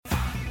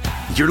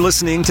You're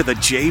listening to The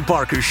Jay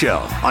Barker Show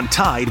on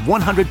Tide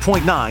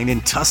 100.9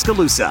 in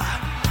Tuscaloosa.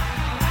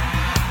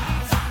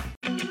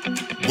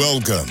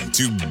 Welcome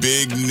to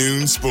Big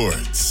Noon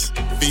Sports,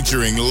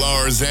 featuring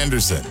Lars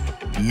Anderson,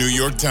 New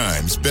York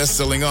Times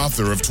bestselling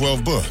author of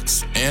 12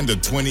 books and a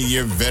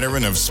 20-year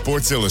veteran of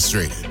Sports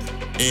Illustrated,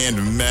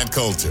 and Matt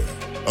Coulter,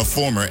 a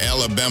former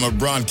Alabama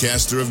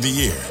Broadcaster of the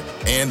Year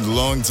and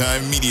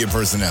longtime media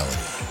personality.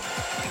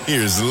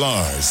 Here's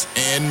Lars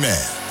and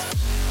Matt.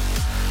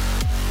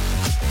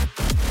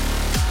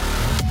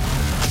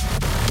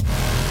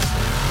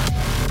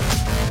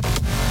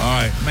 All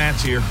right,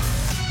 Matt's here.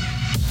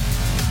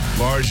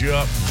 Lars, you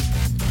up?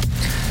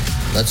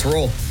 Let's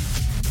roll.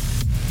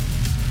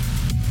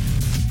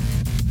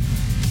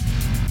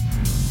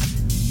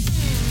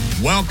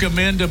 Welcome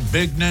into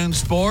Big Noon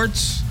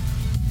Sports.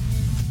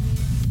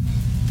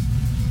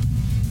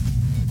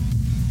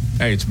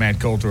 Hey, it's Matt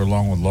Coulter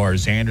along with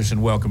Lars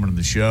Anderson. Welcome to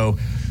the show.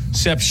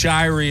 Sepp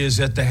Shirey is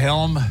at the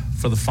helm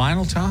for the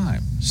final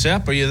time.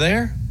 Sepp, are you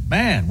there?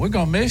 Man, we're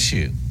going to miss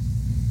you.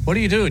 What are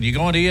you doing? You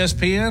going to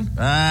ESPN?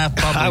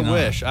 Probably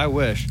not. I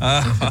wish.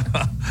 I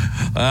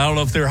don't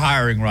know if they're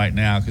hiring right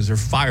now because they're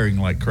firing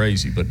like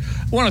crazy. But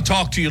I want to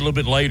talk to you a little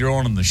bit later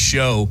on in the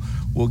show.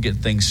 We'll get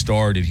things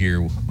started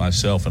here,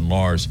 myself and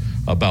Lars,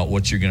 about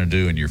what you're going to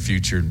do in your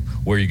future and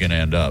where you're going to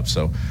end up.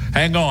 So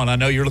hang on. I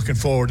know you're looking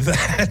forward to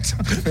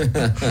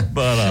that.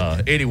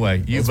 But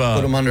anyway, you've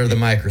put them under the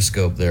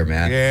microscope there,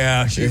 man.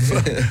 Yeah,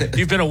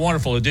 you've been a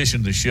wonderful addition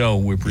to the show.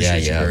 We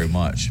appreciate you very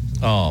much.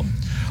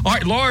 All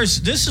right,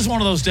 Lars, this is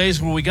one of those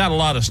days where we got a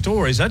lot of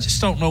stories. I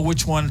just don't know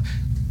which one,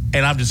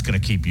 and I'm just going to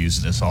keep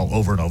using this all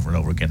over and over and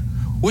over again.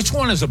 Which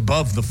one is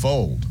above the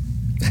fold?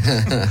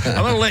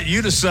 I'm going to let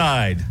you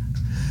decide.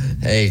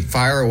 Hey,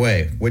 fire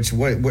away. What you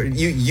write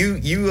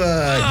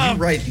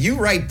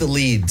the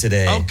lead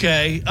today.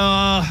 Okay.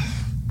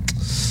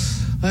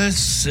 Let's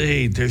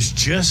see. There's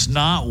just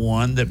not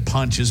one that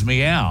punches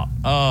me out.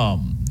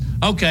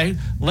 Okay.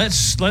 Let's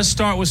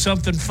start with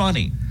something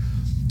funny.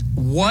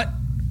 What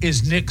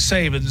is Nick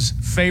Saban's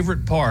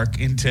favorite park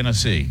in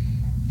Tennessee?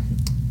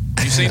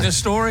 You seen this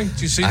story?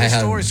 Did you see this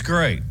story? It's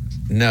great.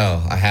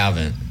 No, I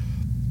haven't.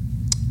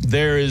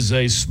 There is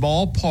a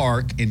small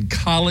park in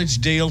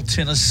Collegedale,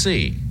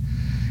 Tennessee.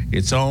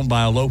 It's owned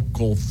by a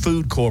local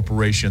food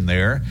corporation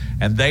there,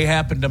 and they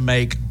happen to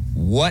make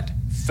what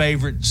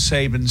favorite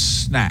Saban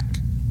snack?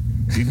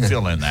 You can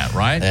fill in that,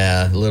 right?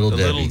 Yeah, Little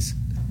Debbie's.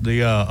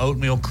 The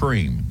oatmeal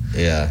cream.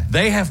 Yeah.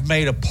 They have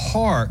made a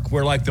park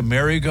where, like, the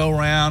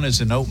merry-go-round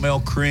is an oatmeal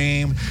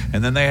cream,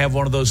 and then they have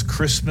one of those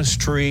Christmas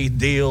tree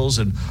deals,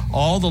 and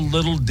all the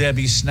Little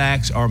Debbie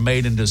snacks are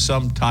made into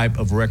some type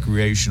of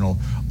recreational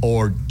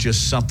or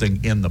just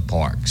something in the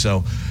park.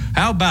 So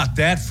how about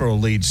that for a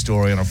lead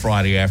story on a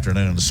Friday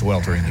afternoon in the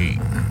sweltering heat?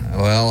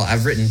 Well,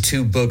 I've written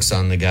 2 books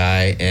on the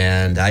guy,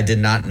 and I did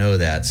not know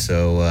that.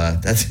 So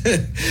that's.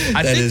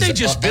 I think they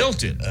just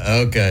built it.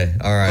 Okay,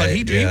 all right. But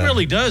he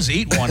really does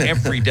eat one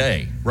every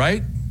day,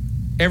 right?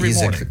 Every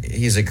morning.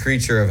 He's a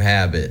creature of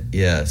habit,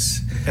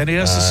 yes. And he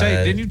has the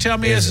same. Didn't you tell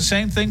me he has the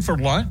same thing for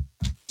lunch?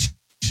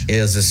 It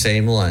is the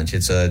same lunch.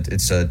 It's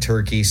a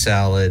turkey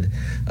salad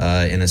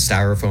in a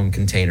styrofoam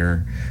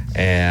container,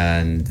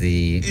 and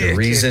the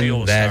reason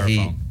that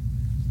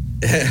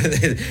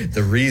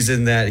the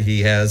reason that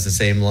he has the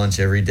same lunch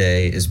every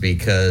day is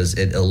because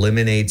it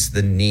eliminates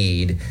the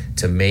need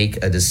to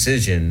make a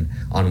decision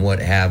on what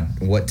to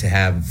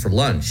have for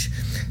lunch.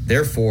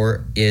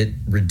 Therefore, it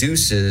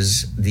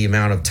reduces the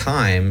amount of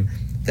time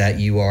that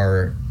you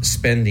are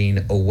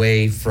spending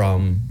away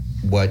from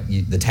what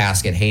the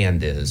task at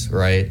hand is,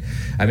 right?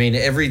 I mean,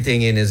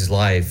 everything in his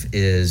life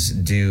is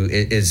geared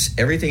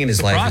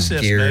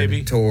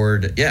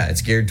toward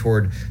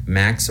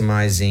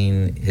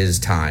maximizing his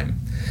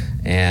time.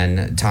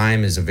 And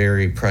time is a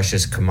very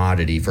precious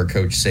commodity for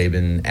Coach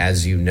Saban,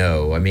 as you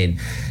know. I mean,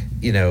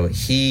 you know,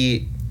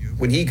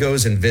 when he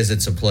goes and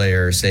visits a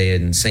player, say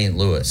in St.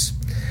 Louis,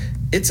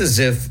 it's as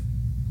if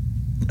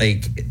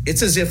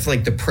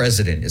the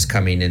president is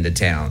coming into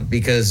town,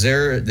 because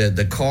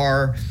the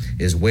car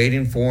is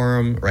waiting for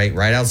him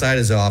right outside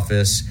his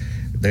office.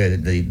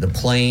 The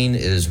plane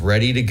is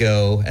ready to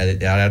go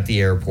out at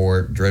the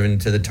airport, driven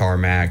to the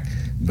tarmac.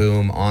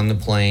 Boom, on the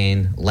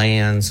plane,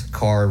 lands,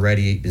 car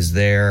ready is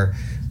there.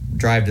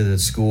 Drive to the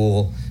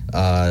school.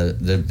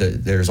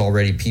 There's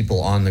already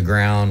people on the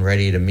ground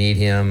ready to meet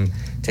him.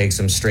 Takes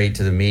them straight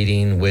to the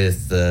meeting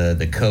with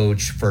the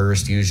coach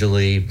first,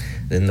 usually,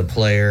 then the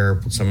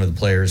player, some of the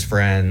player's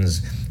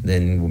friends,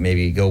 then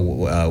maybe go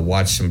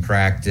watch some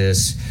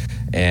practice,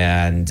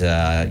 and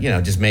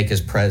just make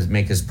his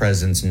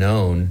presence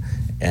known,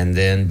 and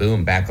then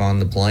boom, back on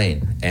the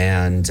plane.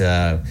 And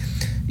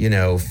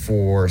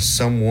for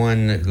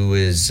someone who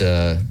is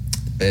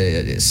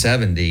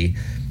 70,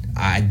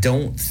 I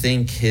don't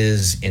think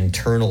his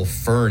internal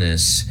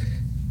furnace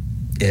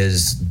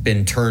has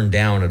been turned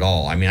down at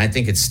all. I mean, I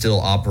think it's still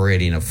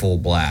operating a full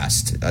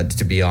blast,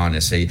 to be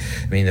honest. I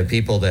mean, the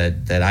people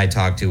that I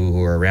talk to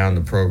who are around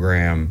the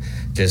program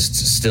just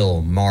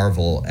still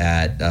marvel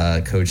at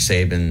Coach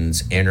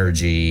Saban's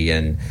energy.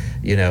 And,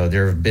 you know,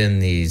 there have been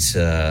these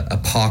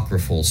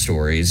apocryphal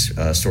stories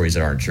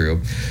that aren't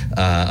true,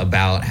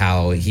 about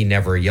how he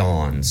never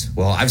yawns.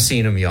 Well, I've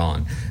seen him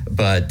yawn,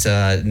 but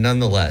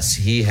nonetheless,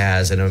 he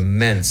has an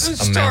immense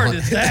amount.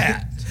 Started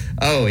that.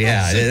 Oh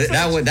yeah,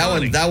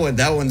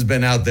 that one's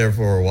been out there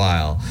for a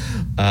while.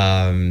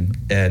 And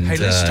hey,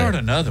 let's start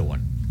another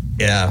one.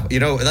 Yeah,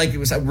 you know, like it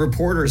was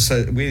reporters.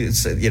 We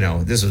said, you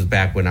know, this was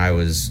back when I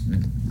was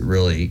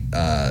really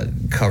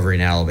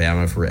covering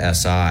Alabama for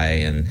SI,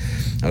 and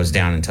I was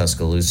down in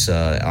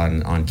Tuscaloosa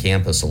on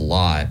campus a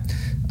lot.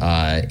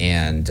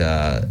 And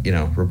you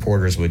know,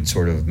 reporters would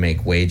sort of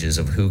make wages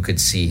of who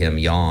could see him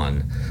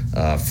yawn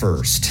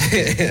first,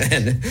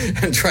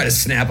 and try to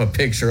snap a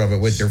picture of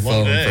it with your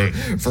phone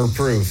for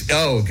proof.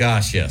 Oh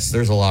gosh, yes,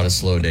 there's a lot of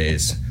slow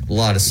days.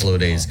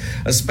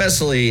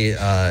 Especially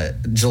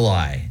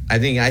July. I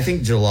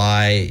think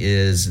July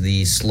is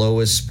the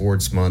slowest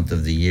sports month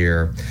of the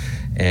year,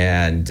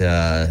 and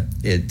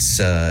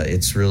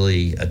it's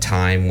really a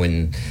time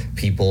when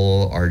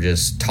people are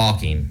just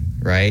talking.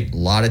 Right? A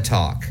lot of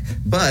talk.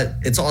 But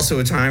it's also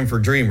a time for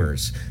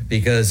dreamers,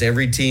 because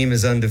every team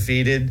is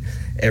undefeated.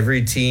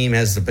 Every team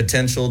has the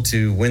potential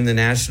to win the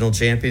national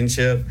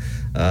championship.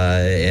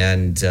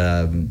 And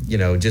you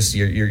know, just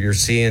you're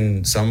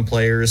seeing some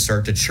players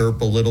start to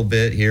chirp a little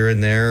bit here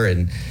and there.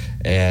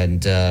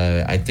 And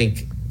I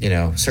think, you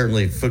know,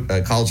 certainly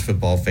college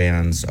football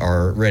fans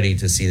are ready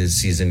to see the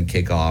season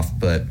kick off.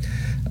 But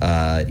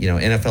you know,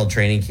 NFL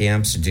training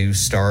camps do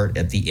start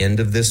at the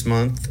end of this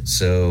month.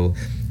 So,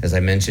 as I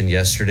mentioned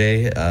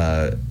yesterday,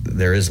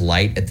 there is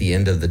light at the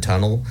end of the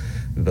tunnel,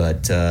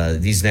 but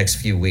these next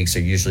few weeks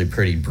are usually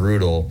pretty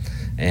brutal.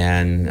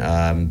 And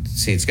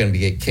it's going to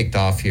get kicked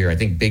off here. I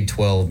think Big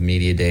 12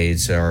 media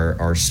days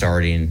are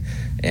starting,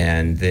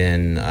 and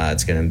then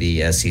it's going to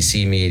be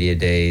SEC media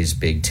days,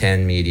 Big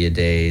 10 media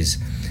days.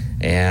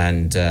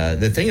 And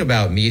the thing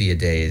about media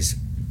days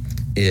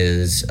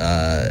is,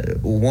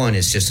 one,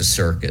 it's just a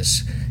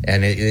circus,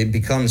 and it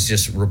becomes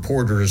just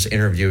reporters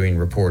interviewing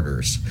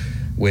reporters,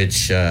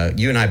 which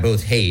you and I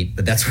both hate,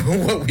 but that's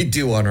what we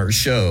do on our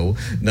show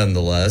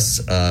nonetheless.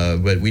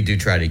 But we do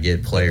try to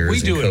get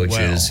players and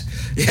coaches.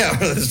 Yeah,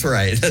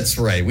 that's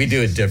right. We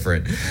do it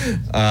different.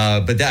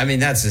 But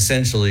that's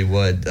essentially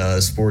what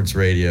sports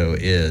radio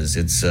is.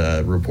 It's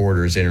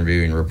reporters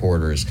interviewing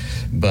reporters.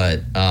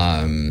 But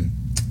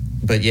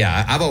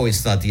yeah, I've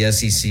always thought the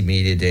SEC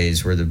media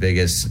days were the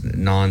biggest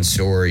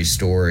non-story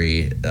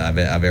story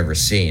I've ever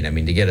seen. I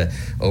mean, to get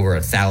over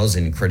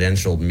 1,000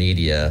 credentialed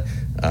media,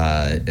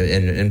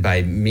 and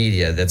by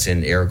media, that's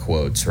in air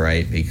quotes,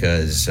 right?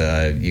 Because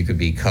you could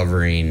be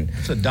covering.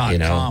 It's a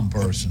 .com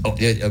person.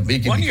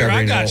 One year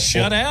I got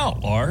shut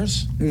out,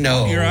 Lars.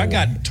 No. 1 year I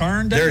got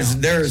turned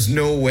down. There's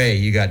no way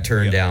you got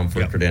turned down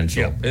for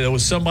credential. Yep. There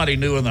was somebody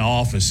new in the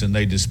office, and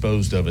they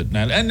disposed of it.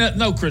 And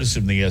no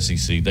criticism of the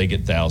SEC. They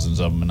get thousands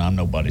of them, and I'm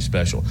nobody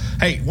special.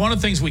 Hey, one of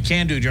the things we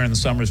can do during the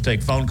summer is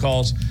take phone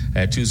calls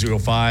at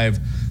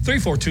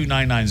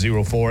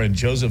 205-342-9904, and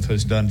Joseph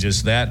has done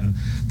just that, and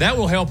that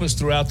will help us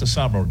throughout the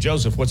summer.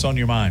 Joseph, what's on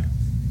your mind?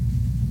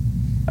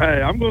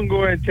 Hey, I'm going to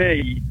go ahead and tell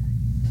you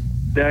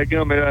that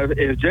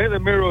if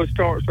Jalen Milroe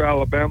starts for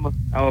Alabama,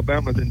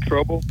 Alabama's in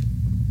trouble,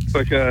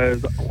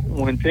 because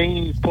when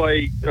teams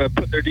put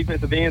their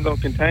defensive ends on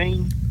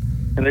contain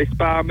and they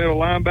spy a middle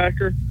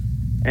linebacker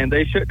and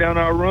they shut down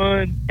our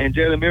run, and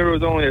Jalen Milroe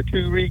is only a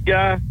two-read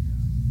guy,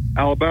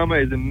 Alabama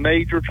is in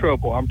major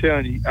trouble. I'm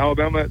telling you,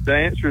 Alabama, the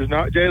answer is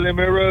not Jalen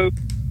Milroe.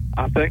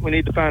 I think we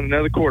need to find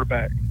another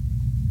quarterback.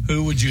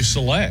 Who would you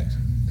select?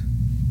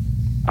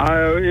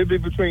 It'd be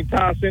between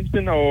Ty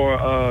Simpson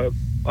or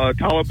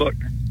Tyler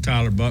Buckner.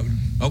 Tyler Buckner.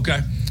 Okay.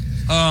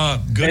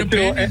 Good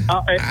opinion.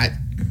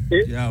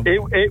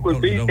 It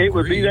would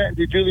be that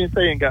until Julian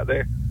Sayin got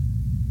there.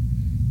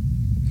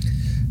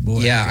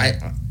 Boy,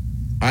 yeah,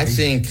 I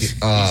think he's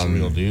a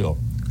real deal.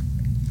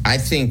 I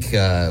think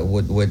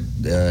what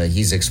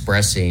he's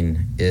expressing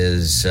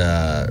is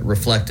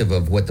reflective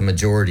of what the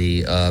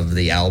majority of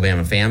the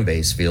Alabama fan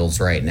base feels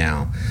right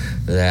now,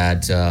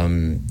 that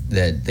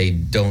they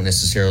don't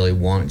necessarily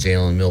want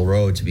Jalen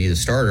Milroe to be the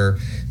starter,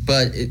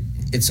 but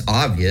it's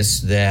obvious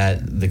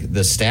that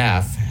the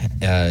staff,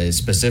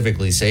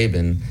 specifically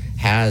Saban,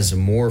 has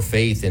more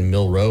faith in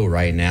Milroe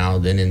right now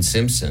than in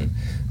Simpson.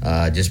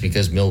 Just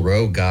because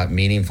Milroe got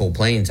meaningful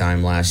playing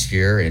time last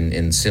year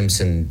and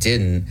Simpson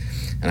didn't.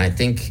 And I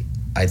think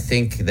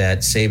that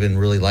Saban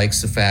really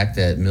likes the fact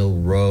that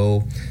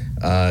Milroe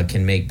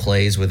can make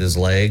plays with his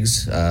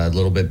legs a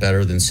little bit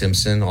better than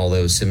Simpson,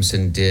 although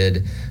Simpson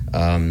did.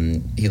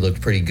 He looked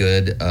pretty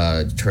good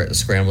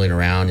scrambling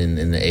around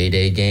in the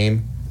A-Day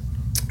game.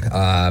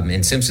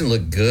 And Simpson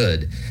looked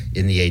good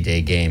in the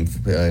A-Day game,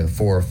 4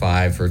 or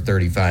 5 for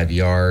 35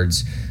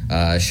 yards,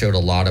 showed a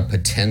lot of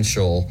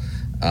potential.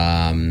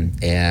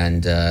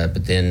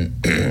 But then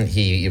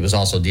he was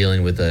also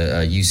dealing with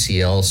a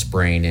UCL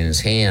sprain in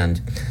his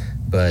hand.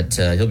 But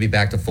he'll be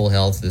back to full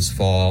health this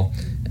fall.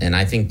 And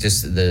I think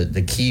just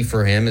the key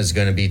for him is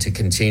going to be to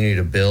continue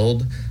to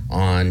build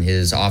on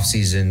his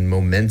offseason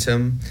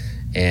momentum,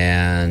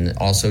 and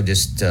also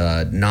just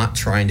not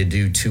trying to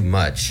do too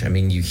much. I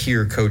mean, you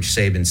hear Coach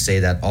Saban say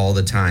that all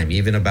the time,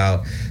 even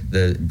about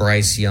the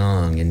Bryce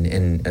Young,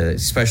 and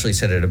especially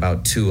said it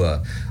about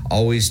Tua,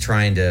 always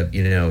trying to,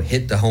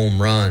 hit the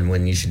home run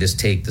when you should just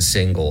take the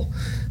single.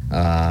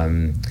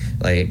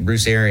 Like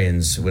Bruce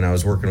Arians, when I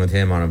was working with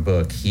him on a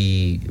book,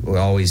 he would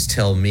always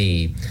tell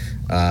me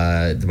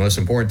the most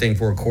important thing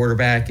for a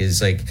quarterback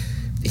is like,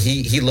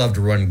 he loved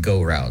to run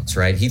go routes,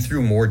 right? He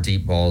threw more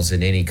deep balls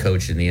than any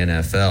coach in the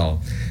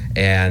NFL.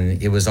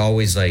 And it was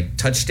always like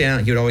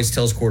touchdown. He would always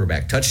tell his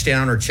quarterback,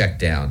 touchdown or check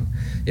down.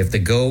 If the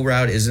go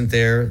route isn't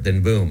there,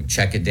 then boom,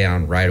 check it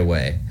down right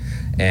away.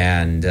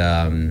 And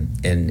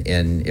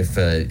if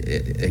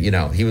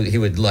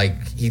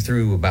he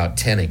threw about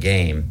 10 a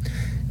game.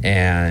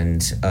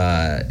 And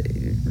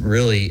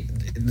really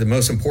the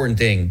most important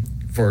thing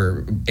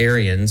for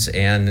Arians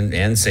and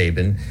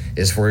Saban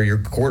is for your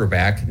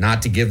quarterback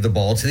not to give the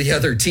ball to the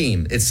other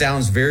team. It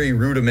sounds very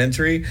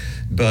rudimentary,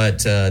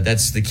 but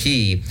that's the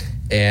key.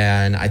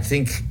 And I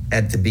think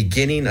at the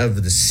beginning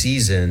of the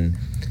season,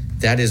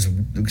 that is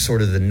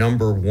sort of the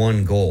number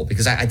one goal,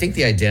 because I think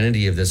the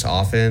identity of this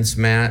offense,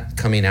 Matt,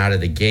 coming out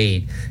of the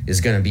gate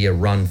is going to be a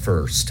run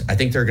first. I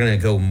think they're going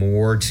to go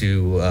more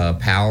to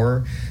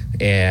power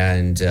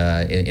and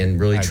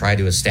really try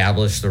to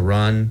establish the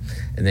run,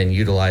 and then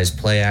utilize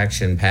play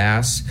action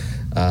pass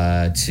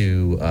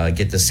to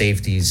get the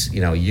safeties.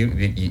 You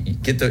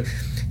get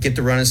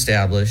the run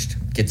established,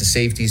 get the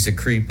safeties to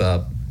creep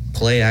up,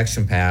 play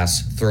action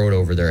pass, throw it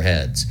over their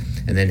heads,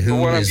 and then who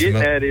what is I'm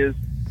getting at is.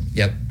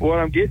 Yep. What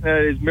I'm getting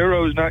at is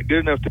Miro's not good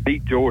enough to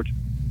beat Georgia.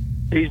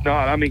 He's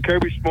not. I mean,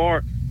 Kirby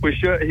Smart was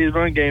shut his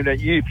run game.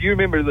 If you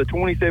remember the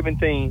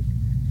 2017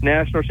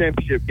 National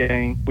Championship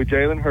game with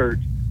Jalen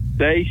Hurts,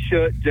 they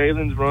shut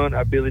Jalen's run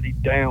ability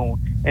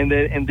down, and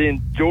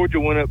then Georgia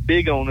went up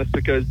big on us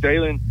because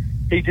Jalen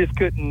he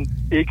couldn't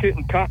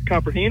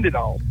comprehend it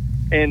all.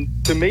 And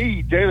to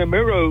me, Jalen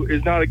Miro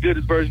is not as good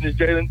as version as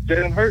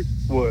Jalen Hurts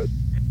was.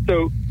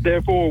 So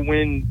therefore,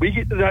 when we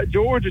get to that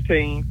Georgia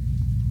team,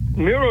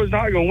 Miro's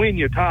not going to win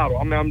your title.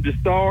 I mean, I'm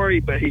just sorry,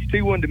 but he's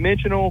too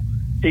one-dimensional.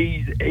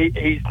 He's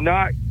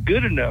not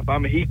good enough. I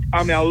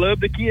love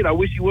the kid. I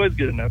wish he was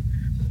good enough.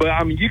 But,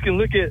 I mean, you can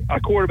look at a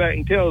quarterback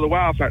and tell the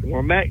wow factor.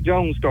 When Mac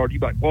Jones started,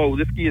 you're like, whoa,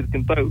 this kid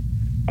can throw.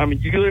 I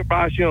mean, you can look at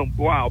Bryce Young,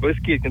 wow, this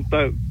kid can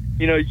throw.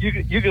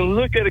 You can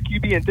look at a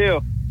QB and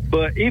tell.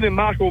 But even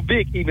Michael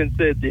Vick even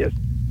said this.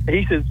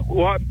 He says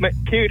what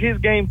carried his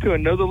game to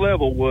another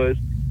level was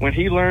when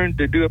he learned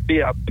to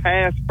be a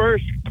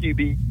pass-first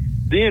QB,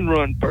 then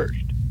run first.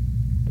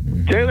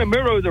 Jalen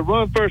Miro is a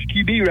run-first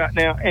QB right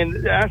now,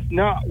 and that's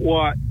not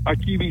what a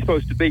QB is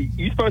supposed to be.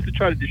 You're supposed to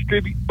try to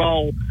distribute the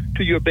ball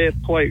to your best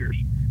players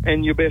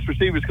and your best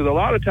receivers, because a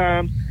lot of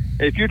times,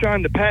 if you're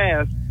trying to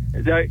pass,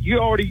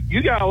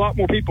 you got a lot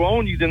more people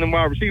on you than the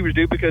wide receivers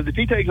do, because if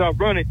he takes off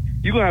running,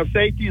 you're going to have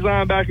safeties,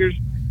 linebackers,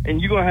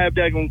 and you're going to have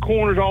daggone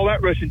corners, all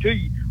that rushing to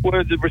you.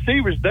 Whereas the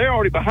receivers, they're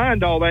already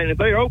behind all that, and if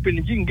they're open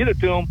and you can get it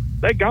to them,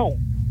 they're gone.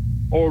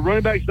 Or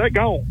running backs, they're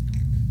gone.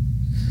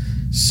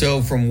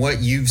 So from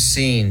what you've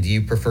seen, do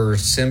you prefer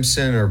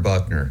Simpson or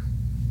Buckner?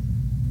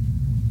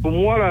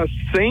 From what I've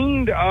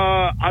seen,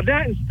 I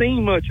didn't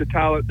see much of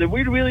Tyler.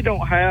 We really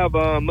don't have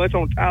much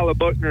on Tyler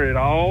Buckner at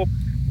all.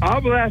 I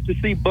would have to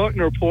see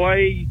Buckner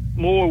play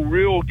more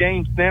real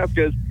game snaps,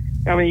 because,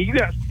 I mean, you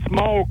got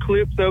small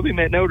clips of him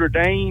at Notre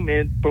Dame,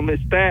 and from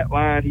his stat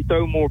line, he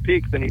throws more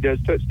picks than he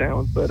does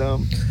touchdowns. But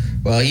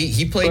well,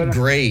 he played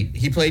great.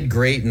 He played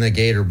great in the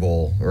Gator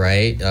Bowl,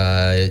 right?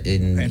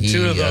 And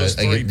two of those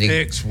three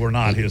picks were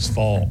not his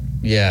fault.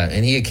 Yeah,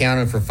 and he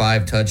accounted for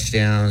 5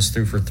 touchdowns,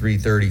 threw for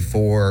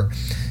 334,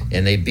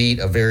 and they beat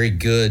a very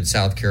good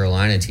South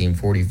Carolina team,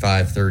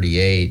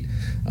 45-38.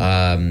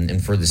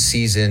 And for the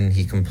season,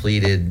 he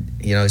completed,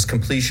 his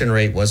completion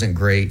rate wasn't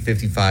great,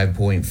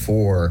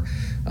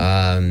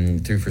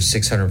 55.4. Threw for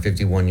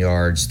 651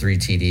 yards, 3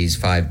 TDs,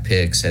 5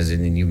 picks,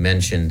 you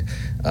mentioned,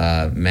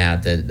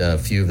 Matt, that a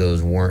few of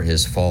those weren't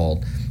his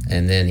fault.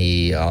 And then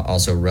he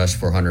also rushed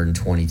for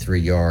 123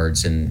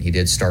 yards, and he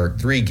did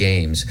start 3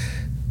 games.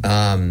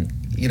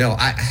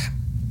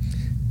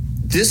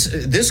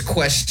 This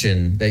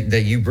question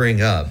that you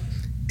bring up,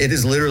 it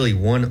is literally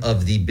one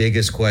of the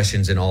biggest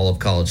questions in all of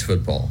college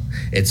football.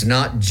 It's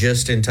not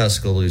just in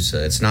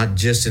Tuscaloosa. It's not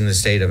just in the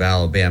state of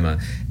Alabama.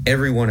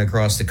 Everyone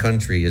across the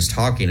country is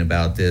talking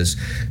about this,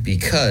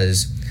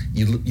 because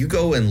you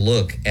go and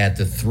look at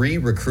the 3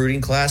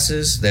 recruiting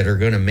classes that are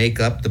going to make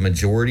up the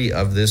majority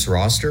of this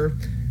roster.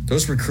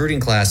 Those recruiting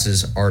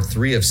classes are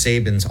 3 of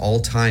Saban's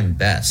all-time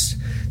best.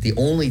 The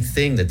only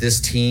thing that this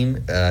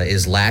team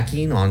is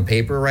lacking on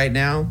paper right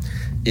now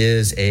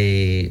is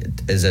a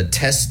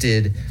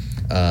tested,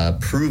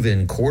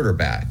 proven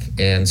quarterback.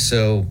 And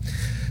so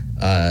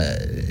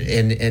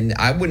And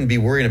I wouldn't be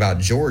worrying about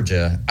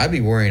Georgia. I'd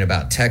be worrying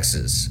about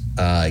Texas.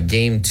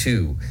 Game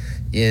 2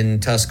 in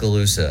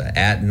Tuscaloosa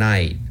at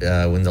night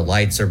when the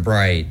lights are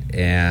bright,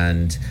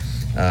 and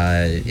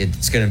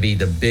it's going to be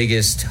the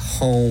biggest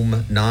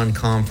home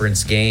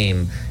non-conference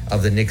game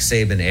of the Nick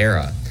Saban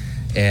era.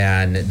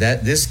 And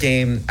this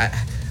game,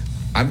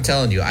 I'm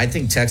telling you, I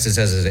think Texas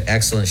has an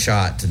excellent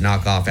shot to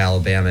knock off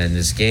Alabama in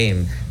this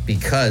game,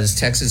 because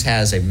Texas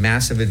has a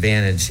massive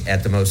advantage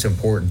at the most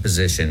important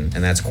position,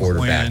 and that's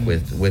quarterback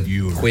with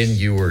Ewers. Quinn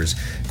Ewers.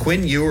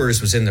 Quinn Ewers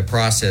was in the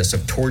process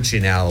of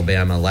torching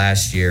Alabama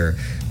last year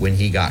when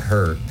he got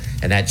hurt,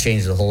 and that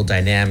changed the whole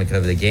dynamic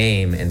of the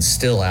game, and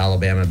still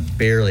Alabama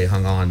barely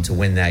hung on to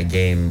win that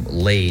game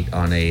late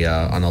on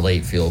a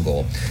late field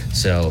goal.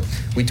 So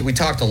we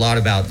talked a lot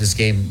about this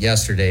game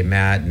yesterday,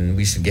 Matt, and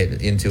we should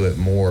get into it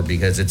more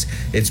because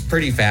it's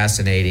pretty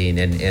fascinating,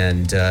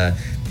 and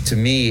to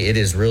me, it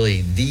is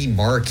really the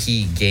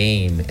marquee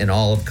game in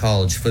all of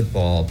college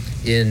football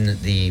in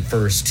the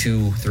first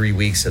 2-3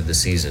 weeks of the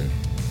season.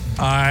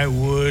 I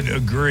would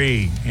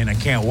agree, and I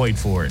can't wait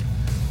for it.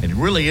 It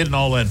really isn't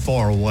all that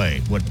far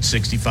away.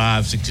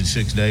 65,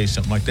 66 days,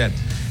 something like that.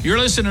 You're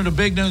listening to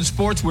Big Noon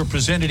Sports. We're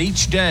presented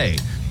each day,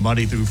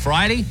 Monday through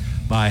Friday,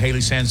 by Haley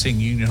Sansing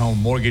Union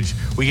Home Mortgage.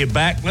 We get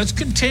back. Let's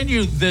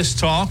continue this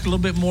talk, a little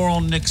bit more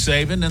on Nick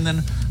Saban, and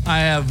then I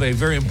have a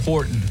very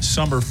important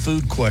summer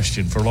food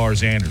question for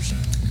Lars Anderson.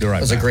 Be right back.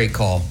 That was a great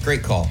call.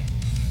 Great call.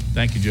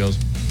 Thank you,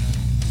 Joseph.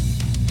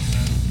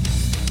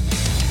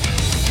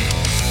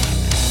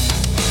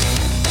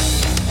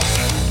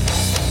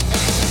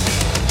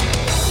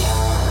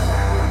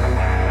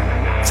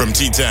 From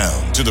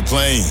T-Town to the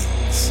Plains,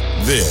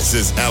 this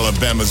is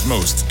Alabama's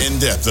most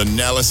in-depth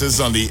analysis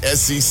on the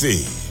SEC.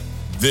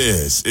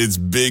 This is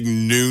Big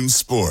Noon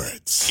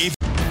Sports.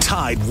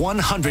 Tide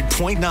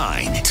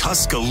 100.9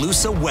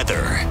 Tuscaloosa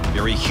weather.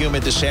 Very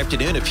humid this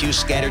afternoon. A few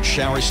scattered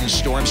showers and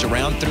storms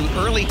around through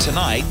early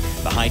tonight.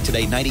 The high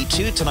today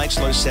 92, tonight's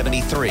low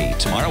 73.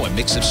 Tomorrow a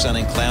mix of sun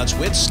and clouds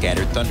with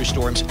scattered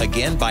thunderstorms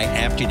again by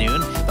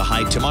afternoon. The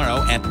high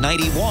tomorrow at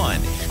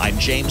 91. I'm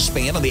James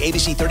Spann on the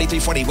ABC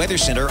 3340 Weather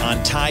Center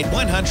on Tide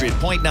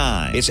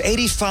 100.9. It's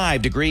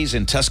 85 degrees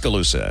in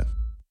Tuscaloosa.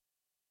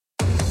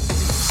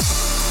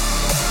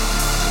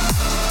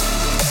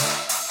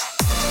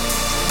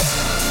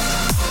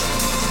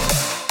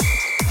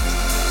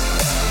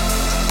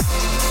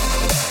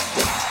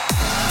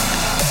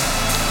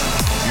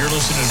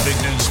 Listening to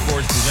Big Noon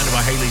Sports, presented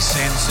by Haley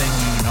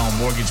Sansing, Union Home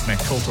Mortgage, Matt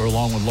Coulter,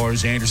 along with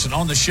Lars Anderson.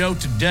 On the show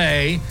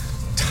today,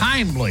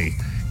 timely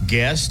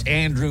guest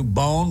Andrew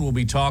Bone will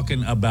be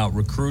talking about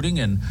recruiting.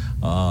 And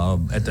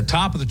at the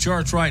top of the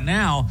charts right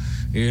now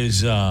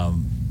is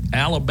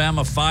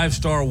Alabama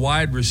five-star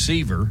wide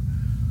receiver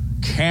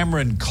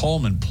Cameron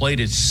Coleman, played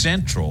at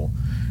Central,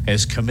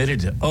 has committed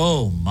to,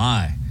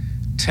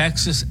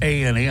 Texas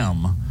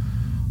A&M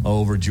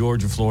over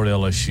Georgia, Florida,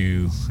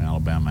 LSU,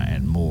 Alabama,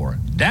 and more.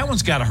 That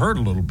one's got to hurt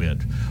a little bit.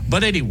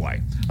 But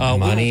anyway, we'll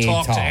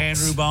talk to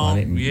Andrew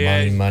Bone.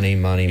 Money.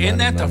 Isn't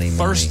that the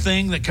first money.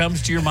 thing that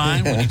comes to your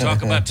mind when you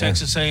talk about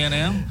Texas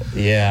A&M?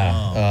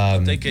 Yeah.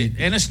 I think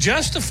and it's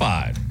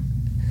justified.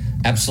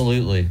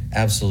 Absolutely.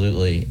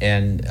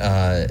 And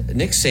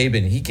Nick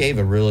Saban, he gave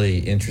a really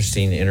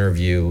interesting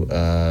interview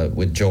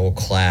with Joel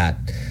Klatt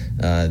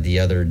the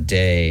other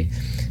day.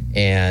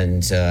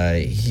 And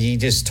he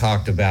just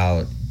talked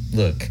about,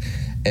 look,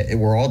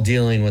 we're all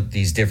dealing with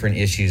these different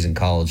issues in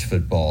college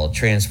football: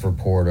 transfer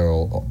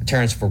portal,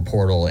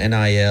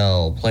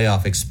 NIL,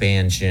 playoff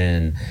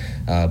expansion,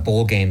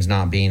 bowl games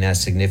not being as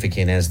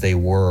significant as they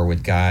were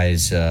with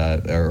guys who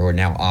are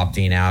now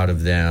opting out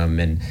of them,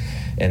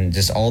 and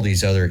just all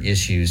these other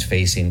issues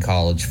facing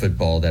college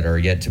football that are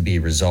yet to be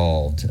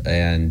resolved.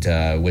 And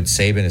what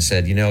Saban has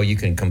said, you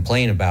can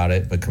complain about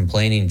it, but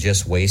complaining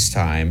just wastes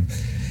time.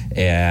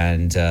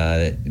 And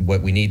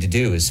what we need to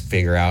do is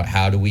figure out,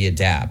 how do we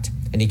adapt?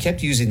 And he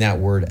kept using that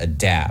word,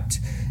 adapt.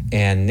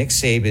 And Nick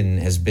Saban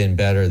has been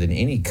better than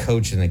any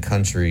coach in the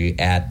country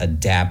at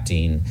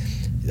adapting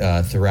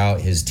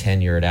throughout his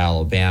tenure at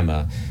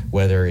Alabama,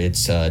 whether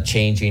it's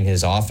changing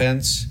his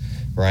offense,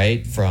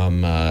 right,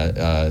 from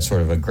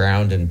sort of a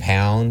ground and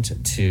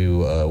pound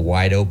to a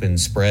wide open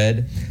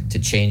spread, to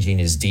changing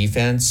his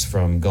defense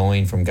from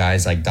going from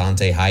guys like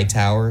Dante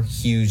Hightower,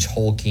 huge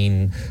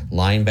hulking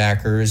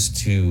linebackers,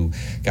 to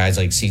guys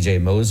like C.J.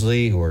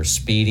 Mosley, who are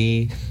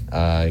speedy,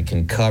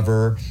 can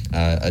cover,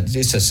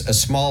 just a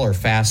smaller,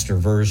 faster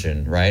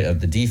version, right, of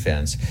the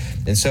defense.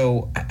 And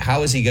so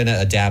how is he going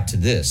to adapt to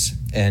this?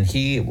 And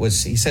he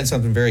said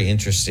something very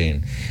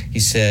interesting. He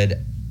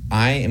said,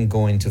 I am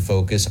going to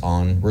focus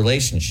on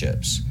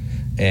relationships.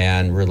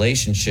 And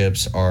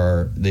relationships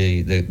are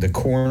the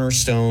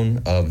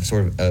cornerstone of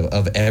sort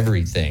of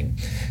everything.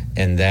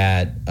 And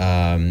that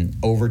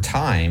over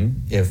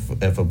time, if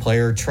a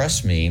player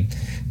trusts me,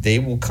 they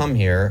will come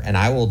here and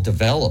I will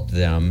develop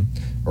them,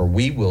 or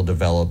we will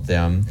develop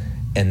them,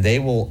 and they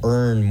will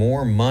earn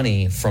more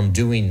money from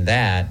doing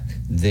that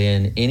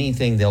than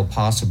anything they'll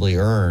possibly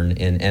earn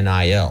in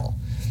NIL.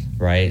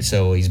 right?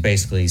 So he's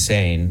basically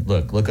saying,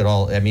 look at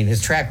all. I mean,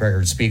 his track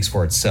record speaks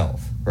for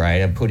itself, right?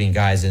 Of putting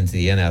guys into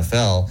the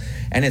NFL,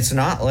 and it's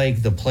not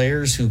like the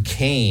players who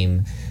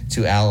came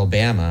to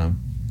Alabama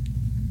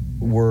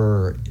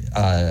were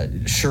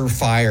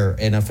surefire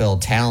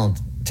NFL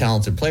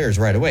talented players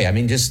right away. I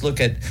mean, just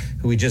look at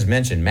who we just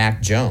mentioned,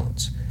 Mac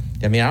Jones.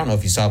 I mean, I don't know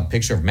if you saw a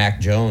picture of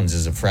Mac Jones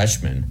as a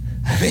freshman.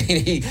 I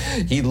mean,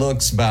 he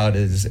looks about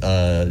as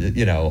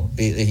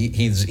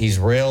he's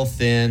rail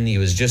thin. He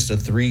was just a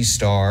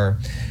 3-star,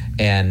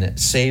 and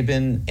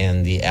Saban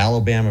and the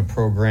Alabama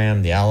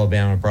program, the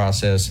Alabama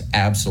process,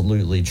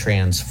 absolutely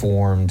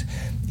transformed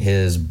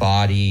his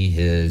body,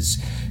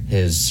 his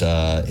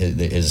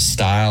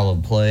style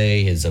of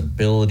play, his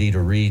ability to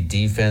read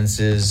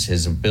defenses,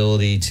 his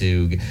ability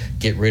to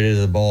get rid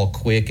of the ball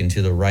quick and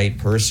to the right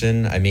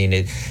person. I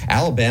mean,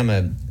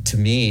 Alabama, to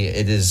me,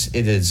 it's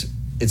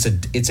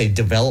a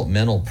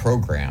developmental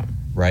program,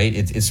 right?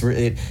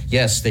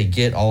 Yes, they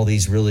get all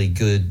these really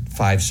good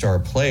 5-star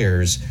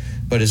players,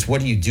 but it's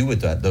what do you do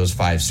with those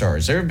 5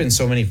 stars? There have been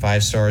so many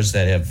 5 stars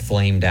that have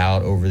flamed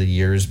out over the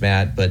years,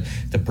 Matt, but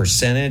the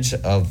percentage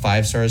of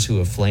 5 stars who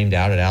have flamed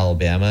out at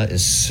Alabama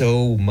is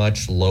so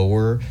much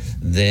lower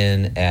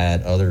than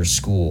at other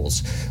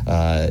schools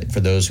for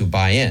those who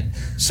buy in.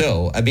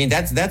 So, I mean,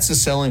 that's the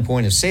selling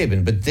point of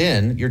Saban. But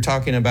then you're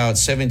talking about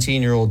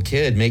 17-year-old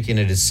kid making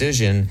a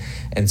decision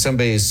and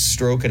somebody's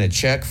stroking a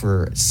check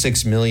for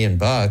 $6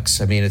 million. I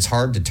mean, it's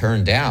hard to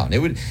turn down. It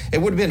would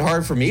have been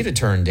hard for me to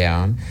turn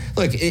down.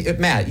 Look,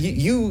 Matt,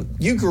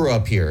 you grew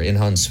up here in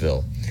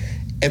Huntsville.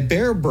 If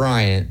Bear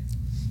Bryant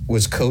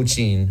was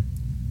coaching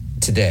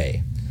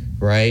today,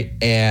 right,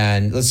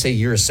 and let's say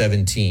you're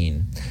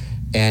 17,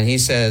 and he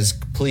says,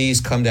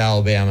 please come to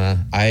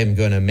Alabama. I am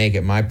going to make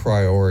it my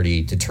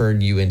priority to turn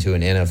you into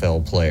an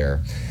NFL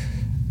player.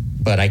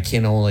 But I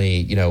can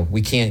only,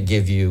 we can't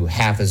give you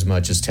half as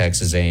much as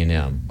Texas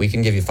A&M. We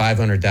can give you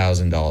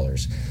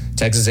 $500,000.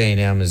 Texas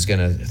A&M is going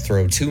to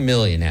throw $2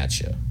 million at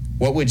you.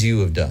 What would you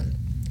have done?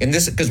 And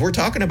this, because we're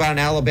talking about an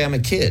Alabama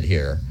kid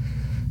here,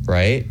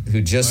 right,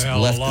 who just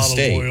left the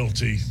state. A lot of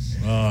loyalty.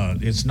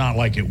 It's not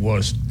like it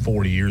was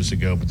 40 years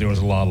ago, but there was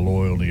a lot of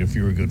loyalty. If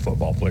you're a good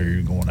football player,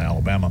 you're going to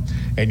Alabama.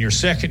 And your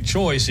second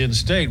choice in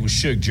state was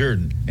Shug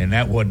Jordan, and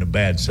that wasn't a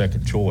bad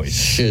second choice.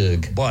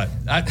 Shug. But,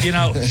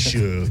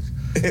 Shug.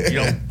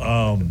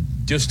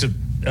 Just to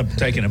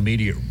take an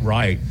immediate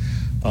right,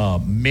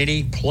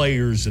 many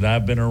players that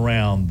I've been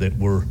around that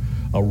were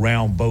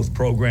around both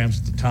programs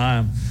at the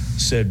time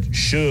said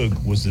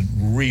Shug was the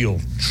real,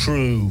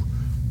 true,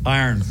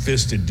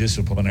 iron-fisted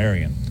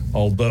disciplinarian,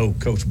 although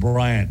Coach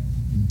Bryant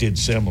did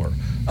similar.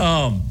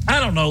 I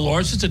don't know,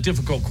 Lawrence. It's a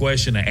difficult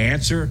question to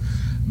answer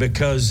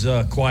because,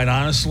 quite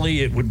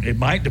honestly, it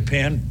might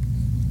depend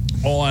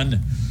on,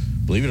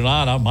 believe it or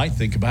not, I might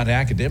think about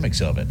academics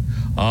of it.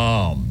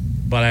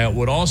 But I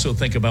would also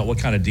think about what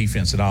kind of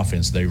defense and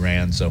offense they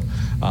ran. So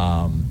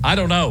I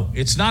don't know.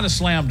 It's not a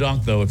slam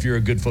dunk, though, if you're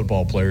a good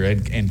football player.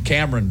 And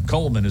Cameron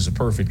Coleman is a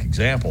perfect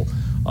example.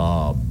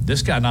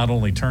 This guy not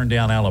only turned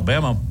down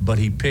Alabama, but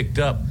he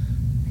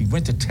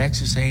went to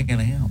Texas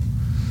A&M.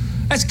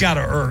 That's got to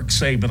irk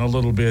Saban a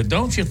little bit,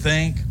 don't you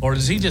think? Or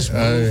does he just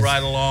move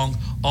right along,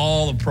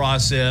 all the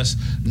process,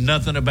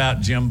 nothing about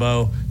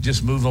Jimbo,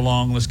 just move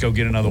along, let's go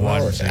get another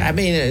wide receiver? I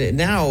mean,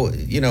 now,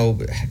 you know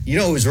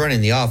who's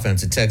running the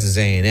offense at Texas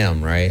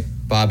A&M, right?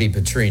 Bobby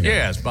Petrino.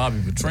 Yeah, it's Bobby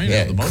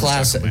Petrino, the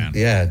motorcycle man.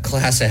 Yeah,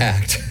 class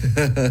act.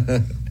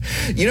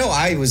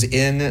 I was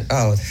in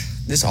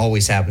this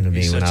always happened to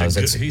me when I was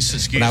at –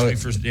 excuse me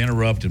for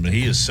interrupting, but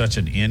he is such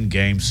an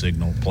in-game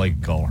signal play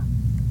caller.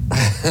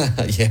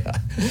 Yeah.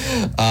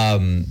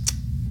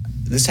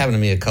 This happened to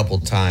me a couple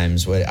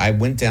times. I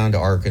went down to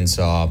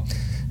Arkansas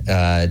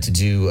to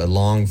do a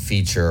long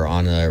feature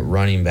on a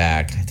running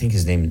back. I think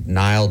his name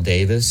Nile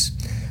Davis.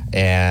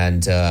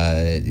 And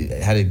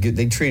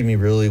they treated me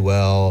really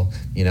well.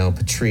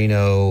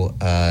 Petrino,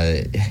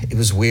 it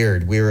was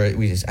weird.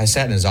 I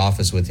sat in his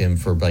office with him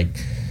for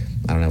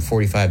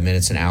 45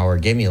 minutes, an hour.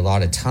 It gave me a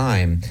lot of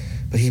time,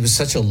 but he was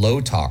such a low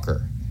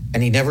talker,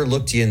 and he never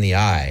looked you in the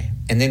eye.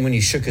 And then when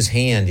you shook his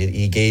hand,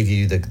 he gave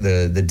you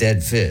the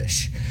dead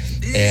fish.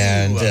 Ew.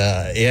 And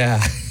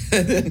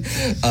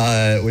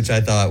which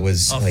I thought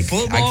was a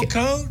football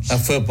coach. A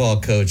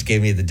football coach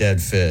gave me the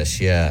dead fish.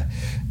 Yeah.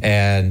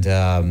 And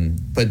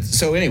but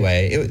so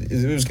anyway,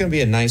 it was going to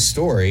be a nice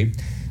story.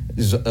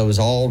 It was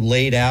all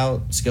laid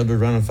out, scheduled to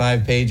run on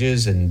 5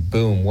 pages, and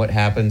boom, what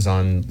happens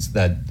on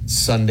that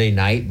Sunday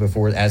night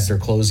as they're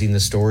closing the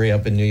story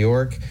up in New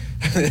York?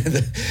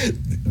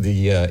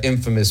 the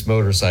infamous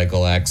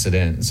motorcycle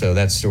accident. So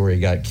that story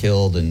got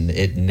killed, and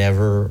it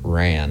never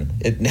ran.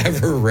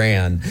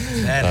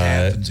 That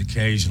happens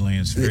occasionally,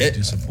 and it's very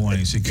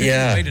disappointing. So could you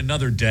wait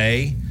another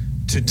day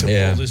to pull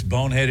this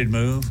boneheaded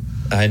move?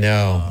 I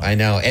know. And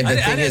the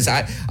thing is,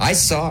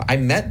 I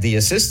met the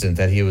assistant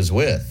that he was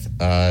with.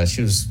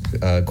 She was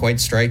quite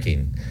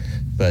striking.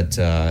 But,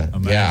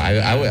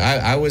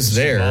 I was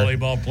there. A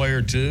volleyball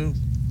player, too?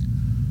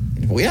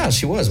 Well, yeah,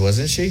 she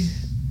wasn't she?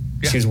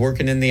 Yeah. She was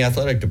working in the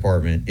athletic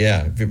department.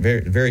 Yeah, very,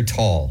 very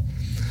tall.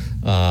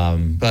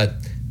 but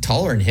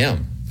taller than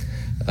him.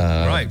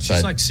 Right.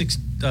 She's like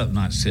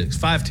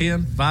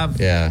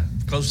 5'10",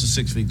 close to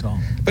 6 feet tall.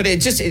 But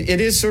it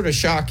is sort of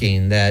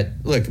shocking that,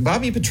 look,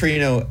 Bobby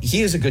Petrino,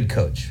 he is a good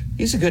coach.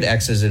 He's a good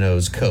X's and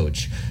O's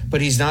coach,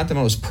 but he's not the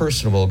most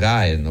personable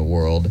guy in the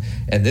world.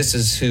 And this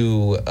is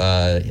who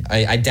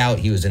I doubt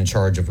he was in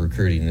charge of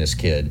recruiting this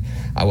kid.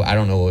 I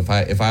don't know if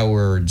I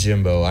were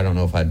Jimbo, I don't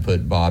know if I'd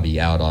put Bobby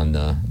out on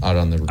the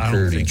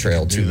recruiting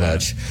trail too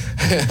much.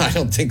 I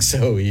don't think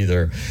so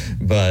either.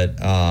 But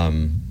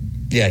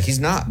he's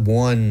not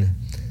one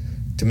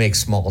to make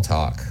small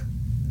talk.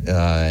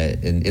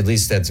 And at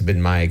least that's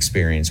been my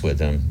experience with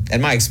him.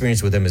 And my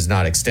experience with him is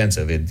not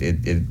extensive. It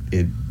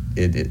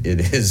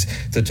is,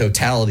 the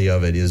totality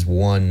of it is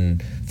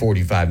one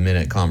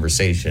 45-minute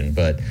conversation.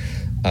 But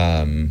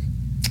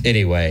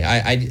anyway,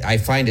 I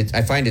find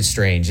it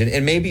strange.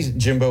 And maybe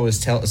Jimbo is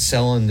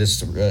selling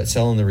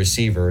the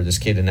receiver, this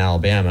kid in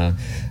Alabama,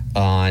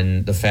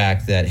 on the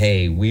fact that,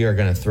 hey, we are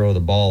going to throw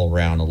the ball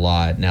around a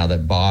lot now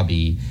that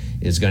Bobby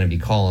is going to be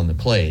calling the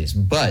plays.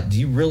 But do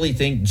you really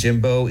think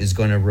Jimbo is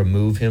going to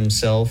remove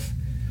himself?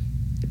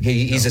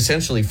 He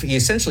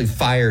essentially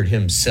fired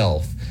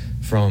himself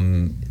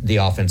from the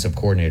offensive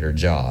coordinator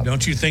job.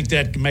 Don't you think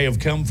that may have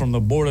come from the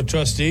board of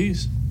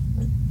trustees?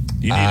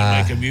 You need to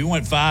make him. You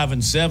went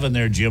 5-7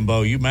 there,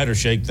 Jimbo. You better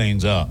shake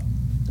things up.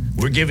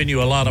 We're giving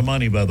you a lot of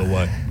money, by the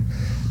way.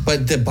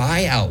 But the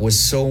buyout was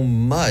so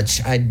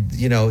much.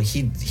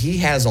 He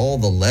has all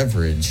the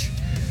leverage.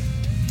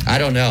 I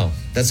don't know.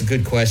 That's a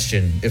good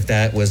question. If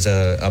that was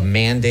a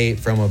mandate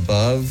from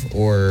above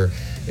or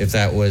if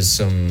that was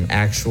some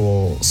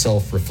actual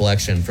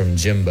self-reflection from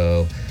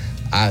Jimbo.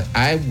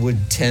 I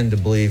would tend to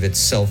believe it's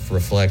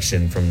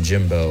self-reflection from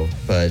Jimbo.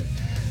 But,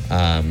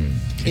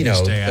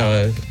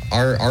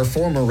 our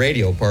former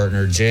radio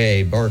partner,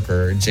 Jay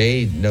Barker,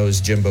 Jay knows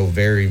Jimbo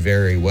very,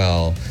 very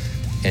well,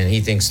 and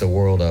he thinks the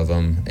world of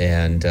him.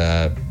 And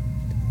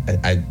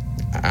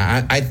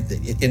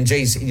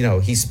Jay's,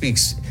 he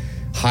speaks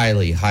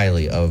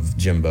highly of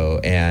Jimbo,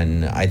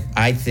 and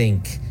I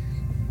think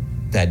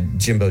that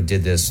Jimbo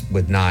did this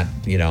with not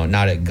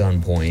at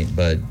gunpoint,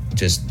 but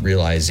just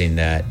realizing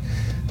that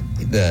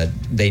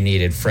they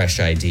needed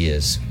fresh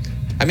ideas.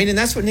 I mean, and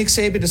that's what Nick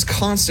Saban is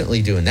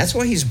constantly doing. That's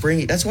why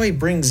he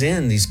brings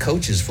in these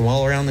coaches from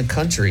all around the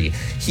country.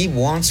 He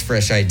wants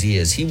fresh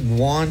ideas. He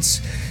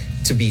wants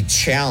to be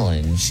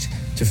challenged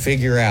to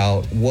figure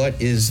out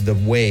what is the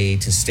way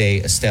to stay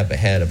a step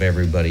ahead of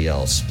everybody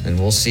else. And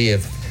we'll see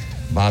if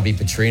Bobby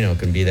Petrino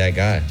can be that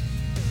guy.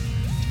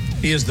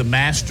 He is the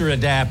master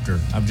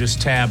adapter. I've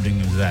just tabbed him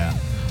as that.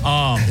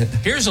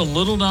 Here's a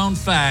little-known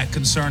fact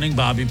concerning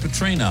Bobby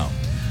Petrino.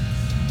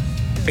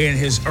 In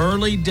his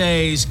early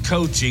days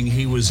coaching,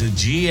 he was a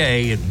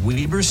GA at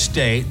Weber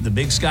State, the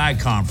Big Sky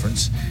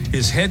Conference.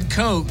 His head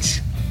coach,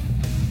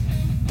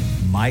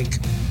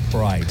 Mike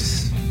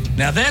Price.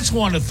 Now, that's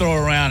one to throw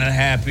around at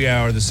happy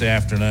hour this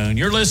afternoon.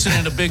 You're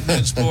listening to Big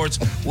Noon Sports.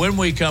 When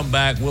we come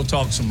back, we'll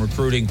talk some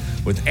recruiting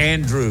with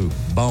Andrew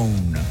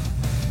Bone.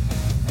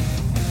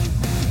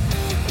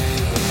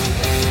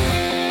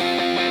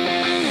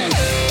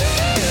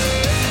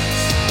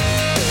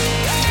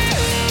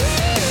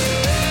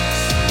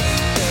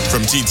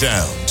 From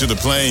T-Town to the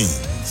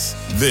Plains,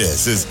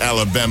 this is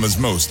Alabama's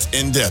most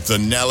in-depth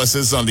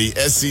analysis on the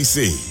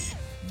SEC.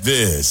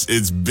 This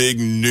is Big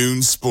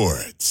Noon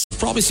Sports.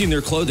 Probably seen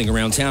their clothing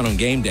around town on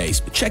game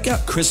days, but check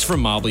out Christopher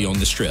Mobley on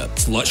the Strip.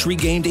 It's luxury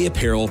game day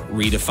apparel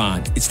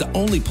redefined. It's the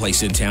only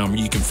place in town where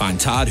you can find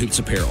Todd Hoops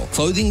apparel.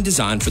 Clothing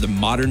designed for the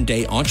modern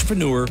day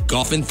entrepreneur,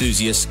 golf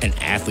enthusiast, and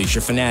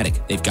athleisure fanatic.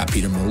 They've got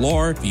Peter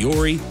Millar,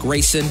 Fiore,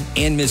 Grayson,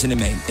 and Mizzen &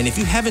 Main. And if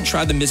you haven't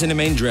tried the Mizzen &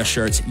 Main dress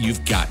shirts,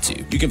 you've got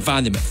to. You can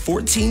find them at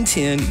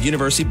 1410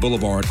 University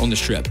Boulevard on the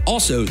Strip.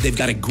 Also, they've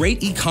got a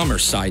great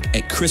e-commerce site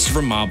at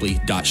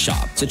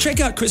ChristopherMobley.shop. So check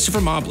out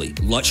Christopher Mobley,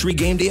 luxury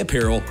game day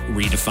apparel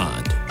redefined.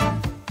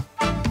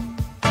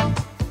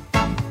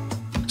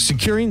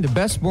 Securing the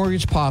best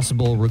mortgage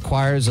possible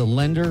requires a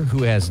lender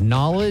who has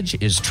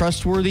knowledge, is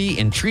trustworthy,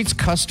 and treats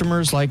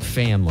customers like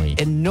family.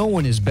 And no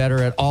one is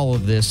better at all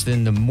of this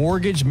than the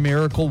mortgage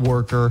miracle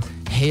worker,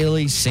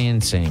 Haley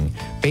Sansing.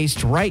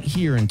 Based right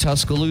here in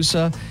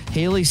Tuscaloosa,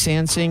 Haley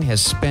Sansing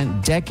has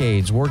spent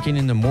decades working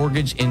in the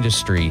mortgage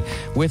industry.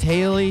 With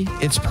Haley,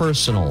 it's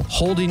personal,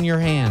 holding your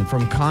hand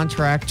from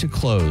contract to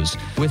close.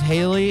 With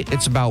Haley,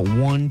 it's about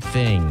one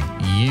thing,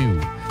 you.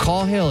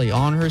 Call Haley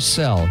on her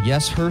cell,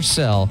 yes, her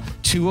cell,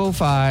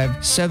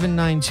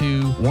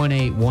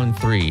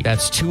 205-792-1813.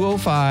 That's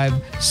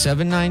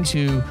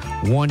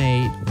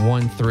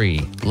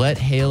 205-792-1813. Let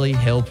Haley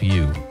help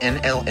you.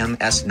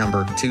 NLMS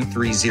number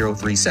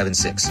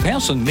 230376.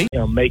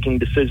 Making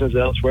decisions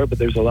elsewhere, but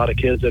there's a lot of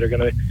kids that are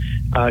going to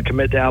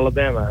commit to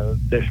Alabama.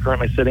 They're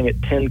currently sitting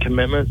at 10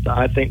 commitments.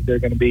 I think they're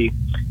going to be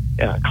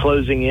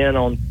closing in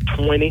on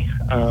 20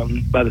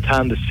 by the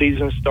time the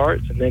season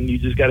starts, and then you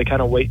just got to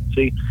kind of wait and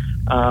see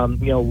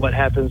what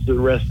happens the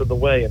rest of the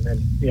way. And then,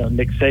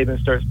 Nick Saban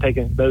starts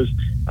taking those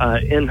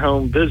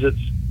in-home visits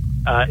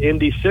in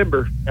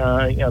December,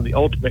 the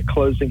ultimate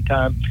closing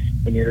time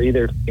when you're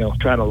either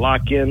trying to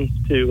lock in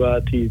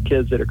to your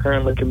kids that are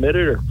currently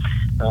committed, or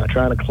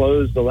trying to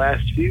close the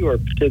last few, or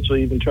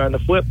potentially even trying to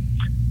flip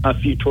a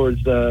few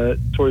towards the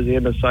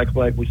end of the cycle,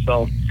 like we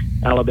saw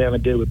Alabama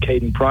did with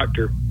Caden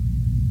Proctor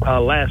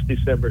last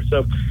December.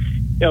 So,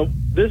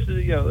 this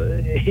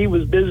is he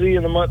was busy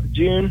in the month of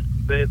June.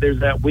 There's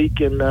that week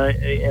in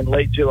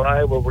late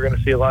July where we're going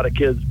to see a lot of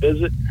kids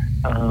visit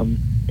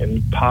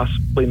and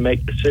possibly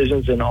make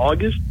decisions in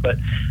August. But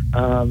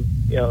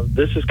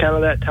this is kind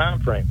of that time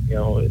frame.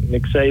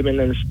 Nick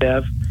Saban and the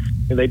staff,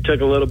 they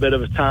took a little bit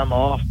of a time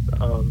off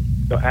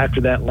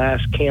after that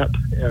last camp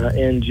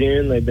in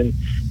June. They've been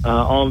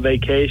on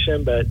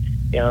vacation, but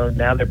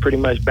now they're pretty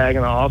much back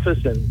in the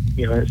office, and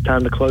it's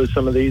time to close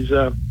some of these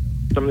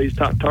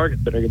top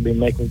targets that are going to be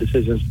making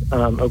decisions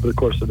over the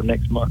course of the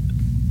next month.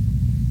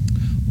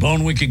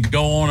 Bone, we could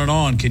go on and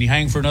on. Can you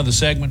hang for another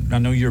segment? I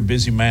know you're a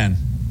busy man.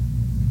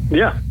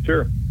 Yeah,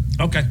 sure.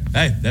 Okay.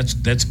 Hey,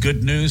 that's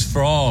good news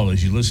for all.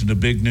 As you listen to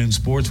Big Noon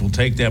Sports, we'll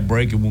take that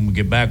break, and when we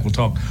get back, we'll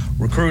talk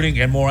recruiting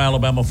and more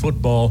Alabama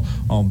football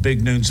on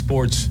Big Noon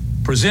Sports,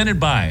 presented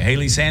by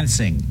Haley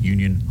Sansing,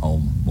 Union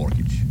Home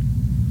Mortgage.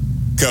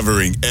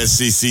 Covering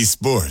SEC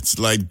sports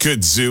like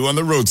kudzu on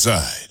the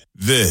roadside.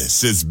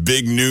 This is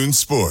Big Noon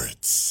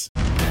Sports.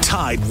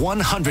 Tide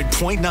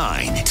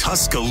 100.9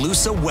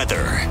 Tuscaloosa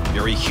weather.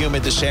 Very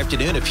humid this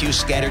afternoon. A few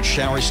scattered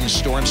showers and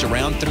storms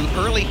around through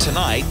early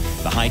tonight.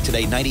 The high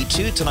today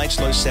 92, tonight's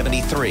low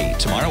 73.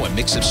 Tomorrow a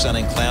mix of sun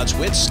and clouds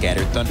with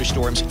scattered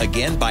thunderstorms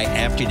again by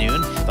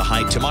afternoon. The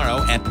high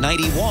tomorrow at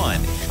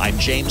 91. I'm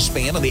James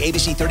Spann on the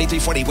ABC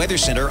 3340 Weather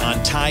Center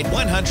on Tide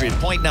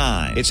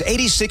 100.9. It's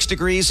 86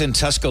 degrees in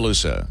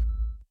Tuscaloosa.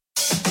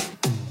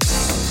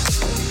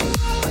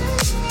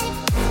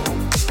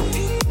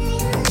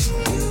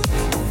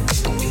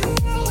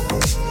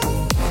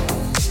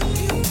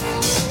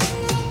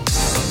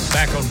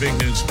 Back on Big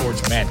Noon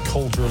Sports, Matt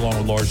Coulter along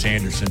with Lars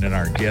Anderson, and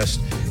our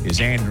guest is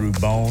Andrew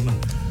Bone.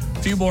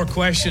 A few more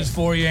questions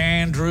for you,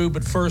 Andrew,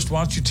 but first,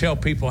 why don't you tell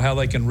people how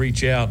they can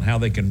reach out and how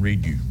they can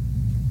read you?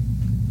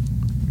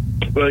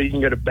 Well, you can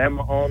go to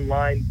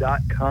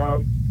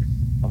BamaOnline.com,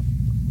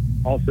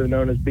 also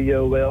known as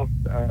BOL.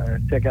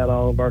 Check out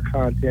all of our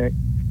content.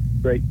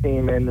 Great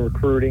team and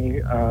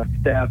recruiting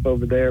staff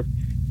over there.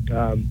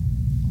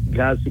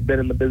 Guys who've been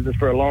in the business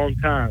for a long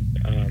time.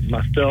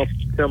 Myself,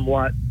 Tim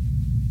Watt,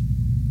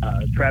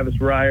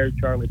 Travis Ryer,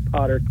 Charlie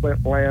Potter,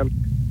 Clint Lamb,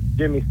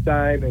 Jimmy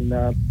Stein,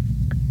 and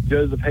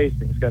Joseph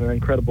Hastings. Got an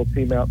incredible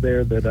team out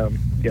there that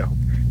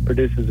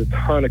produces a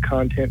ton of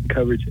content and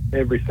coverage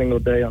every single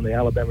day on the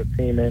Alabama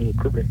team and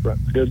recruitment front.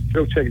 So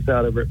go check us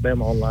out over at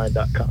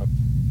BamaOnline.com.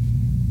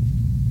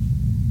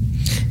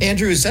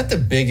 Andrew, is that the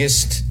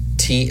biggest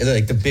team,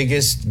 like the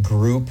biggest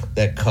group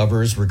that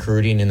covers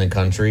recruiting in the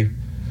country?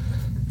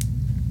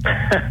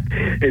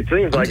 It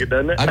seems like it,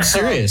 doesn't it? I'm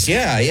serious.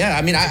 Yeah.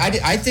 I mean,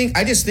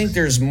 I just think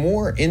there's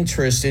more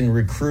interest in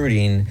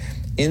recruiting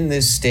in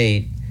this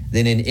state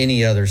than in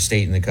any other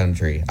state in the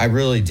country. I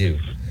really do.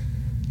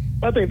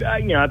 I think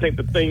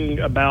the thing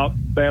about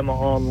Bama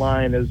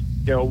Online is,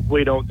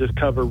 we don't just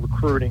cover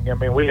recruiting. I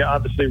mean, we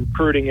obviously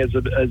recruiting is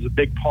a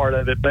big part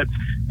of it, but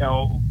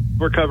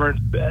we're covering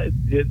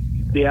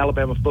the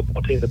Alabama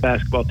football team, the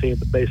basketball team,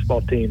 the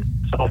baseball team,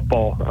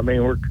 softball. I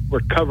mean, we're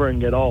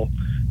covering it all.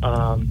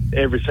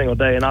 Every single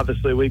day, and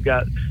obviously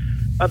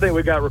I think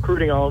we've got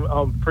recruiting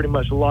on pretty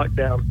much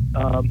lockdown.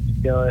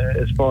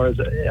 As far as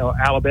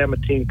Alabama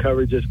team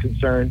coverage is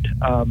concerned,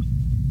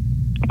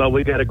 but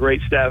we've got a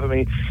great staff. I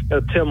mean,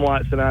 Tim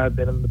Watts and I have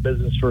been in the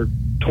business for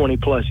 20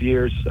 plus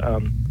years.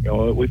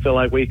 We feel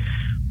like we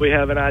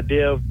have an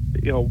idea of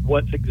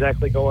what's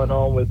exactly going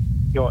on with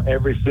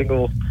every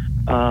single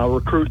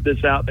recruit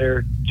that's out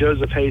there.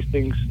 Joseph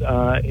Hastings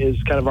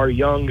is kind of our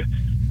young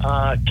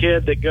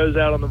kid that goes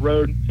out on the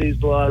road and sees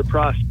a lot of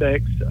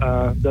prospects,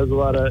 does a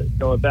lot of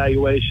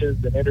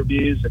evaluations and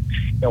interviews,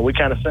 and we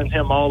kind of send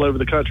him all over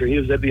the country. He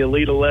was at the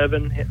Elite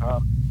 11,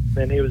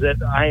 then he was at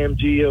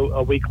IMG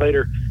a week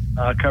later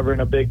covering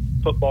a big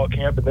football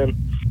camp, and then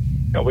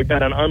we've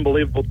got an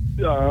unbelievable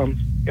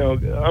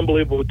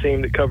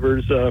team that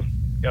covers the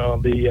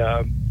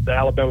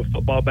Alabama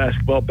football,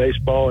 basketball,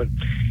 baseball,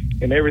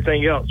 and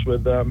everything else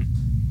with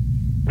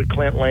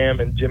Clint Lamb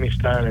and Jimmy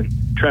Stein and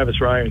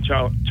Travis Ryer and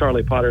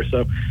Charlie Potter.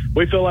 So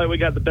we feel like we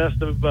got the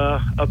best of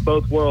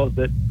both worlds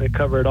that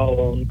cover it all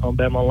on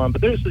Bama Online.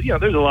 But there's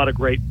a lot of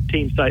great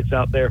team sites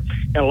out there,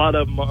 and a lot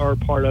of them are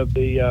part of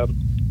the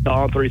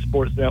On3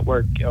 Sports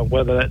Network.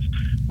 Whether that's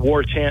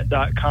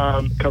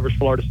WarChant.com covers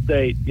Florida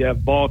State, you have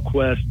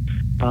VolQuest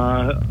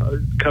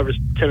covers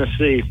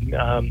Tennessee.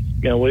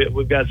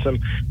 We've got some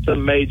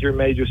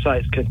major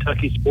sites.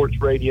 Kentucky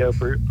Sports Radio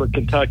for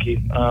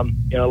Kentucky. A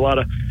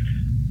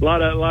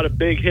lot of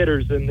big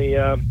hitters in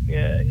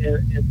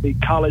the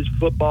college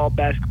football,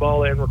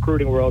 basketball, and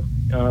recruiting world,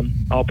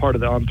 all part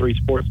of the On3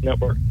 Sports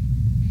Network.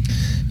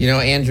 You know,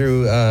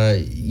 Andrew,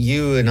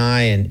 you and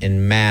I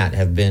and Matt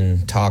have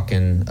been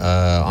talking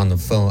on the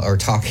phone or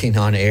talking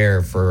on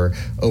air for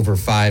over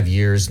 5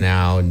 years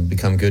now and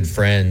become good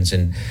friends.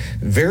 And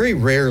very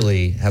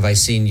rarely have I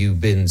seen you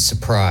been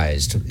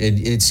surprised.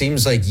 It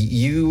seems like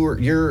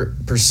your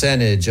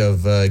percentage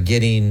of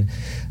getting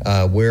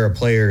where a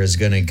player is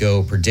going to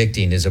go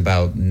predicting is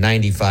about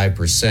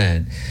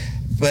 95%.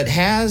 But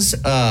has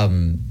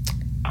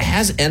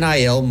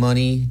NIL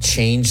money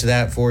changed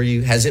that for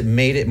you? Has it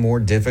made it more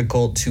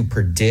difficult to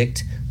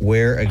predict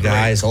where a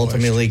guy is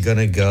ultimately going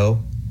to go?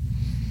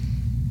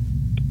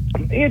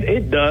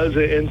 It does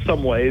in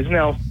some ways.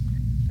 Now,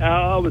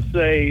 I would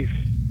say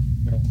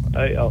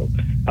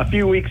a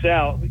few weeks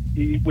out,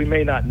 we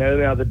may not know.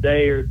 Now, the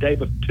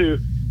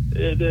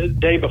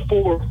day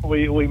before,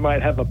 we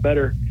might have a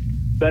better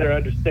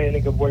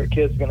understanding of where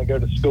kids are going to go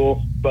to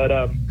school. But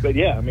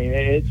yeah, I mean,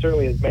 it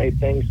certainly has made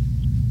things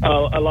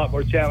a lot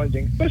more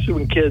challenging, especially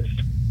when kids,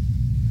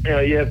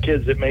 you have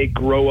kids that may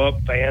grow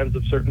up fans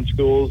of certain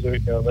schools, or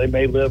they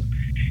may live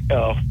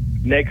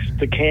next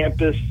to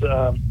campus,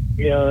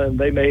 and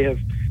they may have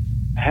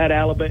had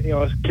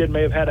Alabama. A kid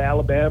may have had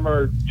Alabama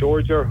or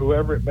Georgia or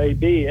whoever it may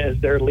be as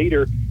their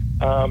leader,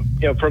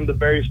 from the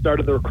very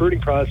start of the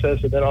recruiting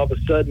process, and then all of a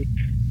sudden,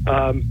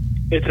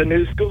 it's a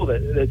new school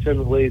that's in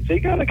the lead. So you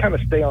got to kind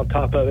of stay on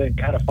top of it and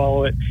kind of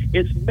follow it.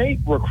 It's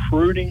made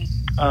recruiting,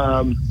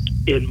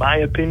 in my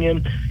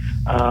opinion,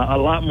 a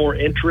lot more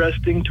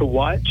interesting to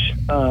watch,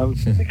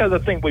 because I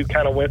think we've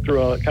kind of went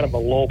through a kind of a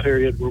lull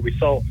period where we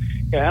saw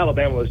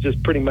Alabama was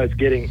just pretty much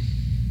getting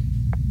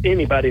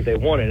anybody they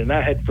wanted. And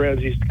I had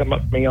friends who used to come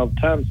up to me all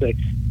the time and say,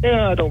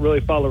 I don't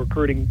really follow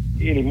recruiting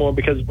anymore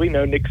because we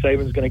know Nick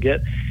Saban's going to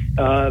get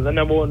the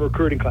number one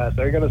recruiting class.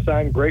 They're going to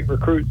sign great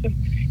recruits.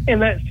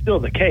 And that's still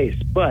the case.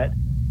 But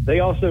they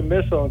also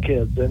miss on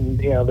kids, and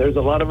there's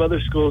a lot of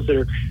other schools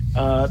that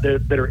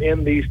are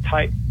in these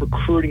tight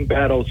recruiting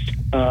battles.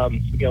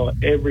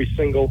 Every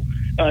single,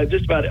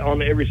 just about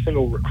on every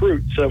single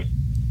recruit. So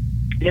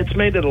it's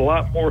made it a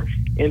lot more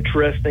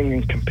interesting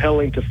and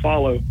compelling to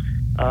follow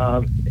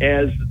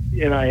as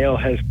NIL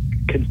has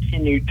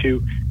continued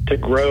to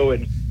grow,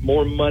 and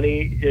more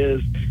money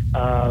is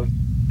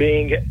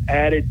being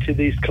added to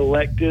these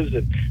collectives,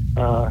 and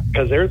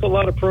because there's a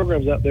lot of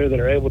programs out there that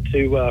are able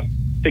to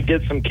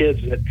get some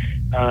kids that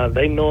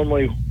they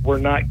normally were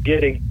not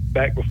getting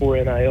back before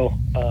NIL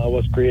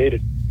was created.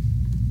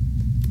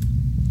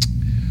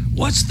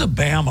 What's the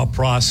Bama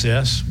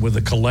process with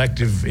the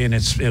collective in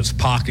its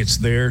pockets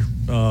there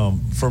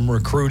from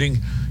recruiting?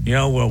 We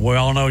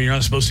all know you're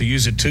not supposed to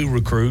use it to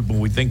recruit, but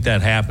we think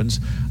that happens.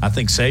 I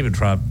think Saban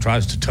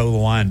tries to toe the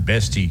line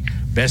best he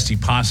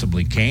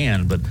possibly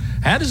can. But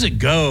how does it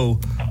go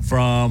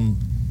from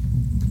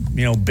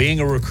being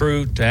a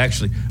recruit to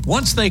actually,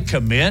 once they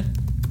commit,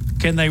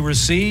 can they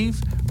receive,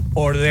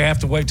 or do they have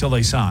to wait till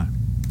they sign?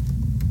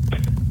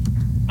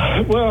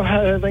 Well,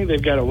 I think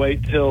they've got to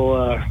wait till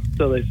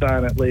they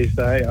sign at least.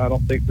 I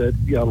don't think that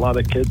a lot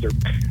of kids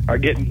are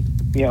getting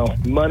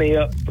money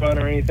up front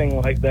or anything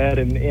like that,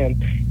 and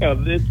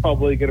it's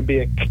probably going to be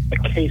a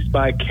case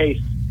by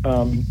case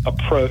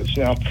approach.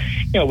 Now,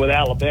 with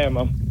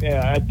Alabama,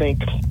 I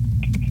think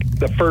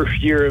the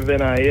first year of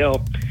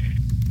NIL,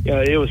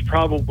 it was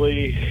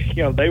probably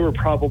they were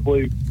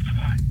probably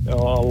a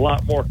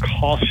lot more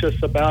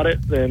cautious about it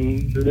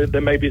than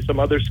maybe some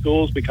other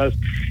schools, because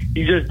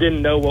you just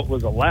didn't know what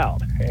was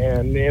allowed.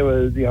 And it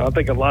was, I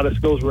think a lot of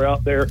schools were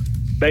out there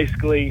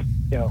basically,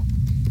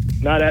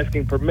 not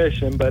asking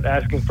permission, but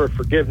asking for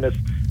forgiveness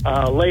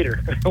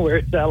later,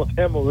 whereas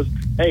Alabama was,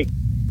 hey,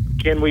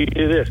 can we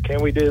do this?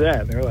 Can we do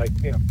that? And they're like,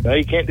 no,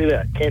 you can't do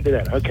that. Can't do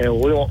that. Okay,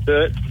 well, we won't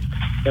do it.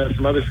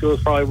 Some other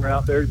schools probably were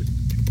out there,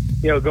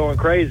 going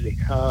crazy.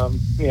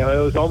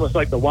 It was almost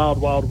like the Wild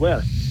Wild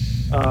West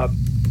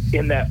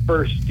in that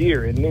first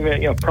year, and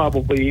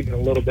probably even a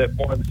little bit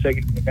more in the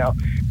second year. Now,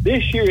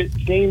 this year it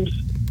seems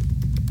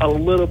a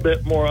little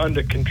bit more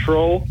under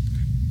control,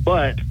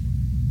 but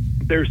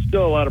there's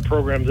still a lot of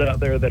programs out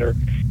there that are,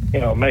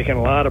 making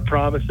a lot of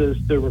promises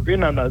to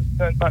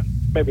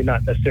maybe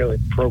not necessarily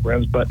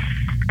programs, but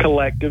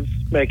collectives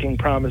making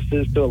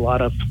promises to a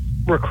lot of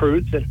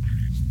recruits, and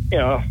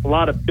a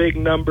lot of big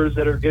numbers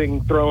that are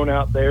getting thrown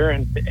out there,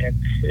 and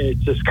it's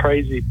just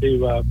crazy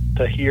to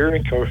hear.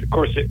 And of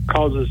course, it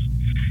causes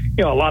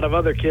a lot of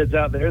other kids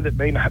out there that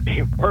may not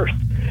be worth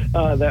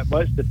that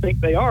much to think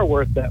they are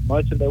worth that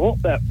much, and they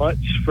want that much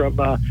from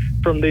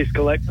these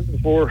collectives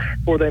before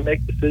they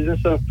make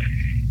decisions. So,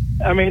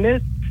 I mean,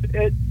 it's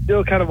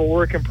still kind of a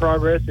work in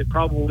progress. It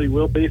probably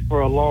will be for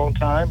a long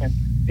time, and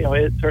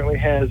it certainly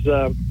has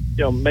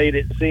made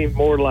it seem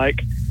more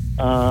like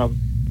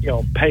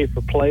pay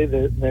for play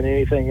than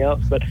anything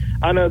else. But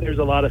I know there's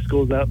a lot of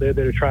schools out there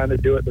that are trying to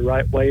do it the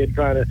right way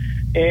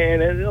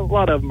and a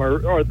lot of them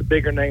are the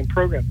bigger name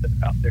programs that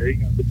are out there.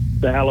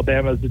 The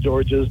Alabamas, the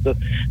Georgias, the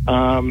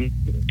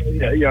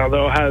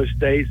Ohio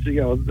States.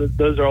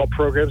 Those are all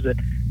programs that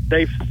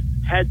they've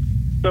had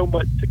so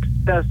much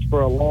success for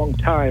a long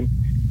time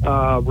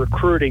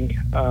recruiting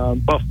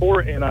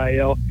before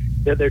NIL,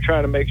 that they're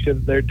trying to make sure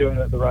that they're doing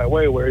it the right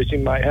way, whereas you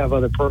might have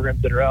other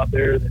programs that are out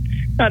there that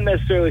not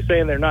necessarily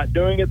saying they're not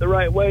doing it the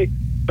right way,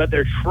 but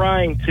they're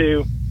trying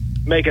to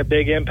make a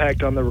big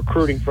impact on the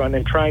recruiting front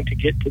and trying to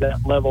get to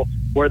that level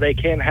where they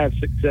can have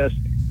success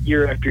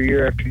year after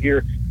year after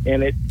year.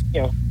 And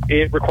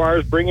it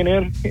requires bringing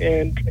in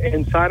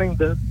and signing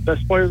the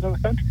best players in the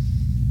country.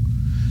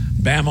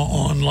 Bama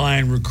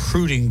Online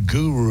recruiting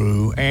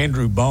guru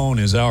Andrew Bone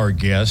is our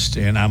guest,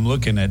 and I'm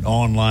looking at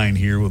online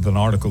here with an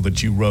article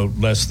that you wrote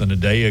less than a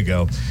day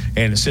ago,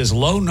 and it says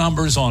low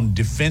numbers on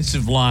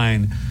defensive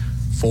line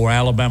for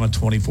Alabama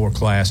 24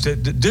 class.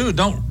 Dude,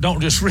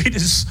 don't just read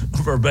this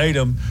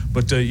verbatim,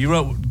 but you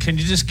wrote. Can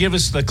you just give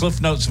us the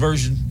Cliff Notes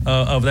version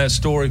of that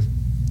story?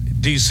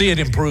 Do you see it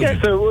improving?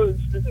 Yeah,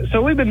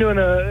 so we've been doing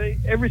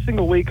every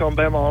single week on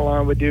Bama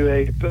Online, we do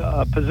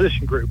a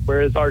position group,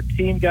 whereas our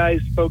team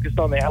guys focus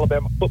on the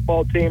Alabama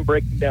football team,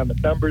 breaking down the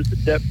numbers, the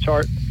depth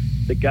chart,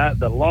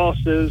 the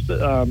losses,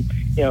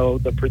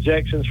 the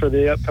projections for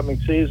the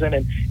upcoming season.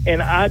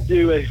 And I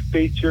do a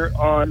feature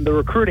on the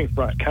recruiting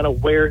front, kind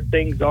of where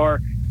things are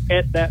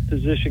at that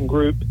position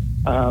group.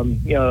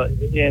 And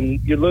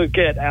you look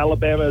at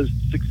Alabama's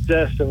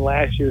success in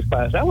last year's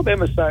class.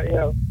 Alabama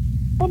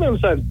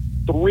signed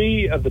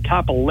 3 of the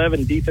top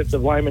 11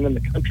 defensive linemen in the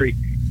country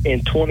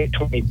in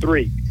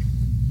 2023.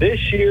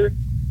 This year,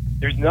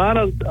 there's not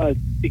a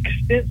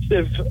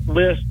extensive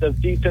list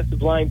of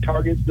defensive line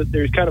targets, but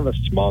there's kind of a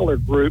smaller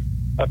group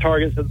of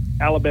targets that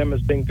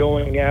Alabama's been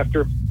going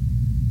after.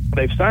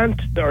 They've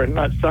signed, or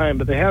not signed,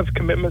 but they have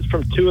commitments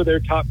from 2 of their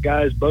top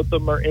guys. Both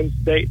of them are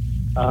in-state.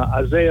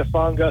 Isaiah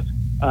Fonga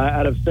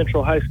out of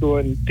Central High School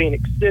in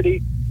Phoenix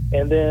City,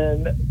 and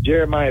then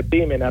Jeremiah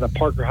Beeman out of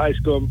Parker High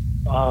School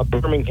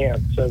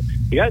Birmingham. So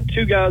you got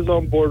 2 guys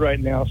on board right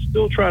now,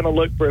 still trying to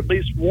look for at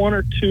least 1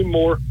 or 2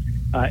 more.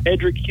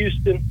 Edric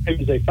Houston,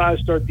 who's a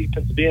 5-star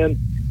defensive end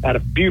out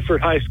of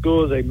Buford High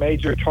School, is a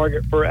major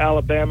target for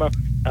Alabama.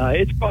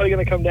 It's probably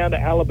going to come down to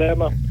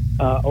Alabama,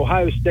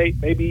 Ohio State,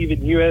 maybe even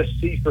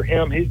USC for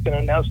him. He's going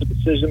to announce a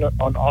decision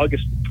on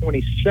August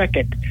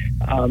 22nd.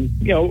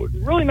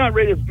 Really not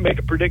ready to make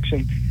a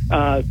prediction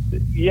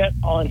yet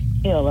on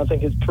him. I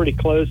think it's pretty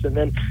close. And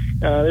then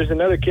there's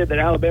another kid that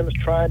Alabama's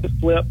trying to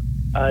flip,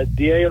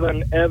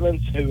 D'Alen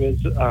Evans, who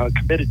is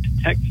committed to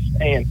Texas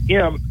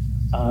A&M,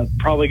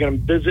 probably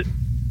going to visit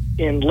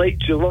in late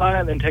July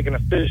and then take an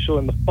official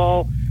in the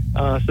fall.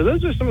 So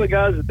those are some of the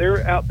guys that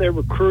they're out there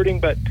recruiting,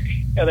 but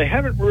they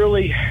haven't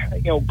really,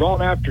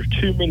 gone after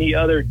too many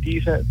other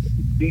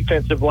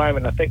defensive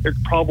linemen. I think they're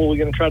probably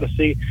going to try to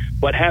see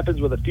what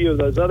happens with a few of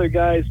those other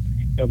guys.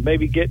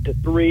 Maybe get to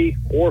 3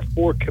 or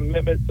 4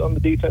 commitments on the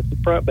defensive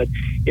front. But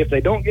if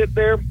they don't get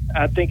there,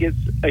 I think it's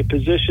a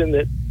position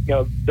that,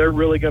 they're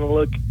really going to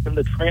look in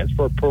the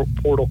transfer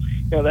portal.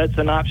 That's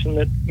an option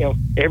that,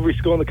 every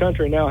school in the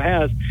country now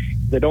has.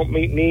 If they don't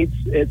meet needs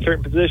at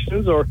certain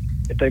positions, or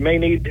if they may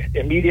need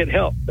immediate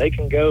help, they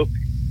can go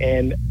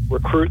and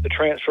recruit the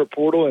transfer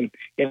portal, and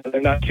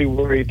they're not too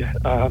worried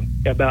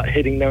about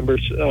hitting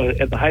numbers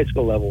at the high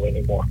school level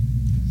anymore.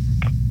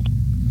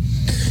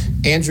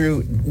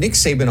 Andrew, Nick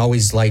Saban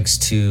always likes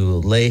to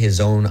lay his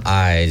own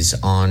eyes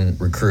on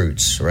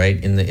recruits, right,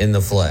 in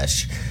the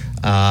flesh.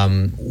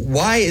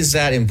 Why is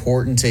that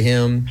important to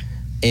him,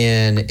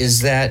 and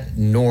is that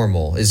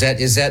normal? Is that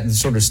the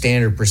sort of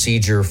standard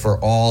procedure for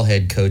all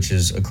head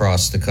coaches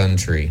across the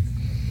country?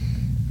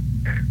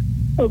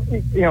 Well,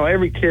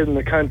 every kid in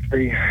the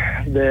country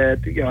that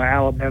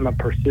Alabama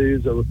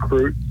pursues or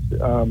recruits,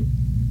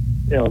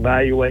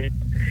 evaluate,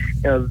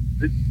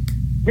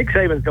 Nick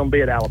Saban's going to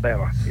be at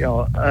Alabama.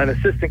 An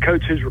assistant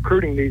coach who's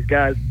recruiting these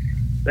guys,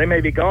 they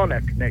may be gone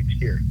after next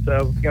year.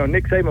 So,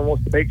 Nick Saban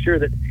wants to make sure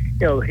that,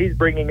 he's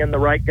bringing in the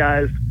right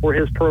guys for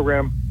his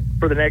program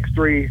for the next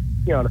 3,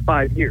 to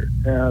 5 years.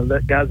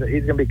 That guys that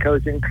he's going to be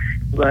coaching,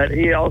 but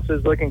he also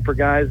is looking for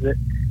guys that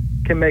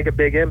can make a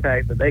big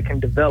impact, that they can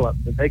develop,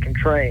 that they can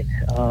train.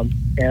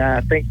 And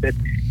I think that,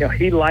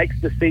 he likes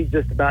to see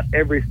just about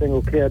every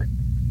single kid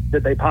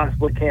that they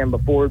possibly can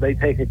before they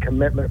take a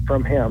commitment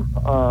from him.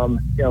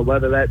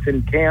 Whether that's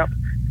in camp,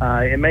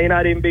 it may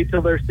not even be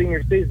till their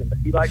senior season, but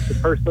he likes to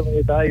personally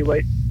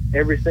evaluate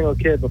every single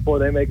kid before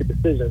they make a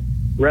decision,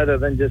 rather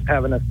than just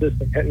have an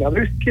assistant. Now,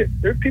 there's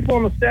people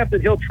on the staff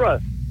that he'll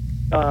trust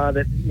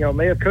that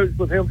may have coached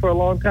with him for a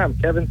long time.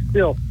 Kevin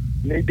Steele,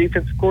 new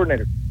defensive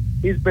coordinator,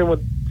 he's been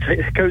with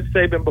Coach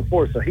Saban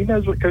before, so he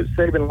knows what Coach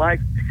Saban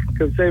likes.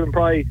 Coach Saban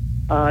probably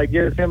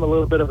gives him a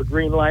little bit of a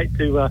green light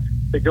to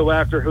go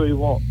after who he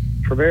wants.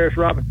 Travaris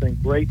Robinson,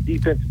 great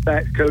defensive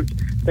backs coach.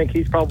 I think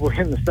he's probably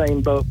in the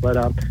same boat. But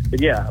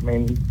yeah,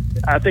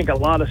 I think a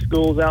lot of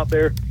schools out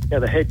there,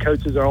 the head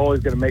coaches are always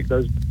going to make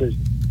those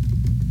decisions.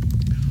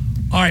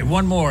 All right,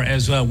 one more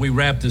as we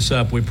wrap this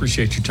up. We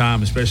appreciate your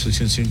time, especially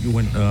since you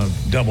went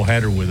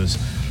doubleheader with us.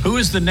 Who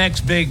is the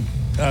next big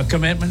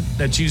commitment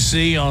that you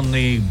see on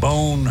the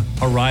Bone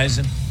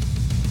horizon?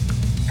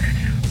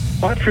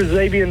 Watch for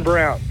Xavier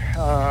Brown.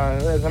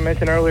 As I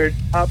mentioned earlier,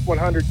 top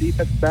 100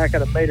 defensive back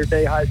out of Mater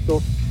Dei High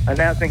School,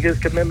 announcing his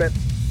commitment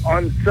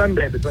on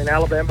Sunday between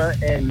Alabama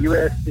and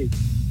USC.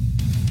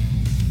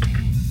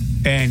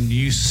 And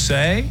you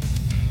say?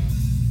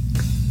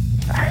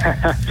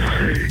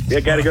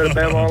 You got to go to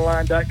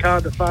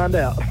BamaOnline.com to find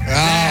out.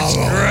 That's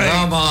great.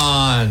 Come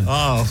on.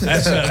 Oh,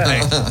 that's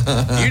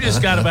you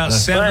just got about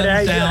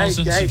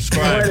 7,000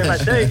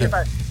 subscribers.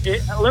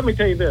 Let me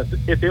tell you this.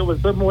 If it was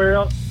somewhere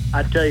else,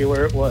 I'd tell you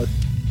where it was.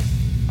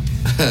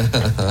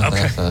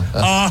 Okay.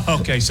 Oh,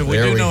 okay. So we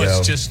do know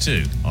it's just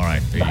 2. All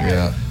right. There you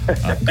go.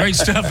 Great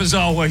stuff as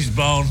always,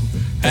 Bone.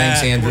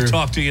 Thanks, Andrew. We'll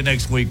talk to you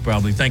next week,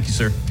 probably. Thank you,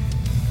 sir.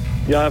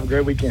 Y'all have a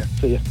great weekend.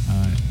 See you.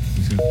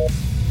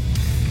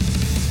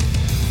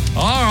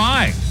 All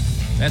right.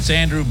 That's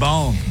Andrew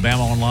Bone from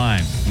Bama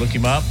Online. Look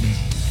him up.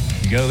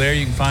 You go there,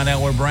 you can find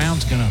out where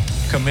Brown's going to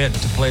commit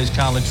to play his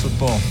college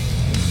football.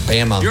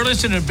 Bama. You're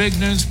listening to Big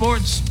Noon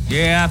Sports?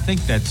 Yeah, I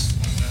think that's...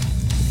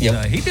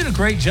 Yep. He did a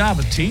great job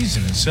of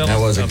teasing and selling that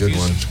was a few good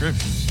one.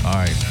 subscriptions. All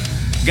right.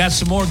 Got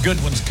some more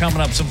good ones coming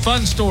up. Some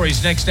fun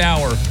stories next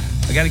hour.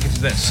 I got to get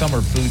to that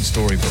summer food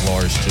story for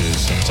Lars, too.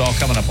 So it's all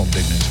coming up on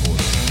Big Noon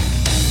Sports.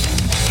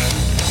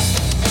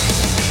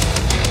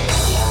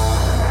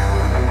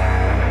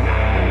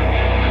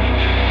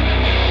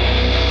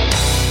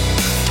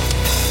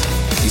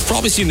 You've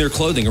probably seen their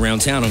clothing around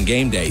town on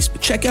game days,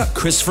 but check out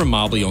Christopher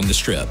Mobley on the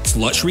Strip. It's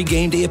luxury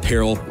game day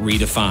apparel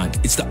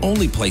redefined. It's the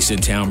only place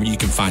in town where you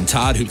can find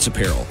Todd Hoops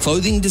apparel.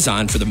 Clothing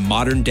designed for the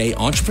modern day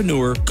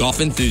entrepreneur,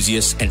 golf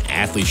enthusiast, and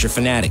athleisure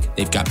fanatic.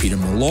 They've got Peter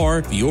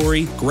Millar,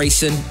 Fiore,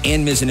 Grayson,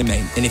 and Mizzen &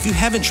 Main. And if you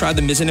haven't tried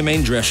the Mizzen &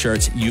 Main dress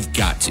shirts, you've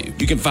got to.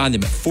 You can find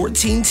them at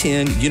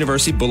 1410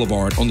 University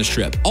Boulevard on the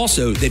Strip.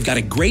 Also, they've got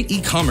a great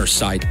e-commerce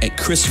site at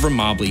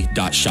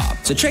ChristopherMobley.shop.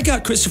 So check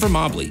out Christopher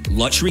Mobley,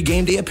 luxury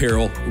game day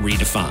apparel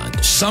redefined.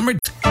 Summer.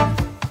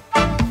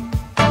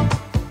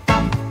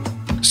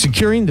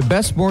 Securing the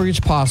best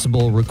mortgage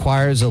possible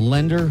requires a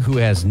lender who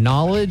has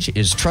knowledge,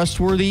 is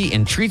trustworthy,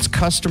 and treats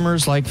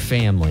customers like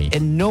family.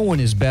 And no one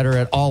is better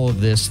at all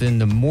of this than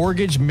the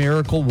mortgage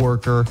miracle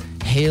worker,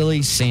 Haley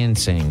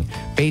Sansing.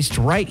 Based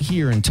right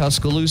here in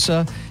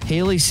Tuscaloosa,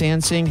 Haley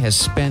Sansing has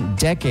spent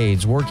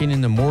decades working in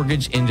the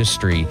mortgage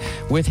industry.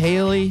 With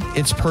Haley,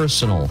 it's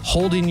personal,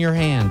 holding your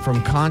hand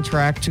from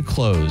contract to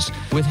close.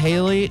 With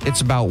Haley,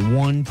 it's about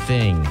one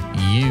thing,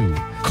 you.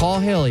 Call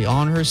Haley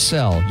on her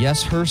cell,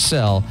 yes, her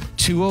cell,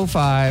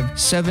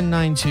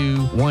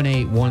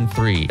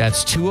 205-792-1813.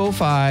 That's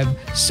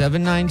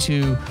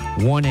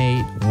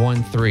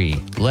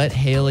 205-792-1813. Let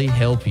Haley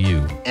help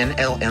you.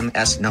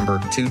 NLMS number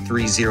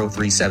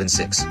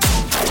 230376.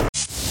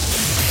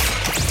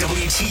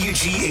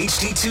 WTUG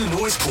HD2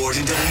 Northport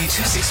and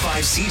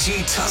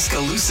W265CG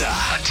Tuscaloosa.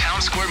 A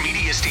Town Square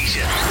Media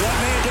station. One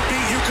man to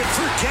beat, you could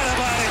forget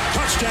about it.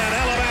 Touchdown,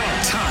 Alabama.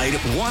 Tide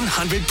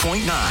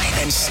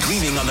 100.9 and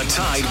streaming on the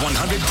Tide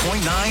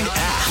 100.9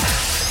 app.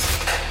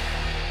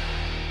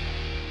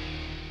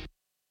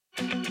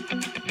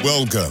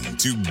 Welcome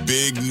to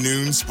Big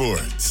Noon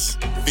Sports,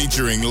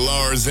 featuring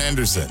Lars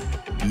Anderson,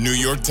 New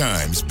York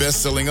Times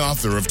bestselling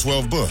author of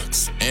 12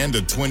 books and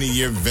a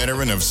 20-year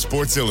veteran of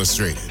Sports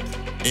Illustrated,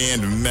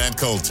 and Matt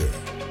Coulter,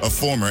 a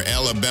former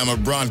Alabama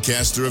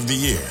Broadcaster of the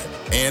Year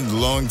and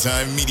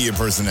longtime media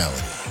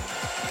personality.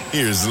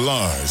 Here's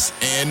Lars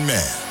and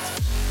Matt.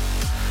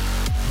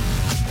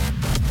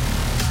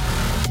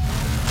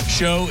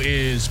 Show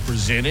is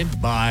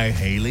presented by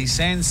Haley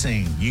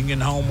Sansing,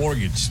 Union Home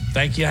Mortgage.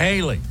 Thank you,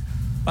 Haley.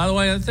 By the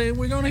way, I think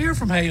we're going to hear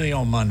from Haley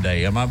on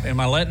Monday. Am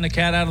I letting the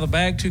cat out of the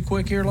bag too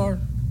quick here, Laura?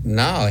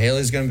 No,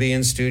 Haley's going to be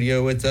in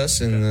studio with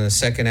us in the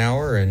second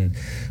hour, and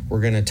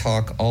we're going to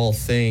talk all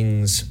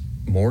things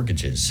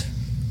mortgages.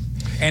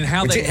 And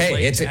how they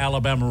relate to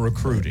Alabama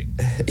recruiting.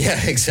 Yeah,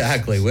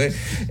 exactly. We'll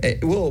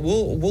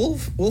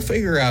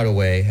figure out a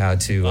way how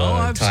to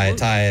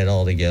tie it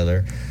all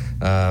together.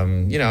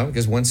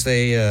 Because once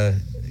they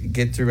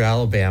get through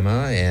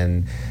Alabama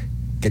and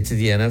get to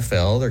the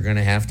NFL, they're going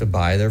to have to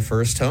buy their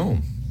first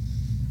home.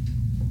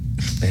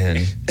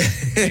 And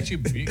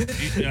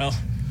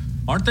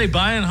aren't they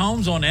buying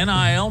homes on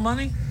NIL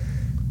money?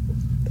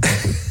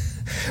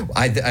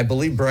 I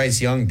believe Bryce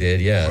Young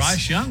did, yes.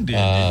 Bryce Young did,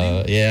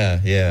 didn't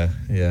he? Yeah.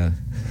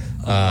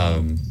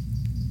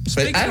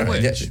 Speaking of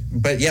which.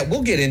 But yeah,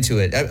 we'll get into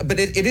it. But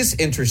it is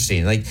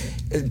interesting. Like,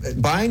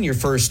 buying your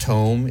first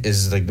home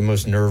is like the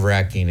most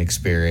nerve-wracking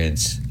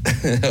experience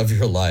of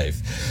your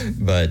life.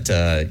 But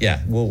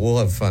we'll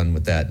have fun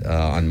with that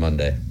on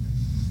Monday.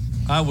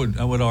 I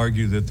would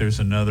argue that there's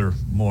another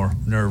more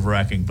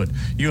nerve-wracking, but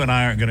you and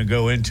I aren't going to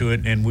go into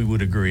it, and we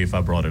would agree if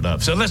I brought it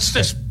up. So let's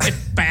just get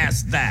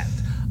past that.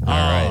 All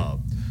right.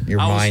 Your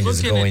mind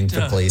is going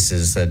to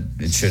places that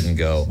it shouldn't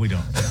go. We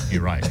don't.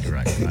 You're right.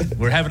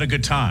 We're having a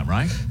good time,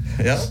 right?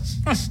 Yeah.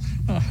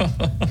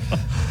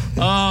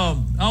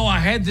 I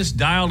had this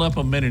dialed up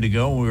a minute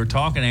ago when we were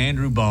talking to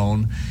Andrew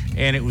Bone,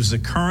 and it was the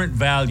current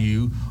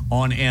value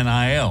on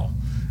NIL.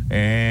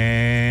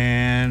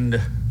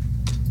 And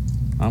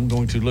I'm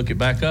going to look it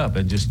back up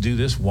and just do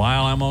this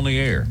while I'm on the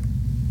air.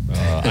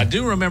 I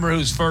do remember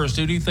who's first.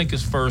 Who do you think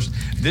is first?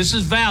 This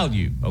is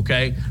value,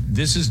 okay?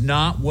 This is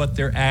not what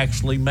they're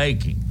actually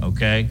making,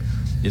 okay?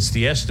 It's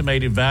the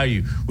estimated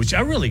value, which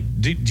I really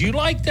do you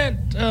like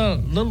that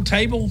little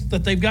table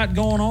that they've got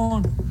going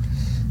on?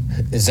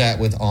 Is that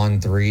with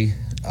On3?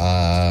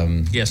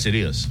 Yes, it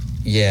is.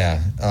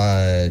 Yeah,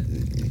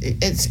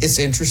 it's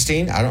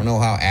interesting. I don't know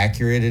how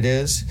accurate it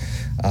is.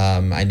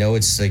 I know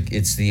it's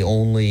the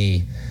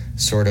only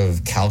sort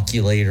of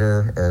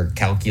calculator or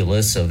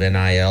calculus of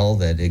NIL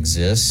that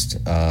exists.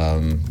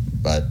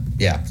 But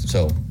yeah,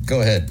 so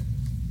go ahead.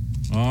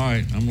 All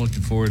right, I'm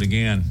looking for it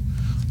again.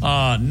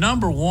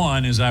 Number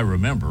one, as I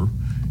remember,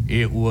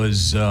 it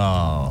was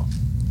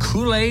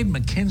Kool-Aid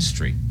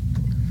McKinstry.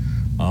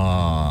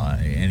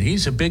 And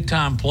he's a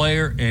big-time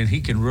player, and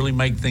he can really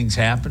make things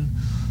happen.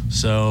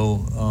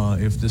 So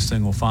if this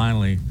thing will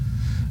finally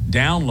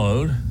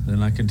download,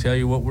 then I can tell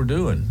you what we're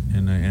doing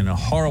in a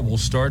horrible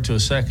start to a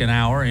second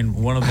hour and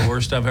one of the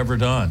worst I've ever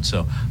done.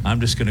 So I'm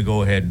just going to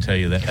go ahead and tell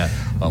you that.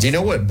 Do you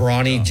know what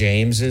Bronny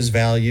James's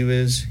value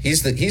is?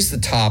 He's the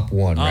top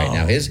one right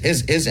now.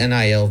 His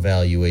NIL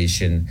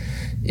valuation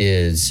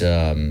is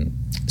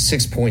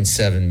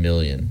 $6.7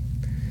 million.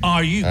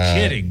 Are you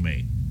kidding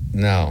me?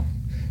 No.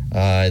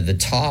 The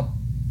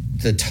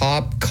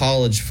top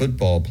college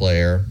football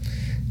player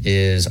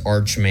is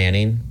Arch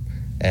Manning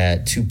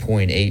at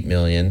 $2.8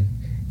 million,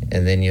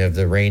 and then you have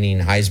the reigning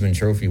Heisman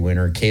Trophy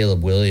winner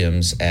Caleb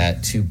Williams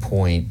at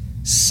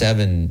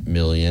 $2.7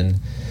 million.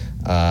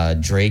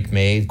 Drake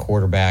May,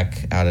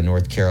 quarterback out of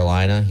North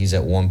Carolina, he's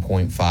at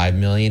 $1.5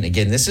 million.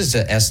 Again, this is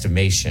an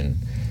estimation.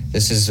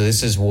 This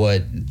is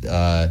what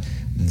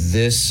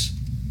this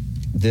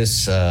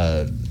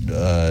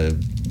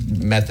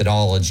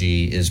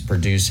methodology is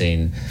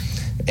producing,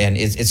 and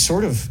it's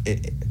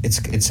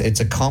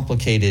a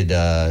complicated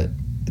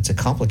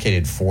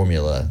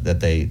formula that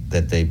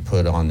they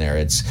put on there.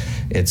 It's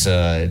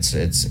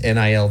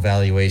NIL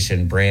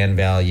valuation, brand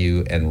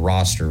value, and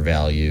roster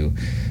value,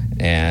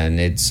 and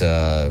it's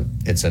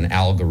an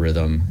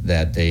algorithm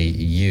that they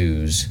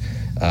use,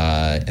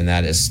 and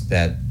that is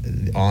that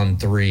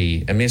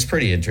On3. I mean, it's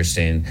pretty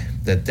interesting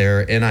that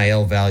their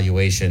NIL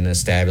valuation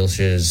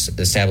establishes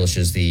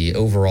the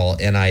overall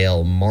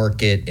NIL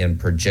market and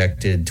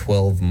projected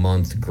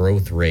 12-month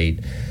growth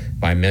rate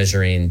by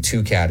measuring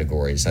two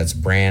categories. That's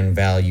brand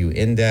value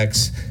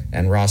index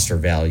and roster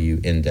value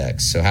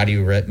index. So how do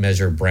you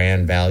measure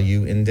brand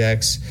value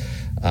index?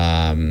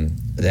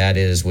 That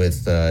is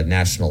with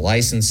national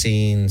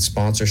licensing,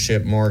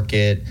 sponsorship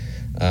market,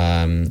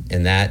 and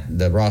that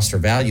the roster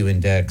value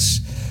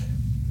index,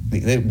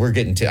 I'm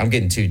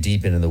getting too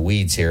deep into the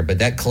weeds here, but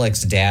that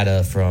collects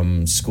data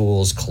from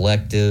schools,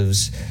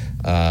 collectives,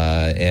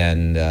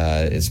 and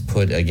is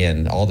put,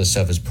 again, all this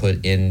stuff is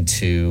put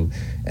into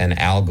an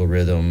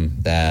algorithm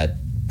that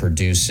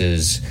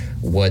produces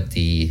what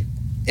the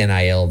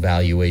NIL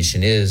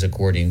valuation is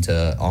according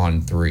to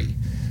On3.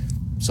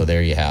 So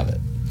there you have it.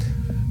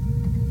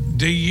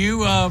 Do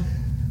you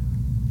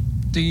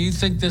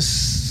think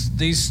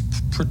these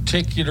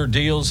particular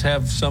deals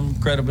have some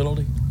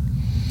credibility?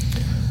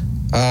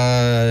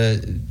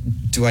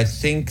 Do I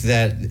think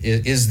that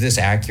is this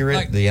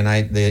accurate? The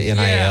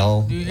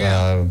NIL.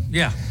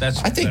 Yeah,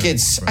 that's. I think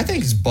it's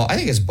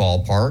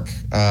ballpark.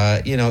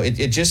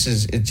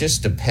 It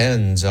just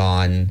depends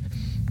on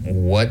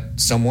what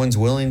someone's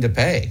willing to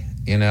pay.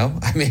 I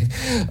mean,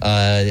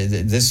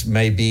 this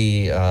may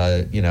be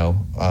a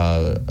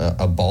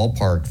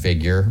ballpark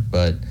figure,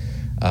 but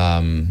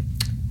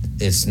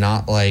it's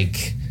not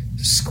like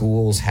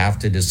schools have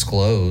to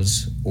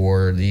disclose,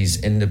 or these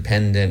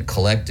independent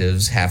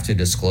collectives have to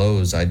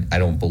disclose, I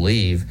don't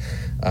believe,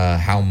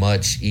 how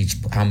much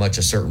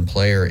a certain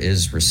player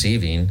is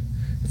receiving.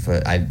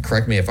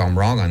 Correct me if I'm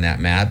wrong on that,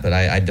 Matt, but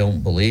I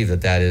don't believe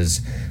that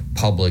is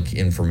public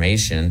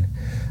information.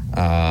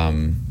 I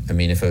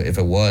mean, if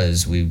it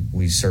was,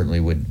 we certainly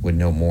would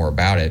know more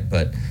about it.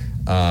 But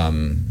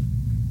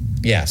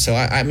yeah, so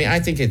I mean, I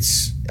think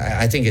it's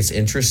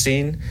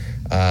interesting.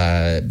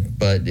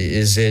 But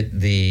is it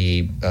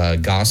the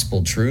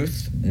gospel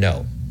truth?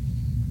 No.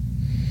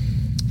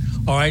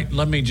 All right,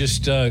 let me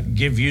just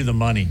give you the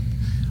money.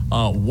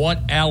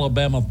 What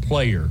Alabama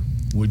player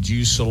would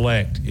you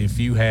select if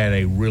you had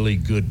a really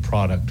good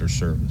product or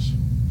service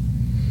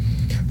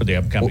for the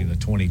upcoming the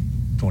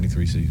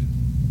 2023 season?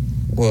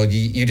 Well,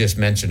 you just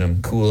mentioned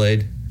him,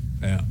 Kool-Aid.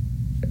 Yeah.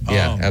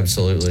 Yeah,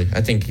 absolutely.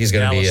 I think he's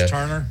going to be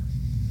Turner.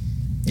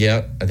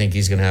 Yeah, I think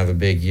he's going to have a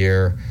big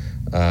year.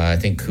 I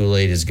think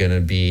Kool-Aid is going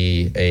to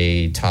be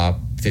a top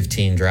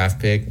 15 draft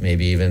pick,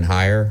 maybe even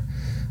higher.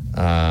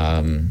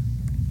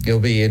 It'll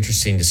be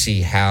interesting to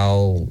see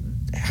how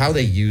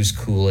they use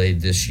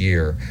Kool-Aid this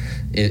year.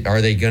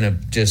 Are they going to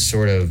just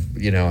sort of,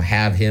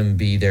 have him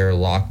be their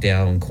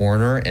lockdown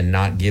corner and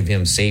not give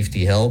him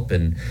safety help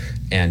and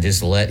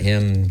just let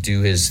him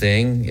do his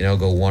thing,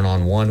 go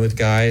one-on-one with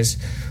guys?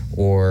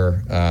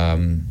 Or,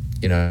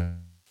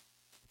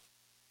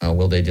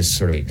 will they just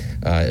sort of,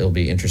 it'll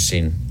be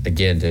interesting,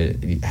 again, to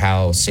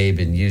how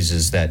Saban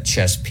uses that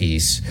chess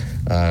piece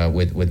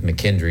with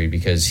McKinstry,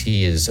 because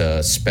he is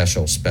a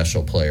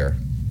special player.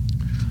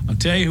 I'll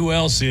tell you who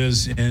else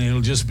is, and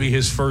it'll just be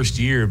his first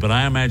year, but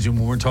I imagine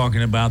when we're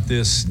talking about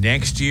this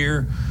next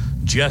year,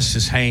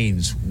 Justice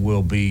Haynes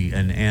will be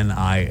an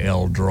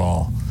NIL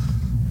draw.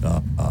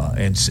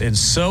 And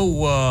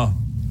so a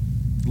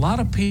lot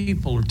of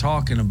people are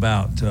talking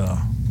about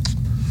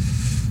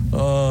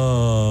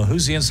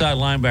who's the inside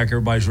linebacker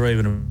everybody's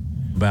raving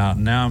about.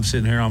 Now I'm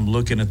sitting here, I'm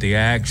looking at the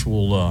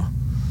actual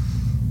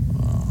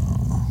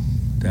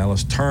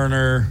Dallas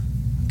Turner.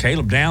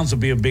 Caleb Downs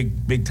will be a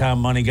big time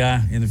money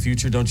guy in the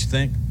future, don't you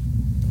think?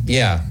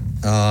 Yeah.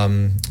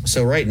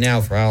 So right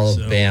now for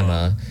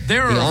Alabama,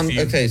 there are a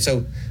few. Okay,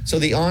 so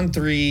the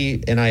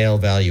on-3 NIL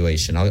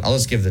valuation, I'll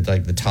just give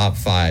the top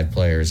 5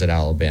 players at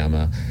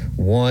Alabama.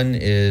 One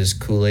is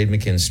Kool-Aid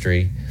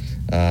McKinstry.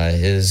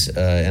 His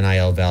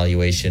NIL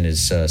valuation is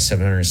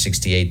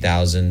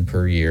 $768,000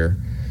 per year.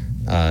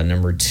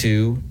 Number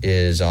 2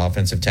 is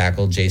offensive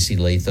tackle J.C.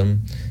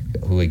 Latham,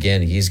 who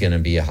again he's going to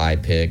be a high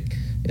pick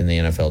in the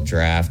NFL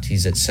draft.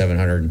 He's at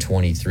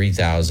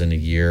 $723,000 a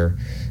year.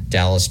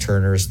 Dallas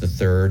Turner's the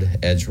third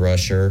edge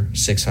rusher,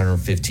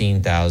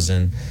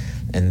 $615,000.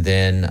 And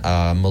then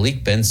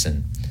Malik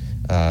Benson,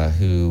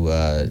 who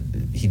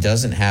he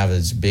doesn't have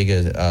as big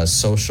a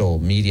social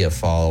media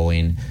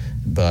following,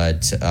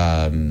 but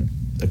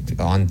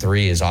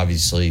On3 is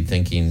obviously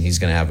thinking he's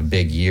going to have a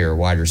big year.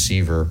 Wide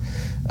receiver,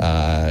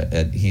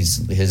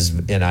 his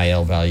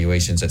NIL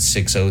valuation's at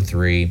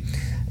 $603,000.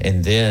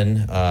 And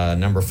then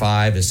number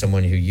 5 is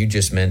someone who you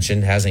just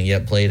mentioned, hasn't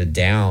yet played a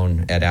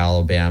down at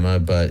Alabama,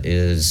 but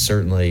is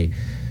certainly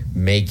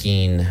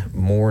making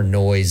more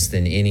noise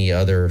than any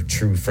other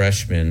true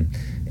freshman,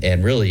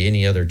 and really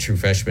any other true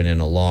freshman in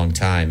a long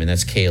time. And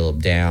that's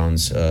Caleb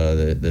Downs,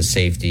 the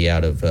safety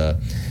out of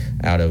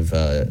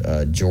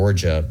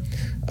Georgia,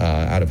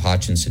 out of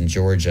Hutchinson,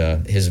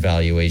 Georgia. His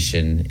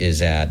valuation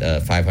is at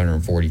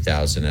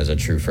 $540,000 as a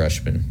true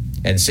freshman.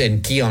 And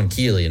Keon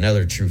Keeley,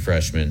 another true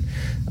freshman,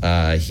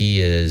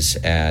 he is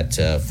at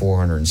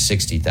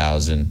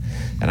 $460,000,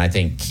 and I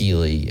think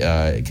Keeley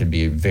could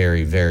be a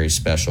very, very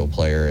special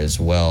player as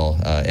well,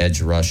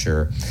 edge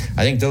rusher.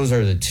 I think those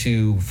are the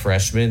 2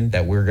 freshmen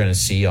that we're going to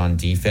see on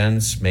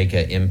defense make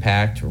an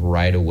impact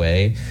right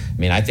away. I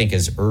mean, I think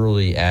as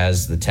early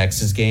as the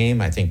Texas game,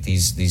 I think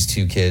these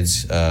 2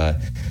 kids,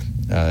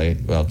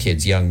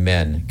 young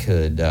men,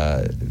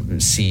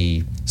 could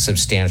see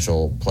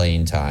substantial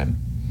playing time.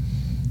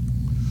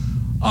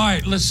 All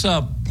right, let's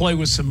play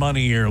with some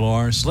money here,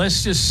 Lars.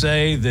 Let's just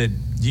say that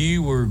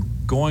you were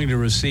going to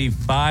receive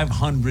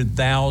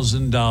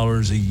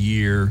 $500,000 a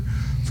year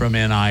from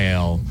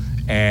NIL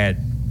at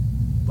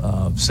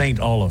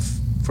St. Olaf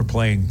for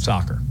playing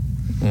soccer.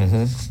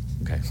 Mm-hmm.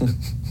 Okay.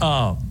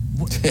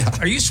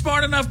 Are you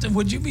smart enough?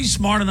 Would you be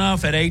smart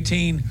enough at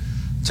 18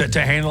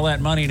 to handle that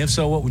money? And if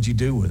so, what would you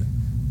do with it?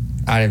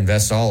 I'd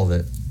invest all of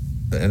it.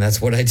 And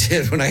that's what I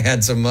did when I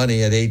had some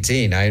money at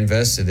 18. I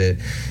invested it.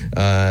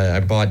 I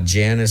bought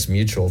Janus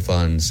mutual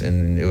funds,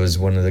 and it was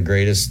one of the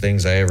greatest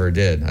things I ever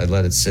did. I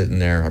let it sit in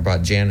there. I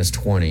bought Janus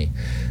 20.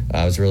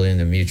 I was really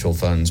into mutual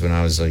funds when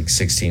I was like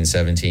 16,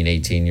 17,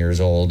 18 years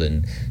old,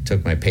 and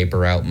took my paper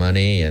route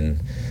money and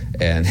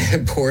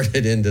poured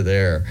it into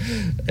there.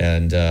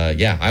 And,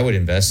 I would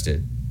invest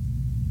it.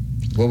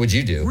 What would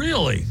you do?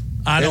 Really?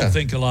 I don't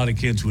think a lot of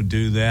kids would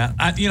do that.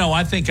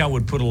 I think I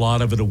would put a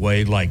lot of it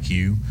away like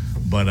you.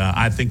 But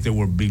I think there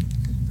would be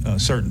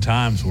certain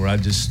times where I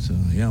just,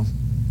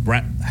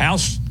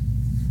 house,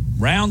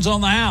 rounds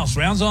on the house,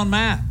 rounds on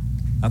Matt.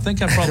 I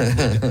think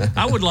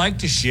I would like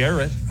to share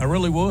it. I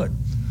really would.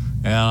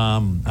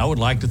 I would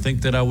like to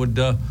think that I would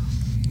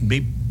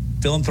be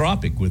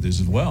philanthropic with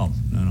this as well.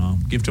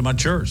 Give to my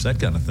church, that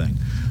kind of thing.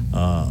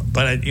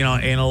 But,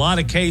 in a lot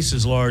of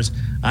cases, Lars,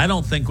 I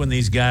don't think when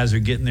these guys are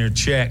getting their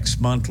checks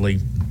monthly,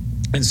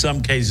 in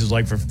some cases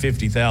like for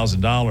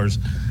 $50,000,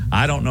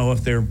 I don't know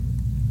if they're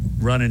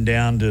running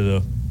down to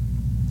the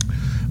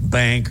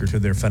bank or to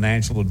their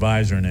financial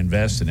advisor and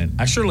investing in it.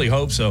 I surely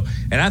hope so.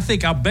 And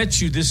I'll bet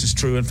you this is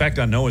true. In fact,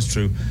 I know it's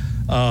true.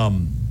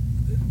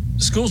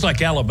 Schools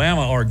like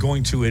Alabama are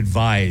going to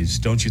advise,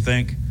 don't you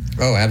think?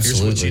 Oh,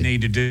 absolutely. Here's what you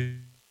need to do.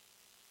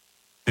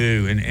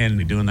 And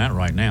they're doing that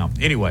right now.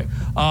 Anyway,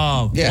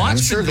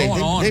 lots been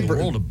going on in the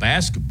world of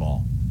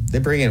basketball. They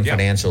bring in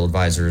financial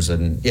advisors,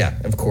 and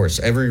of course,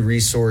 every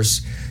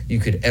resource you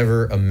could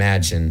ever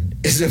imagine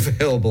is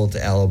available to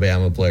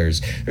Alabama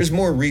players. There's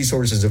more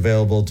resources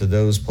available to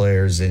those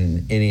players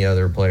than any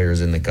other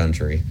players in the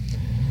country.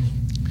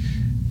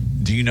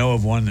 Do you know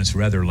of one that's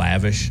rather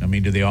lavish? I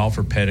mean, do they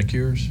offer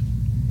pedicures?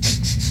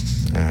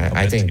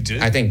 I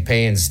think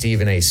paying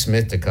Stephen A.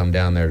 Smith to come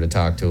down there to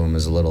talk to him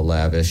is a little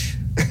lavish,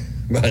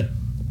 but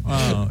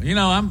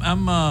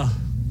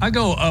I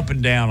go up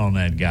and down on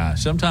that guy.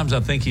 Sometimes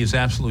I think he is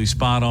absolutely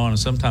spot on, and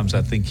sometimes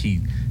I think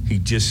he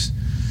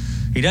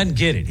doesn't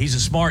get it. He's a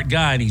smart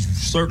guy, and he's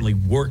certainly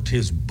worked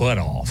his butt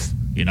off,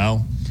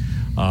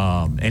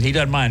 and he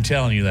doesn't mind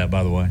telling you that,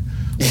 by the way.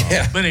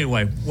 But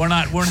anyway, we're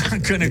not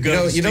going to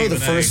go.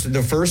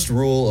 The first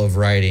rule of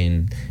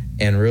writing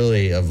and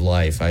really of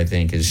life, I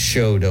think, is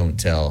show, don't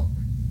tell.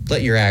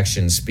 Let your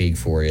actions speak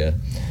for you.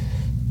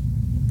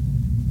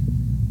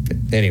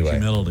 Anyway.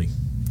 Humility.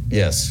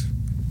 Yes.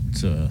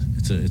 It's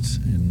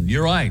and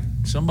you're right.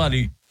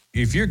 Somebody,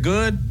 if you're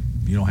good,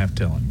 you don't have to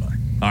tell anybody.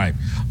 All right.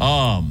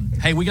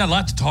 Hey, we got a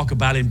lot to talk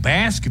about in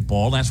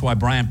basketball. That's why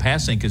Brian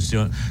Passink is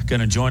going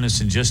to join us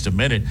in just a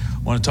minute. I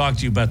want to talk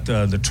to you about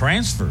the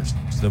transfers.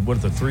 What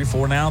are the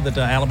 3-4 now that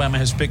Alabama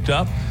has picked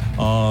up?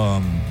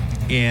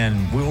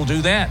 And we will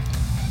do that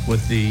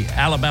with the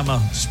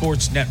Alabama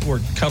Sports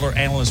Network color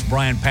analyst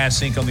Brian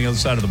Passink on the other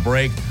side of the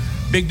break.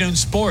 Big Noon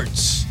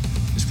Sports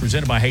is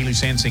presented by Haley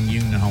Sansing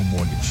Union Home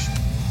Mortgage.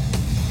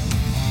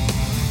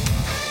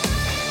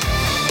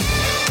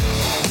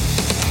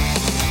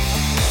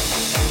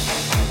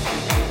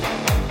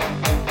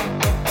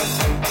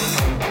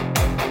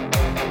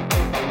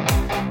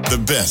 The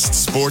best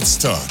sports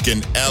talk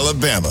in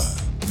Alabama.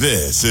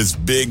 This is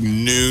Big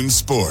Noon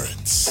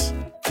Sports.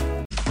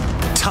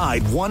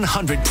 Tide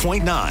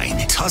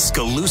 100.9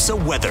 Tuscaloosa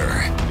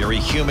weather. Very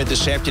humid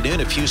this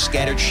afternoon. A few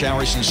scattered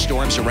showers and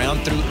storms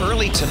around through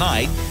early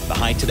tonight. The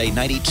high today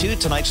 92,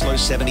 tonight's low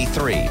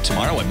 73.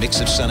 Tomorrow a mix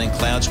of sun and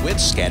clouds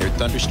with scattered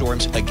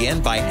thunderstorms again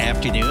by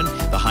afternoon.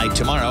 The high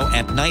tomorrow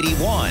at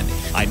 91.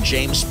 I'm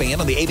James Spann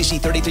on the ABC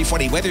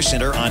 3340 Weather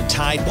Center on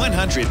Tide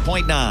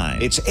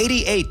 100.9. It's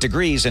 88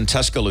 degrees in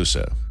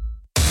Tuscaloosa.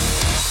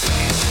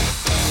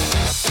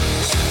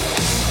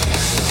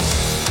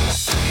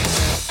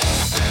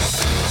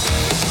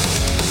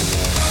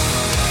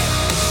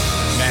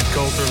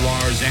 Coulter,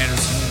 Lars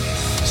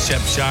Anderson, Shep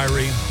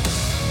Shirey,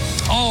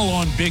 all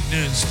on Big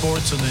Noon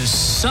Sports on this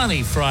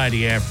sunny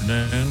Friday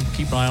afternoon.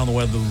 Keep an eye on the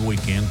weather of the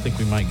weekend. I think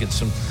we might get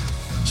some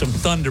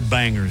thunder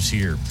bangers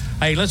here.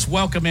 Hey, let's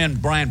welcome in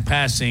Brian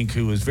Passink,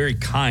 who is very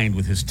kind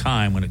with his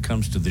time when it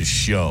comes to this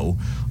show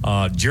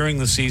during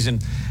the season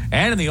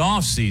and in the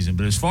off season.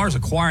 But as far as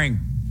acquiring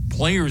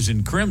players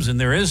in Crimson,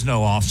 there is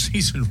no off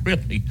season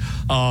really,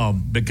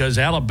 because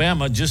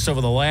Alabama just over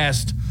the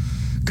last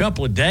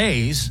couple of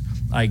days,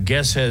 I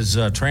guess, has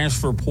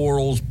transfer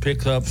portals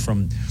pick up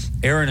from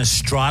Aaron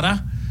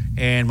Estrada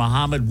and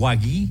Mohamed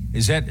Wagi.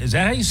 Is that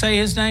how you say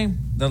his name?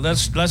 Now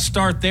let's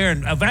start there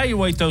and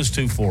evaluate those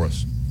two for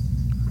us.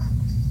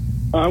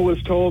 I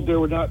was told there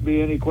would not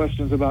be any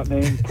questions about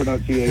name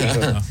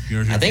pronunciation. I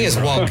think it's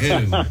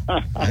Wagyu.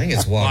 I think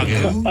it's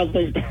Wagyu. I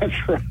think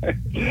that's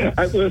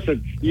right.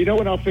 Listen, you know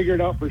when I'll figure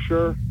it out for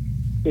sure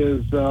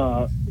is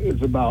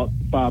about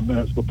 5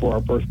 minutes before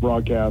our first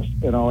broadcast,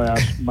 and I'll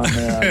ask my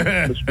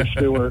man, Mr.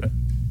 Stewart,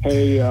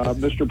 hey,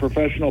 Mr.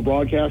 Professional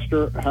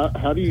Broadcaster,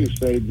 how do you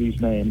say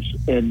these names?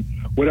 And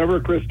whatever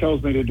Chris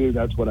tells me to do,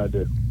 that's what I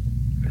do.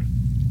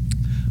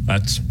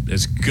 That's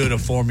as good a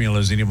formula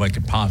as anybody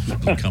could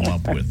possibly come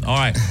up with. All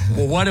right.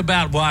 Well, what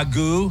about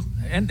Wagyu?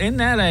 And isn't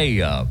that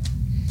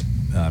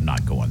I'm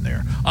not going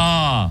there.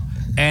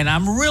 And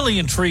I'm really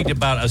intrigued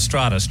about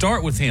Estrada.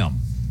 Start with him.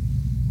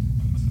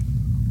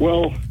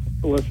 Well,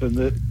 listen,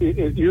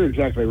 you're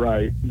exactly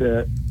right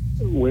that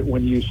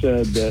when you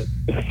said that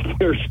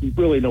there's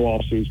really no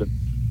off season.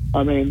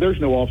 I mean, there's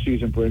no off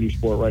season for any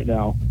sport right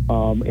now.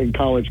 And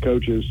college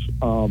coaches,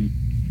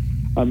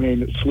 I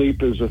mean,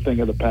 sleep is a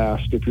thing of the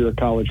past. If you're a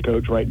college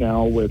coach right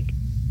now with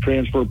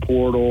transfer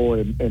portal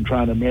and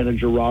trying to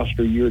manage your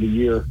roster year to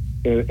year.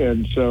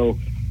 And so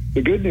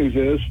the good news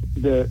is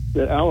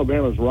that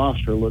Alabama's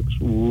roster looks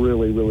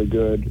really, really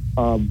good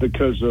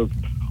because of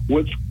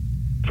what's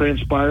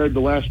transpired the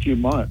last few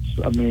months.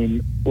 I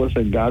mean,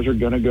 listen, guys are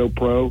going to go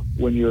pro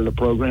when you're at a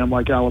program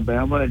like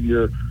Alabama and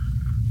you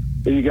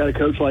got a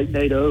coach like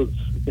Nate Oates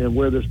and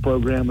where this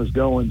program is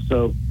going.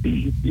 So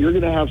you're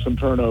going to have some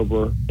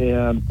turnover.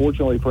 And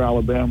fortunately for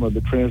Alabama,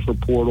 the transfer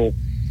portal,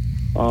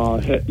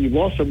 you've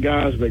lost some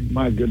guys, but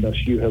my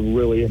goodness, you have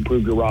really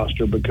improved your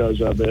roster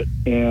because of it.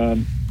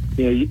 And,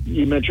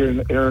 you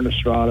mentioned Aaron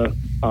Estrada.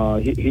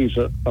 He's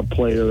a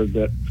player of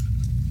the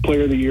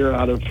year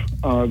out of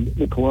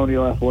the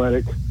Colonial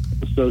Athletic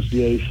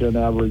Association,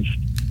 averaged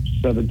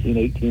 17,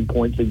 18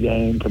 points a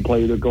game, can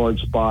play the guard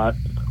spot,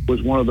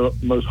 was one of the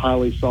most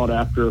highly sought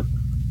after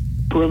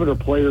perimeter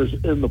players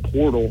in the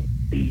portal.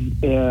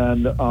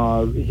 And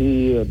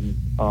he and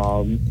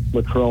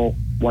Latrell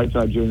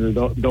Whiteside Jr.,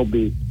 they'll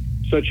be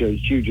such a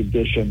huge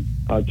addition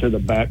to the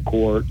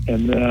backcourt.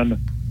 And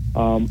then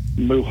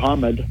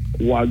Mohamed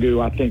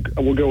Wagyu, I think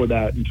we'll go with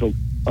that until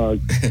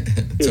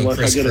unless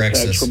I get a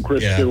text from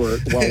Chris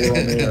Stewart while we're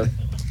on the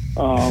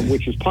air,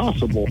 which is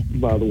possible,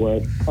 by the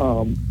way.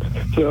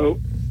 So,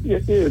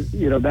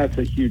 that's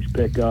a huge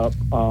pickup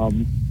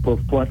for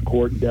front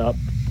court depth.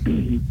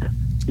 To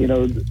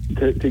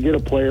get a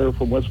player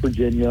from West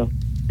Virginia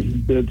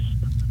that's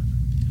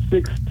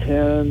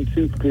 6'10",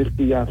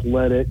 250,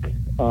 athletic,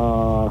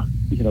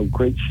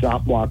 great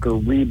shot blocker,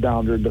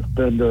 rebounder,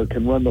 defender,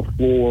 can run the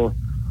floor,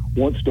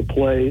 wants to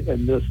play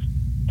in this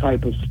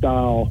type of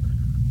style,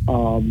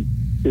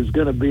 is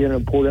going to be an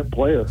important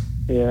player.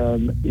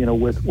 And,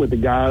 with the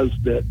guys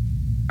that,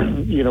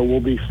 we'll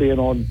be seeing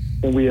on,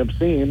 and we have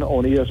seen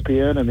on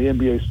ESPN and the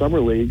NBA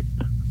Summer League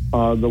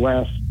the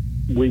last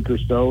week or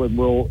so, and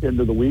we'll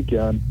into the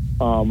weekend,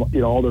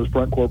 all those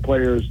front court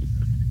players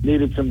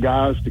needed some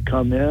guys to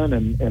come in,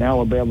 and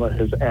Alabama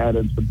has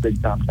added some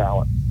big-time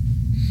talent.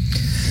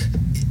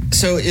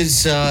 So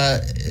is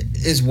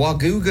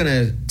Wagoo going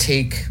to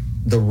take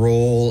the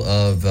role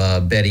of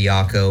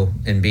Bediako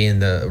and being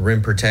the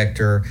rim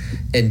protector?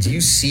 And do you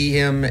see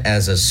him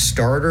as a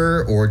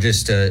starter or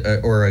just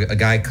a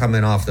guy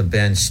coming off the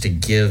bench to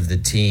give the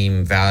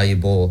team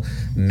valuable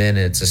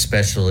minutes,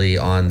 especially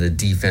on the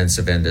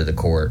defensive end of the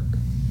court?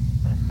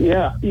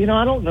 Yeah,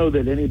 I don't know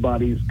that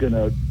anybody's going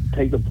to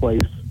take the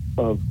place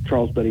of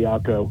Charles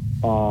Bediako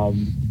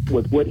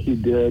with what he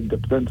did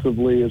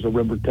defensively as a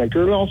rim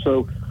protector, and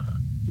also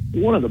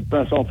one of the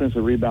best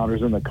offensive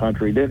rebounders in the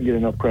country. Didn't get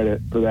enough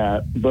credit for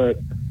that, but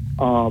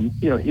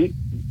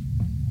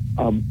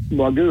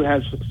Wagoo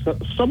has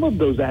some of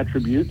those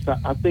attributes.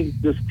 I think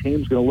this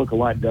team's going to look a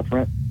lot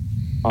different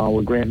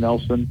with Grant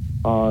Nelson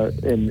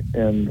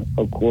and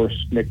of course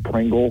Nick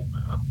Pringle.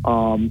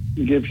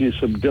 Gives you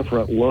some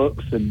different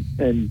looks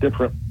and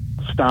different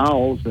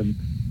styles, and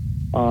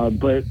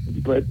but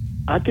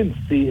I can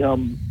see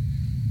him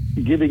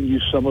giving you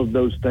some of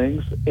those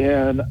things,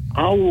 and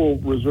I will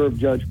reserve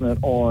judgment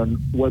on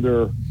what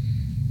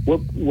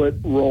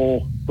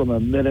role from a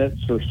minutes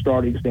or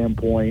starting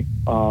standpoint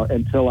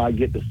until I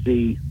get to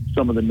see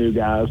some of the new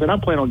guys. And I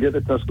plan on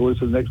getting to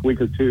Tuscaloosa the next week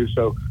or two.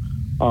 So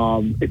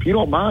if you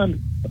don't mind,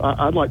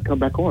 I'd like to come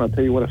back on. I'll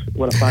tell you what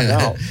I find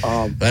out.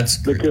 That's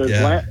because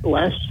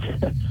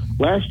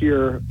last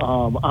year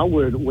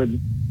when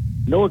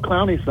Noah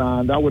Clowney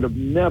signed, I would have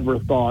never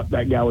thought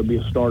that guy would be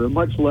a starter,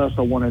 much less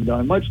a one and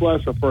done, much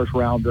less a first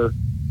rounder.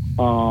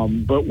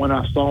 But when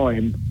I saw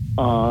him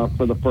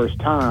for the first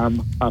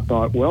time, I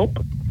thought, well,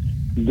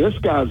 this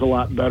guy's a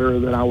lot better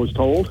than I was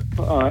told.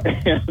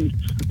 And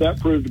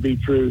that proved to be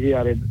true. He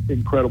had an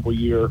incredible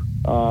year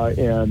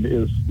and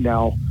is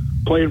now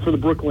playing for the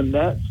Brooklyn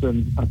Nets.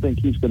 And I think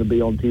he's going to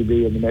be on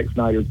TV in the next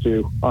night or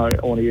two on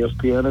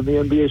ESPN and the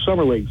NBA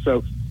Summer League.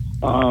 So,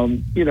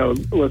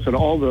 listen,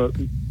 all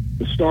the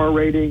star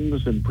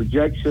ratings and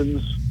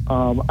projections,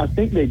 I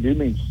think they do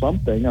mean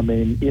something. I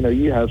mean,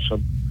 you have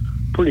some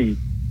pretty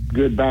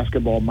good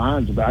basketball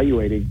minds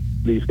evaluating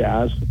these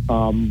guys,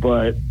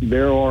 but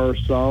there are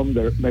some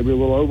that are maybe a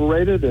little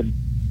overrated and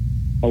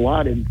a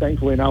lot, and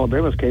thankfully in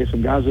Alabama's case,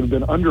 some guys that have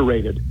been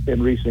underrated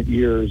in recent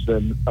years.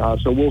 And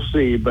so we'll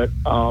see. But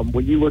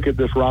when you look at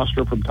this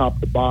roster from top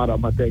to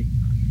bottom, I think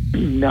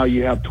now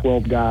you have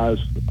 12 guys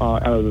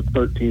out of the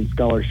 13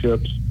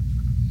 scholarships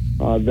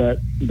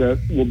that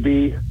will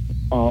be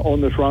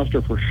on this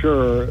roster for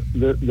sure.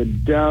 The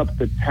depth,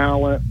 the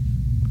talent,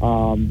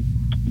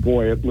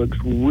 boy, it looks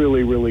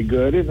really, really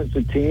good. And it's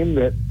a team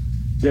that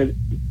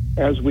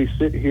as we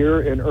sit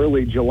here in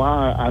early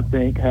July, I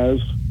think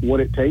has what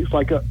it takes,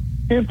 like a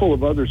handful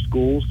of other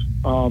schools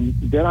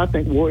that I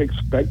think will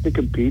expect to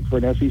compete for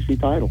an SEC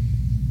title.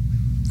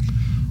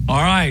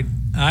 All right.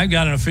 I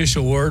got an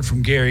official word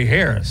from Gary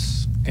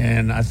Harris,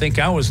 and I think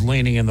I was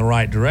leaning in the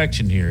right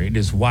direction here. It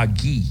is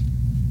Wagee.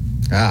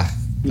 Ah,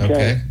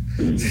 okay.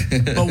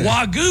 But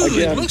Wagoo,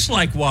 it looks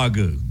like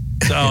Wagoo.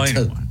 So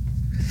anyway,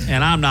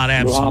 and I'm not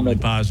absolutely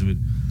positive.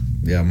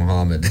 Yeah,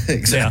 Muhammad,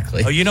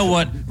 exactly. Yeah. Oh, you know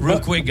what? Real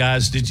quick,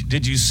 guys,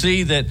 did you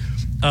see that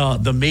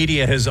the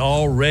media has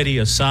already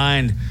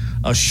assigned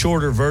a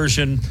shorter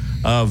version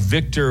of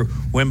Victor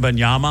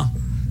Wembanyama?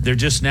 They're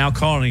just now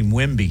calling him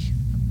Wemby.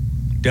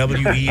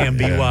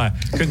 W-E-M-B-Y.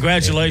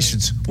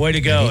 Congratulations. Way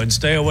to go. And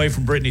stay away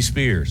from Britney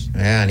Spears.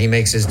 Yeah, and he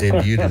makes his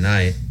debut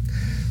tonight.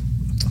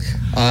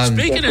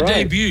 Speaking of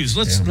debuts,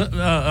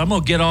 I'm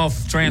going to get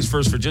off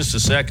transfers for just a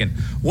second.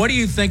 What do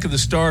you think of the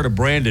start of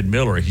Brandon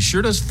Miller? He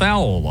sure does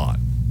foul a lot.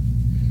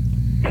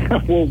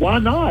 Well, why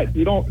not?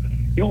 You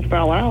don't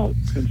foul out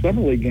in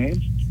summer league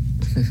games.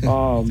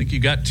 I think you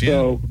got 10.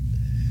 So,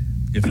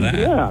 if that.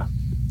 Yeah.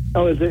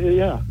 Oh, is it?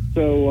 Yeah.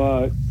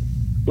 So,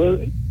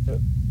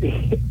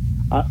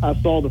 I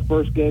saw the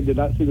first game, did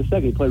not see the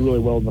second. He played really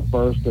well in the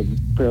first and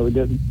apparently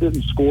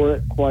didn't score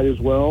it quite as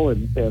well.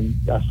 And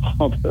I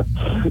saw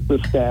the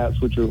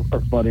stats, which are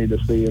funny to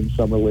see in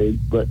summer league.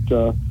 But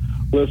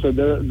listen,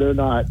 they're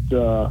not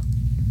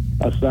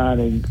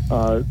assigning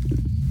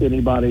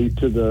anybody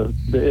to the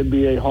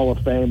NBA Hall of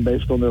Fame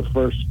based on their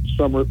first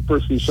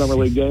few summer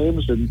league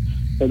games, and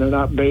they're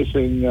not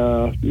basing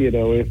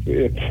if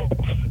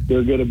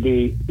they're going to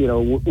be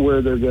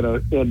where they're going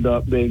to end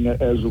up being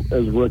as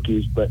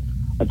rookies. But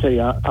I tell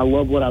you, I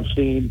love what I've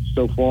seen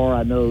so far.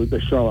 I know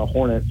the Charlotte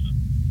Hornets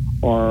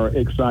are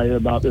excited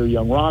about their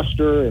young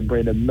roster, and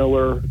Brandon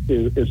Miller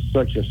is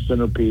such a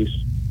centerpiece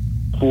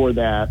for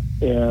that.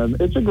 And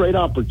it's a great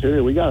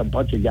opportunity. We got a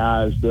bunch of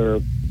guys that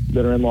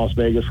are in Las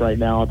Vegas right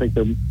now. I think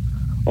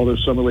all their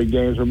summer league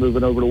games are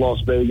moving over to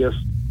Las Vegas.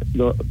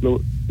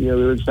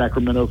 They're in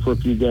Sacramento for a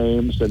few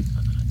games, and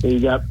you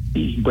got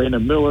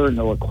Brandon Miller,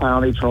 Noah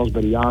Clowney, Charles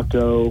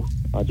Bediako,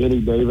 J.D.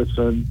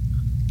 Davidson,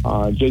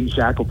 Jaden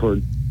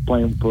Shackelford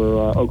playing for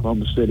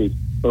Oklahoma City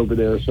over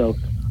there. So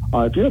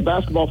if you're a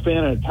basketball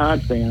fan and a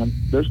Tide fan,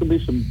 there's going to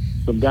be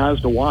some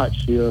guys to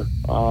watch here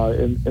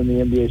in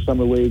the NBA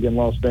Summer League in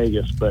Las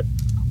Vegas. But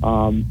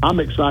I'm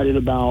excited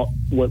about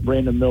what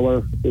Brandon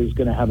Miller is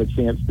going to have a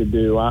chance to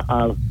do.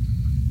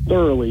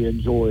 thoroughly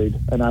enjoyed,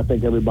 and I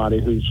think everybody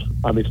who's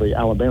obviously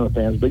Alabama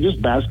fans, but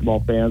just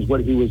basketball fans,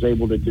 what he was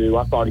able to do.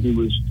 I thought he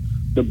was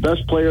the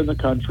best player in the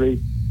country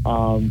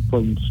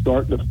from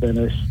start to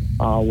finish,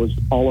 was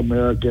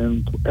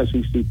All-American,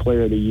 SEC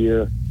Player of the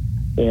Year.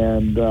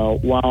 And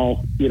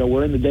while,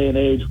 we're in the day and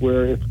age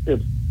where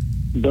if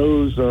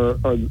those are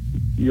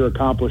your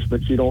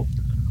accomplishments, you don't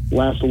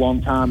last a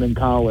long time in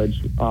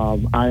college,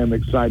 I am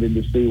excited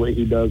to see what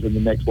he does in the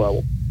next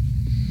level.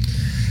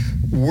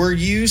 Were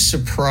you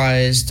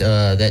surprised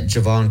that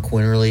Javon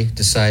Quinterly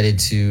decided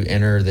to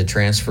enter the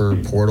transfer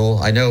portal?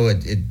 I know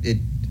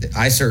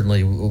I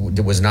certainly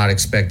was not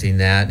expecting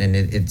that, and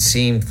it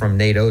seemed from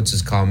Nate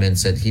Oates'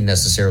 comments that he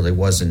necessarily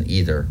wasn't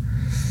either.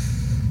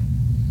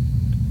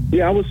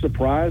 Yeah, I was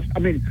surprised. I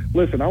mean,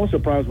 listen, I was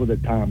surprised with the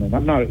timing.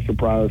 I'm not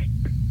surprised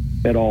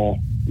at all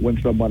when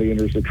somebody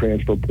enters the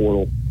transfer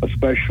portal,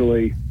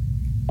 especially,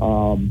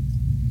 with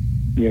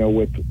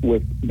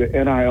the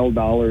NIL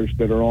dollars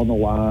that are on the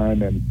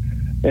line, and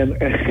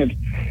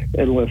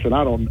listen,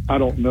 I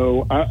don't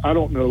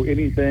know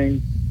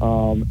anything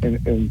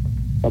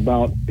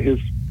about his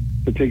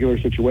particular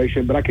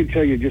situation, but I can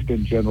tell you just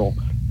in general,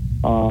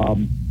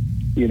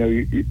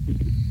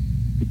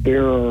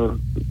 there are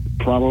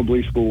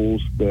probably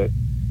schools that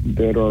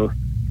are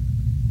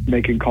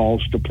making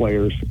calls to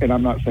players, and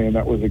I'm not saying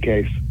that was the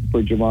case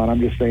for Javon. I'm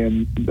just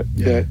saying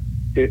that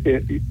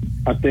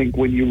I think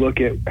when you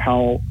look at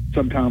how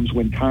sometimes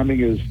when timing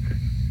is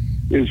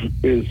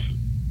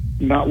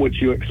not what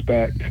you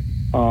expect,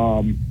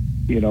 I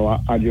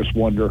just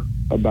wonder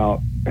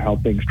about how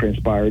things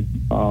transpired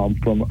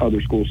from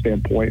other schools'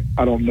 standpoint.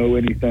 I don't know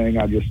anything.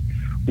 I just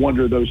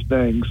wonder those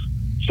things.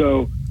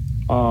 So,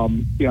 I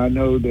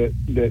know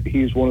that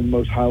he's one of the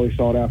most highly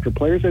sought after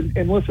players.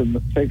 And listen,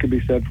 the same could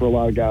be said for a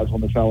lot of guys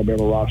on this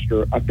Alabama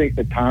roster. I think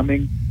the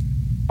timing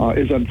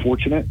is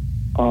unfortunate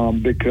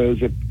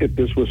because if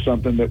this was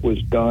something that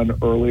was done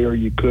earlier,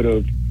 you could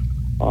have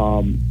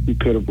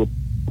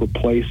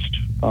replaced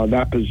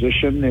that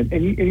position,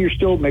 and you're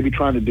still maybe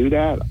trying to do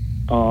that.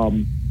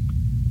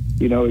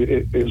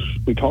 As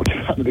we talked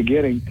about in the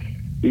beginning,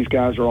 these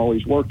guys are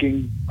always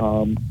working.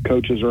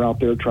 Coaches are out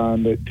there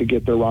trying to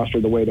get their roster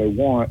the way they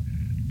want.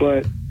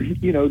 But,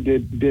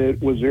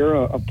 was there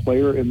a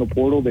player in the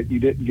portal that you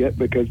didn't get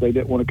because they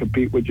didn't want to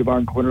compete with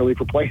Javon Quinterly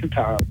for playing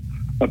time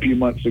a few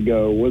months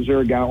ago? Was there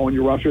a guy on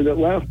your roster that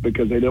left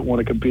because they didn't want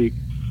to compete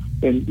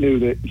and knew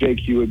that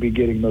JQ would be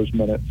getting those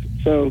minutes?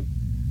 So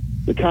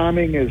the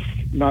timing is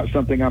not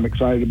something I'm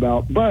excited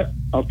about. But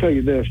I'll tell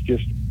you this,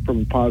 just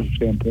from a positive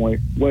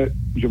standpoint, what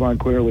Javon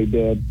Quinterly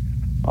did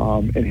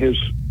in his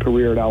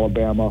career at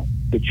Alabama,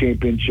 the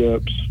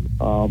championships,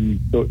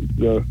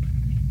 the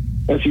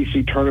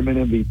SEC tournament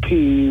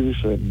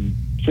MVPs and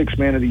sixth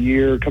man of the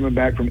year, coming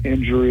back from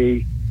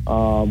injury.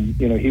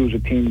 He was a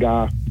team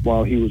guy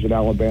while he was at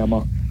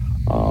Alabama.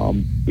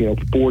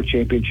 4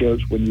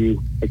 championships when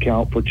you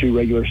account for 2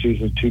 regular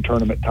seasons, 2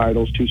 tournament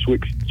titles, 2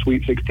 Sweet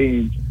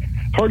 16s.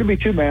 It's hard to be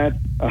too mad.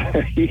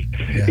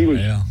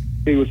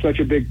 He was such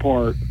a big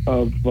part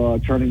of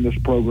turning this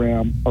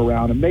program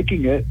around and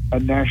making it a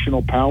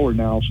national power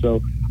now.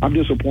 So I'm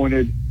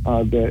disappointed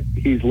that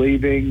he's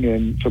leaving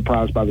and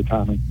surprised by the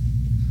timing.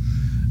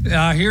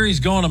 I hear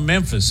he's going to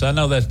Memphis. I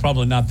know that's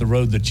probably not the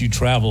road that you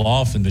travel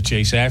often to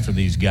chase after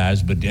these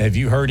guys, but have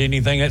you heard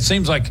anything? It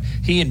seems like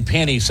he and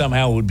Penny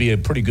somehow would be a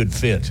pretty good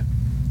fit.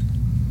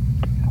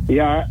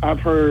 Yeah, I've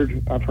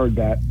heard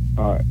that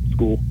at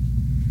school.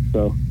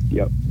 So,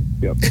 yep.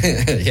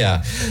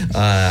 Yeah,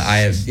 I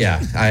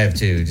have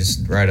too.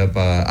 Just right up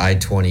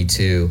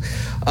I-22.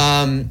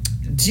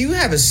 Do you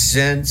have a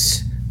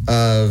sense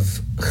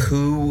of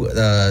who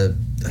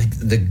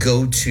the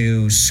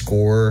go-to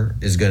scorer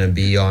is going to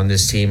be on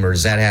this team, or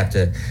does that have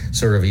to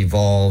sort of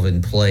evolve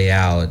and play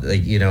out?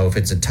 Like, if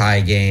it's a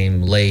tie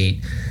game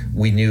late,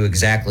 we knew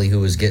exactly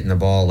who was getting the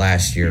ball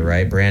last year,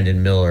 right?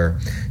 Brandon Miller.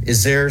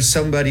 Is there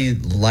somebody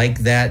like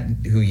that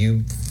who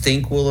you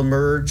think will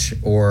emerge,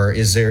 or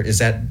is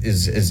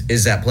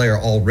that player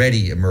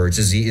already emerged?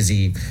 Is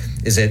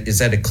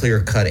that a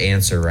clear-cut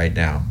answer right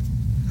now?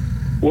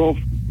 Well,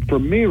 for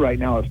me right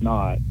now, it's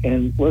not.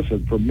 And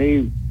listen, for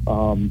me,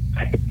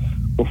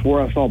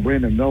 before I saw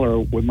Brandon Miller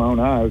with my own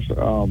eyes,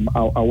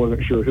 I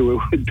wasn't sure who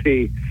it would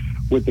be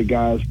with the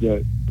guys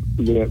that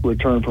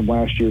returned from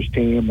last year's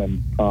team,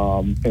 and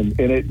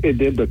it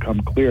did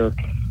become clear.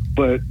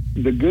 But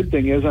the good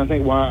thing is, I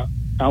think why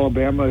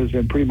Alabama is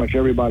in pretty much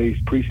everybody's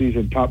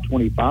preseason top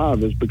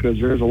 25 is because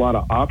there's a lot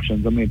of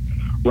options. I mean,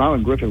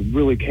 Rylan Griffin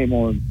really came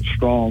on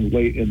strong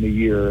late in the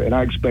year, and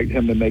I expect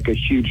him to make a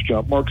huge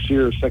jump. Mark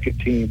Sears, second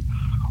team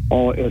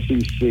All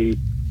SEC.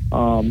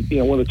 One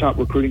of the top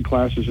recruiting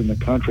classes in the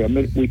country. I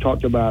mean, we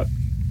talked about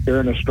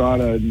Aaron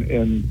Estrada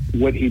and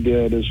what he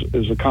did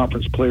as a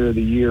conference player of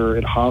the year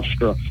at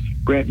Hofstra.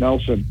 Grant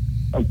Nelson,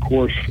 of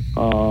course,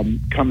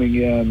 coming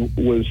in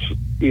was,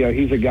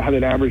 he's a guy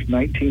that averaged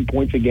 19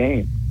 points a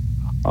game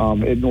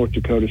at North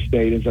Dakota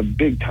State. Is a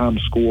big-time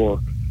scorer.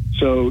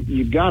 So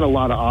you've got a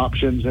lot of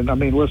options. And, I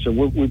mean, listen,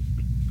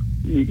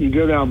 you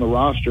go down the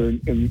roster,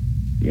 and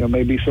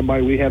maybe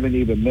somebody we haven't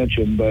even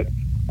mentioned, but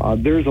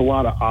there's a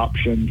lot of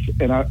options.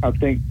 And I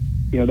think,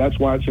 that's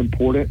why it's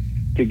important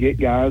to get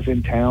guys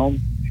in town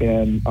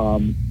and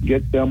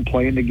get them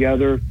playing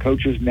together.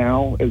 Coaches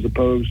now, as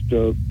opposed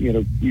to,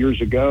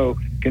 years ago,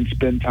 can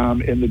spend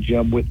time in the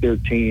gym with their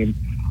team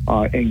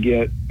and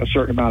get a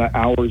certain amount of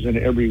hours in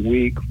every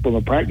week. From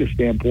a practice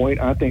standpoint,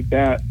 I think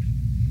that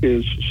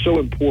is so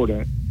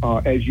important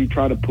as you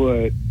try to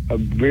put a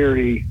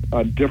very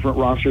different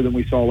roster than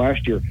we saw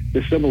last year.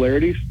 The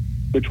similarities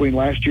between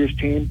last year's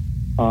team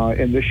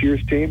and this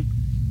year's team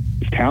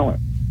is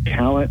talent,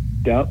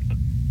 depth,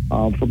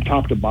 from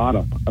top to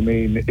bottom. I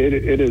mean, it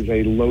is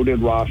a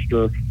loaded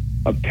roster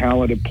of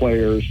talented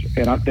players,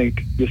 and I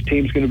think this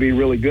team's going to be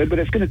really good, but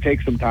it's going to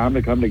take some time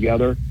to come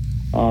together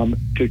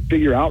to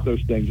figure out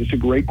those things. It's a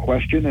great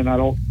question, and I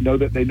don't know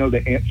that they know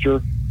the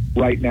answer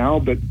right now,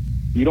 but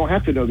you don't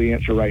have to know the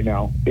answer right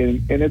now.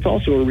 And it's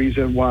also a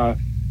reason why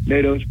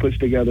Nate Oates puts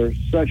together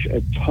such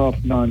a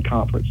tough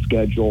non-conference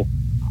schedule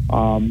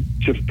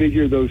to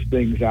figure those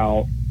things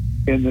out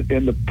in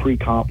the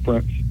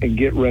pre-conference and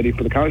get ready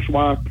for the college.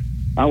 Why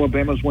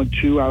Alabama's won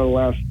 2 out of the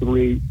last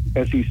 3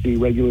 SEC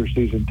regular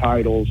season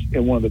titles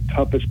in one of the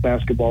toughest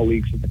basketball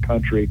leagues in the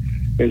country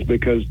is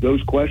because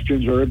those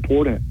questions are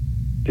important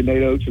to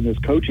Nate Oates and his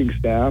coaching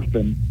staff,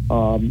 and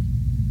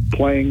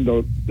playing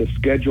the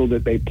schedule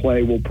that they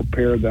play will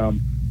prepare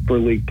them for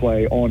league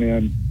play on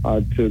in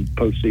to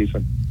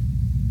postseason.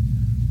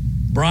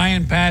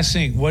 Brian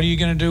Passink, what are you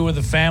going to do with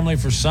the family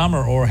for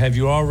summer, or have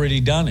you already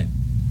done it?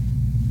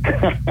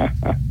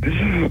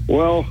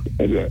 Well,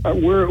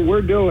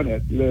 we're doing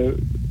it. The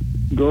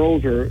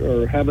girls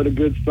are having a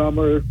good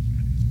summer,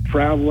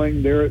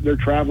 traveling. They're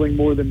traveling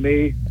more than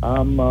me.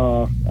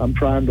 I'm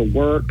trying to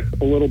work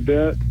a little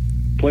bit,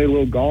 play a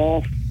little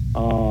golf.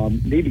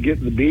 Need to get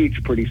to the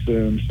beach pretty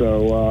soon.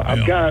 So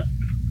I've got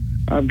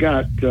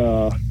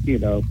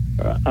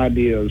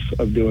ideas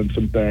of doing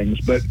some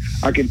things. But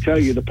I can tell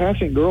you the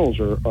Passink girls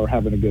are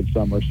having a good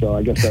summer. So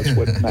I guess that's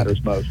what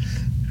matters most.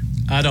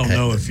 I don't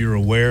know if you're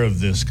aware of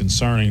this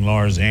concerning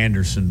Lars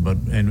Anderson, but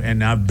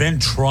and I've been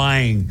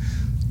trying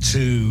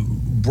to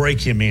break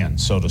him in,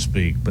 so to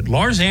speak. But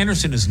Lars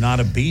Anderson is not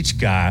a beach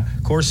guy.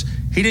 Of course,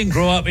 he didn't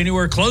grow up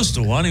anywhere close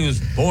to one. He was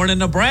born in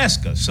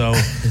Nebraska. So,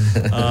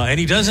 and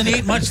he doesn't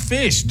eat much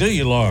fish, do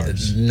you,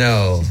 Lars?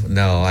 No,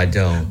 I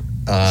don't.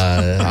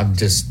 I'm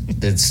just,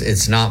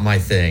 it's not my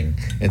thing.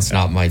 It's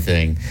not my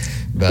thing.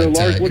 But, so,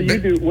 Lars, what do you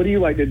do? What do you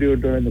like to do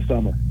during the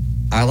summer?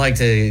 I like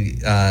to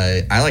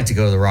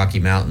go to the Rocky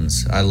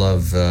Mountains. I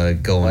love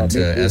going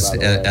to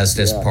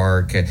Estes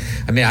Park.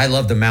 I mean, I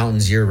love the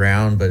mountains year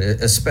round, but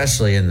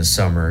especially in the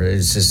summer,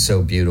 it's just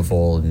so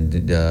beautiful,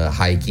 and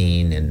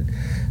hiking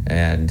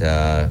and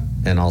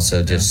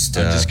also just.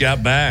 I just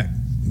got back.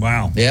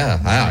 Wow. Yeah,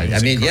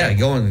 I mean,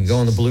 going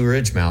the Blue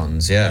Ridge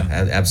Mountains. Yeah,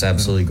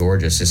 absolutely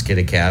gorgeous. Just get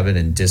a cabin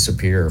and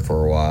disappear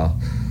for a while.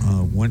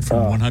 Went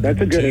from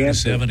 102 to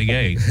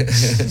 78.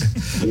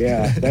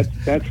 Yeah,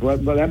 that's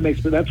what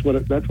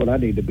that's what I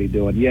need to be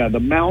doing. Yeah, the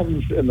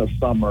mountains in the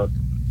summer,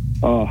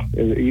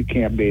 you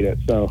can't beat it.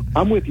 So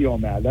I'm with you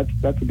on that.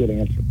 That's a good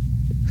answer.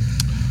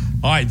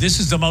 All right, this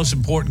is the most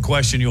important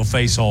question you'll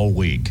face all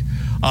week.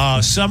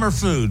 Summer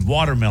food,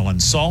 watermelon,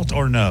 salt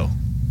or no?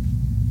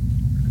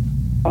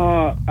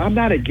 I'm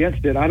not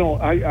against it. I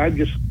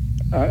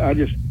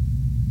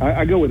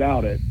go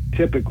without it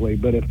typically,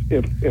 but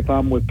if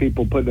I'm with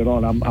people putting it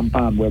on, I'm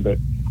fine with it.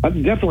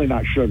 I'm definitely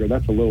not sugar.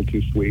 That's a little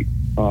too sweet.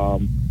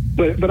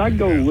 But I'd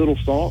go a little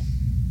salt.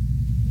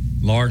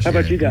 Large. How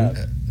about you guys?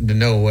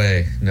 No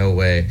way.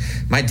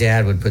 My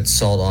dad would put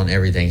salt on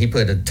everything. He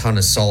put a ton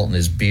of salt in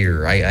his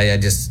beer. I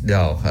just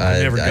no. I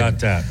never got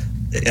that.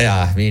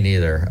 Yeah, me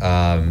neither.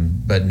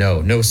 But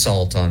no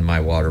salt on my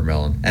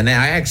watermelon. And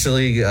I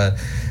actually,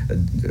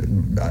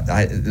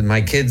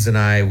 my kids and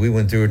I, we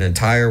went through an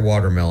entire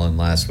watermelon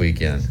last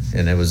weekend,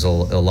 and it was a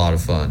lot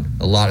of fun.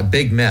 A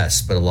big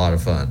mess, but a lot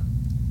of fun.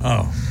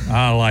 Oh,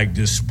 I like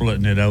just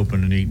splitting it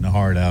open and eating the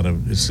heart out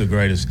of it. It's the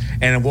greatest.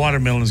 And a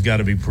watermelon's got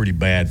to be pretty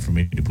bad for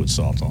me to put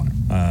salt on it.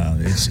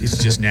 It's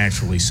just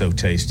naturally so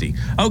tasty.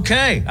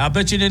 Okay, I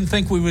bet you didn't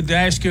think we would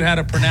ask you how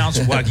to pronounce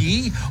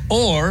wagyu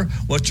or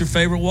what your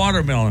favorite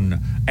watermelon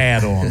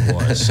add-on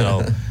was.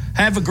 So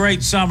have a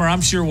great summer.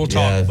 I'm sure we'll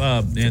talk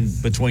in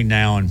between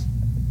now and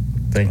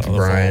Thank you,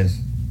 Brian. Fall.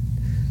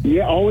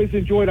 Yeah, always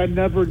enjoyed. I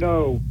never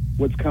know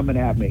what's coming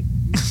at me.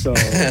 So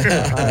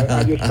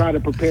I just try to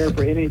prepare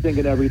for anything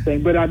and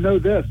everything. But I know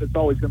it's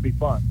always going to be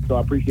fun. So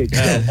I appreciate you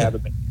guys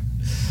having me.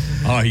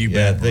 Oh, you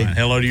bet, Brian.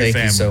 Hello to your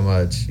family. Thank you so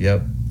much.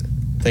 Yep.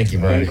 Thank you,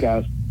 Brian. Thanks,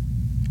 guys.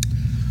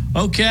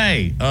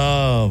 Okay.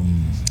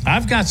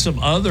 I've got some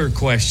other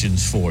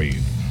questions for you,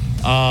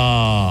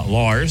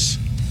 Lars.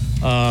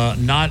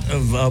 Not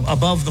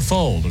above the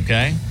fold,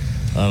 okay?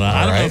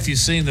 I don't know if you've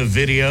seen the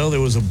video.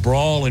 There was a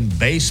brawl in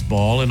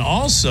baseball. And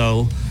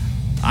also,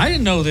 I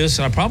didn't know this,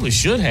 and I probably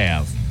should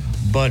have.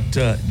 But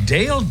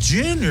Dale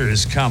Jr.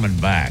 is coming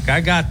back.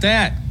 I got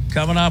that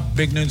coming up.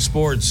 Big Noon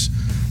Sports,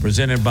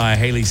 presented by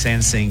Haley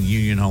Sansing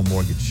Union Home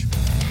Mortgage.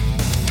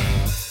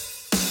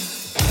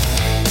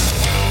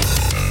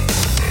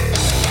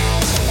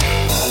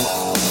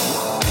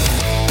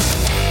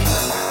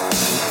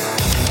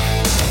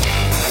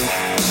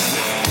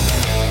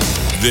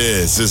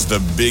 This is the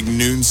Big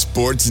Noon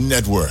Sports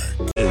Network.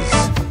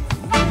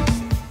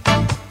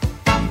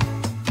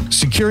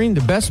 Securing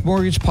the best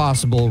mortgage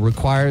possible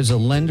requires a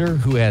lender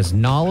who has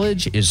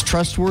knowledge, is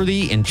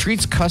trustworthy, and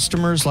treats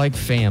customers like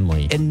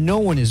family. And no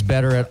one is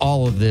better at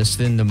all of this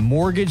than the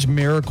mortgage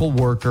miracle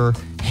worker,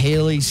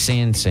 Haley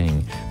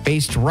Sansing.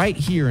 Based right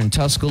here in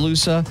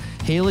Tuscaloosa,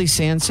 Haley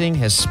Sansing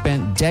has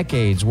spent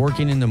decades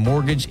working in the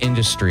mortgage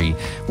industry.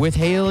 With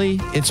Haley,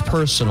 it's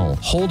personal,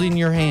 holding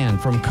your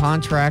hand from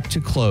contract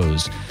to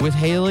close. With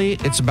Haley,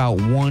 it's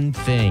about one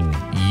thing,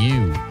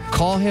 you.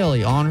 Call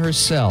Haley on her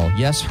cell,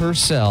 yes, her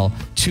cell,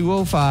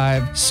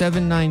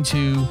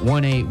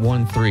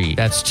 205-792-1813.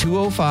 That's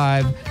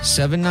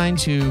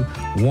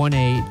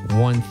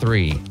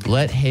 205-792-1813.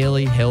 Let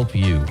Haley help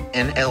you.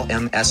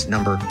 NLMS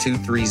number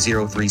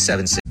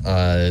 230376.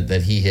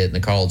 That he hit in the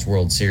College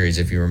World Series,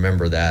 if you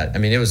remember that. I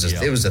mean, it was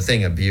a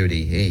thing of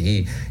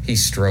beauty. He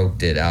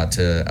stroked it out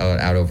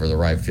over the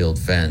right field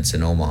fence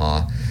in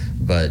Omaha.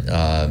 But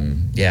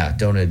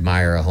don't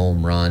admire a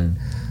home run.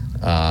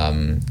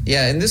 And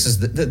this is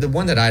the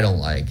one that I don't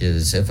like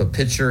is if a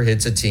pitcher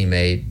hits a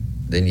teammate,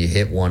 then you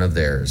hit one of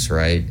theirs,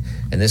 right?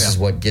 And this is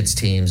what gets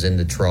teams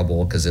into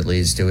trouble because it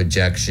leads to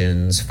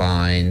ejections,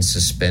 fines,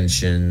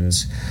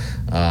 suspensions.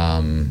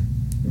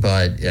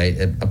 But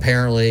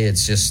apparently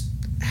it's just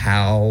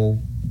how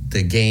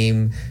the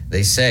game,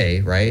 they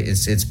say, right?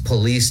 It's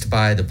policed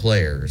by the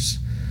players.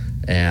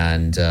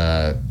 And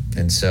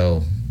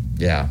so,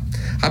 yeah.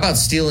 How about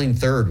stealing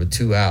third with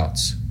 2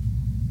 outs?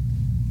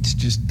 It's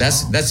just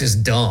that's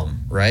just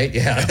dumb, right?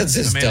 Yeah, that's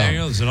just dumb.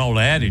 There's an old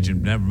adage: you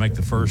never make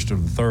the first or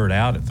the third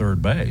out at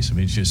third base. I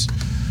mean, it's just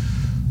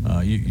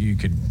you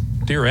could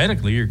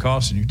theoretically you're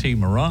costing your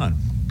team a run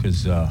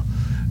because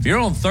if you're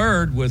on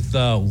third with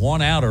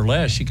 1 out or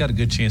less, you got a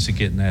good chance of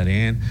getting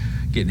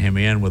him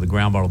in with a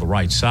ground ball to the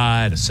right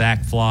side, a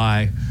sac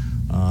fly.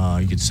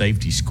 You could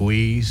safety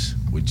squeeze,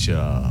 which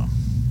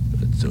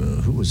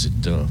who was it?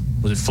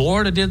 Was it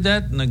Florida did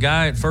that, and the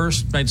guy at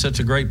first made such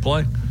a great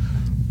play.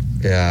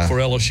 Yeah, for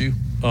LSU.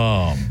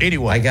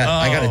 Anyway, I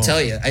got to tell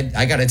you,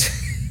 I got to,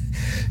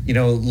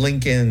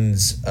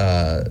 Lincoln's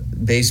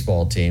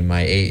baseball team,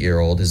 my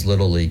 8-year-old, his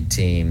little league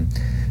team,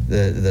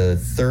 the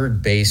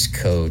third base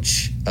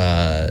coach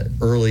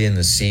early in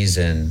the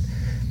season,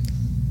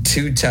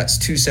 two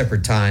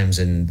separate times,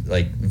 and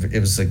it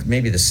was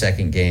maybe the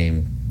second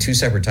game. 2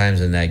 separate times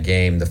in that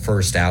game, the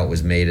first out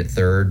was made at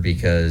third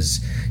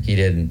because he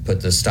didn't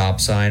put the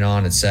stop sign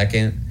on at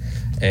second.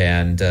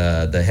 And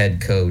the head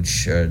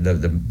coach,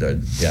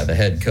 the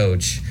head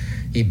coach,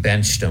 he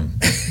benched him.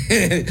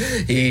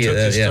 He took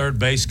his third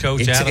base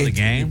coach out of the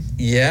game?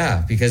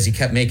 Yeah, because he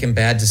kept making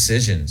bad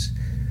decisions.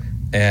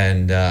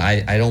 And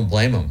I don't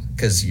blame him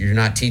because you're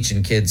not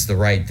teaching kids the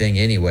right thing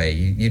anyway.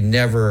 You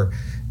never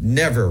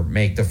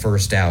make the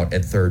first out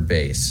at third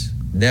base.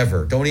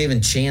 Never. Don't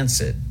even chance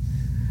it.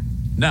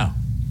 No.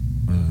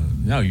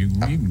 You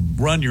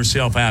run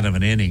yourself out of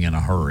an inning in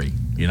a hurry,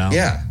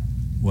 Yeah.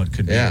 What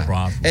could be a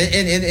problem? And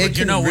it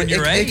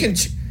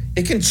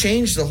can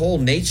change the whole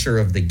nature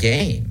of the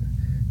game.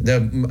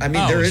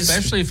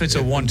 Especially if it's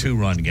a 1-2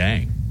 run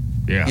game.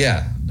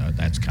 Yeah.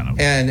 That's kind of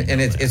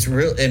it's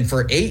real. And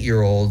for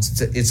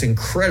 8-year-olds, it's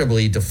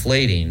incredibly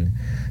deflating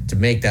to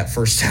make that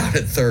first out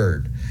at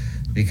third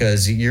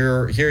because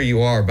you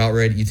are about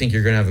ready. You think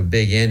you're going to have a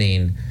big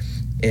inning,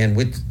 and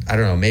I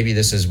don't know, maybe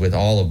this is with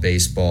all of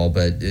baseball,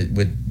 but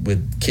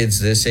with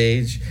kids this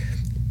age,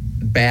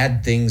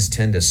 bad things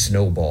tend to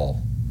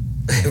snowball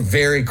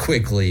very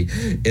quickly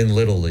in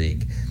Little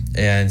League.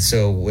 And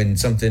so when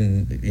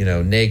something,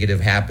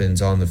 negative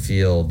happens on the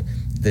field,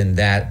 then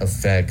that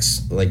affects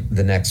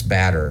the next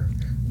batter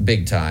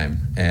big time.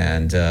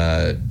 And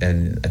I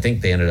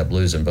think they ended up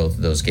losing both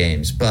of those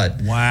games. But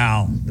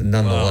wow,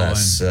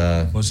 nonetheless,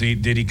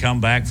 did he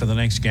come back for the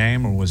next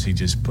game or was he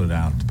just put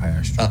out to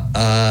pasture?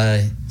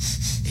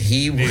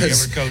 He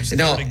never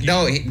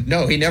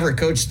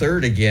coached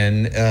third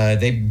again.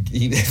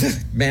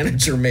 The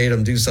manager made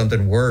him do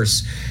something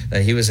worse.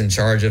 He was in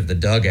charge of the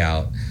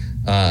dugout,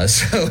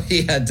 so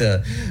he had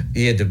to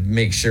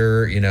make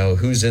sure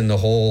who's in the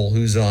hole,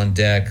 who's on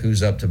deck,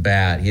 who's up to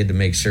bat. He had to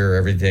make sure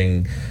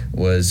everything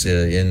was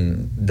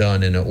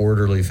done in an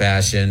orderly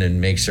fashion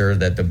and make sure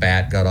that the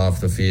bat got off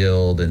the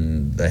field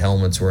and the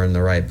helmets were in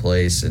the right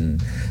place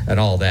and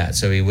all that.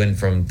 So he went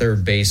from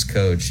third base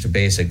coach to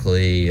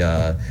basically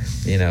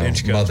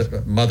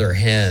mother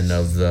hen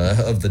of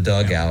the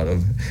dugout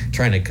of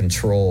trying to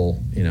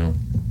control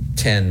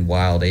 10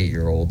 wild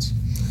 8-year-olds.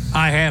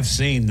 I have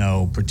seen,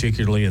 though,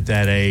 particularly at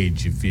that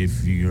age, if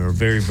you're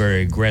very,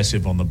 very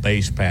aggressive on the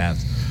base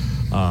path,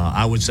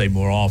 I would say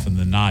more often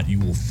than not, you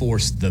will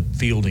force the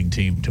fielding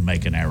team to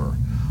make an error.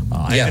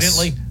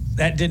 Evidently,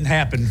 that didn't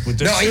happen with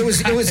this. No, it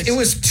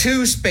was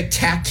 2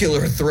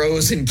 spectacular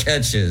throws and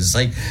catches.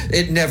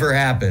 It never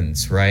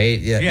happens, right?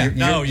 Yeah.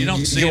 You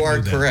don't see it. You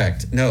are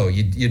correct. No,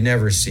 you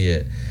never see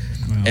it.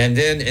 Well, and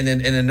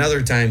then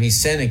another time, he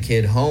sent a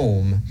kid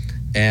home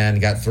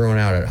and got thrown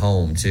out at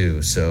home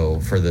too. So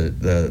for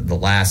the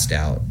last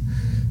out,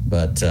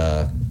 but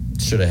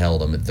should have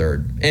held him at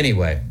third.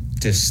 Anyway,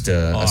 Just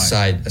a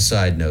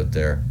side note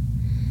there.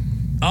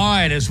 All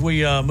right, as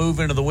we move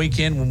into the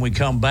weekend, when we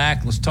come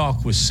back, let's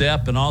talk with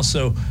Sepp, and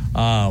also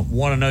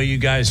want to know you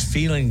guys'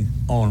 feeling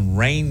on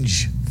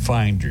range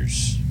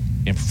finders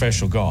in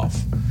professional golf.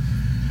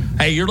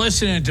 Hey, you're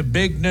listening to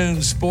Big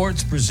Noon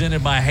Sports,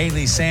 presented by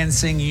Haley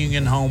Sansing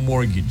Union Home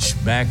Mortgage.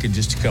 Back in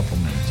just a couple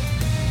minutes.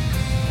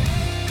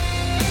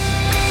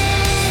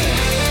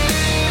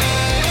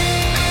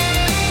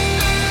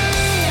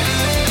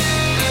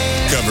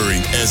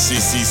 Covering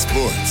SEC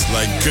sports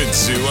like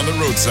kudzu on the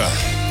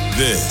roadside.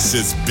 This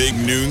is Big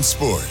Noon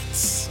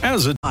Sports.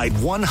 As a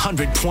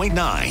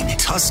 100.9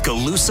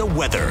 Tuscaloosa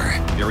weather.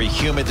 Very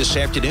humid this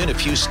afternoon. A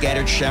few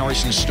scattered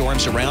showers and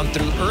storms around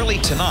through early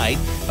tonight.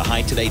 The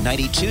high today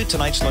 92.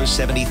 Tonight's low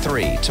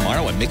 73.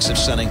 Tomorrow a mix of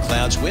sun and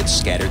clouds with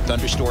scattered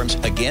thunderstorms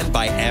again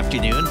by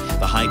afternoon.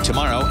 The high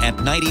tomorrow at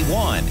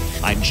 91.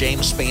 I'm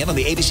James Spann on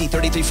the ABC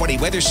 3340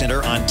 Weather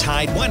Center on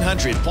Tide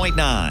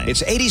 100.9.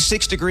 It's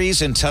 86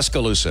 degrees in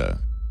Tuscaloosa.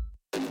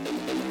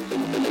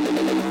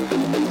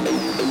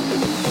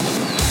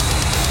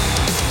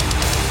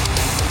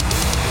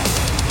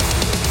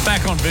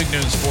 Back on Big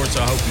Noon Sports,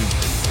 I hope you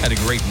had a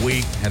great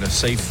week, had a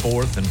safe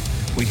 4th and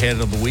week ahead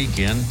of the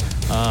weekend.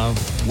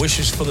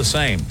 Wishes for the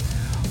same.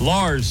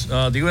 Lars,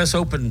 the U.S.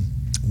 Open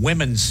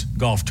women's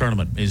golf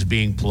tournament is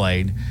being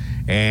played,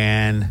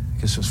 and I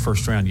guess it was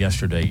first round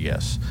yesterday,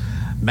 yes.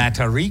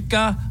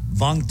 Matarika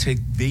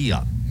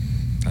Vongtevia.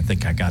 I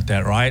think I got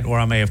that right, or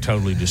I may have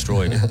totally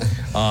destroyed it.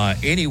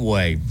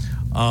 Anyway,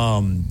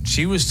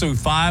 she was through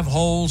 5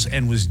 holes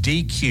and was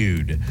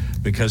DQ'd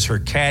because her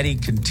caddy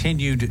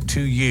continued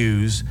to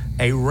use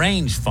a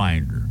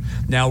rangefinder.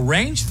 Now,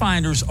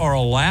 rangefinders are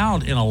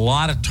allowed in a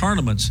lot of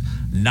tournaments,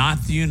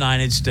 not the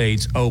United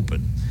States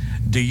Open.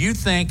 Do you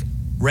think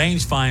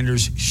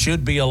rangefinders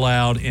should be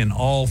allowed in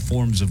all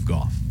forms of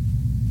golf?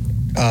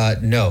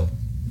 No,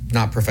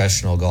 not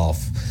professional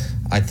golf.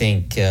 I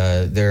think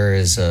there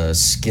is a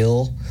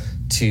skill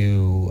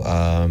to,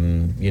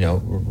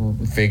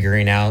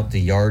 figuring out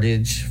the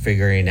yardage,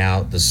 figuring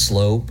out the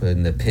slope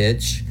and the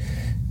pitch,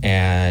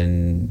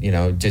 and,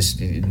 just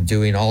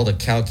doing all the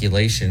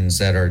calculations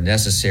that are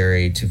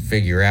necessary to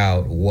figure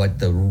out what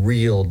the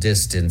real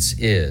distance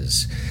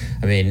is.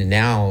 I mean,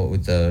 now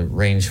with the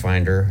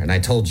rangefinder, and I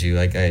told you,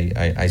 like,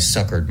 I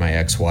suckered my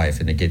ex-wife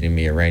into getting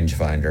me a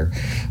rangefinder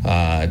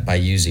by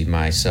using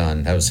my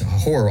son. That was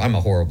horrible. I'm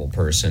a horrible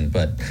person,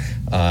 but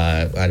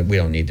we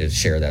don't need to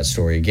share that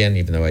story again,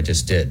 even though I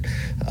just did.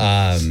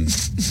 But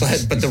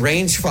the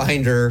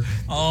rangefinder.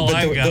 All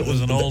I got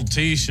was an old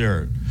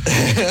T-shirt.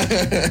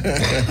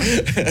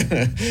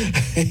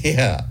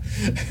 Yeah,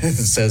 it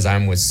says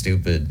I'm with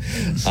stupid.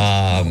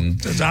 I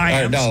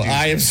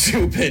am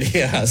stupid.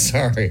 Yeah,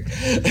 sorry.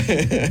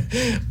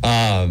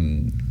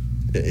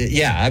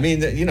 Yeah, I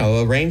mean,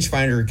 a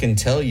rangefinder can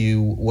tell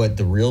you what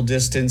the real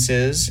distance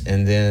is,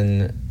 and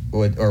then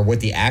what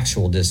the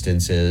actual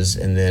distance is,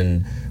 and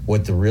then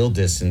what the real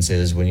distance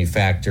is when you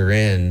factor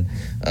in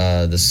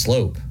the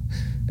slope.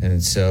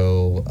 And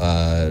so,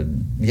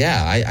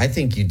 I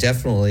think you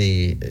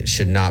definitely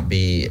should not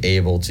be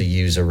able to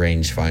use a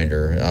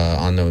rangefinder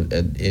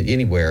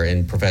anywhere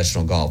in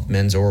professional golf,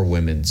 men's or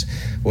women's.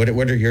 What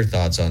are your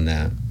thoughts on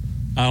that?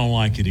 I don't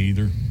like it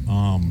either.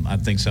 I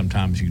think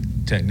sometimes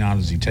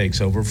technology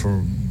takes over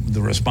for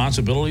the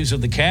responsibilities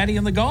of the caddy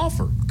and the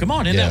golfer. Come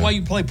on, isn't that why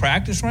you play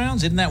practice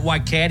rounds? Isn't that why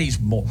caddies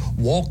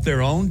walk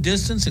their own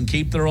distance and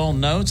keep their own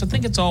notes? I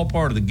think it's all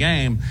part of the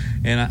game,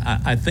 and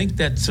I think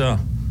that's,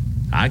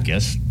 I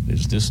guess,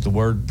 is this the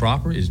word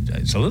proper?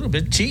 It's a little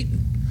bit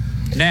cheating.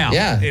 Now,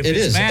 if it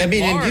is. Matt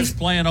Lars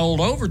playing Old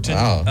Overton,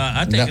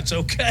 I think it's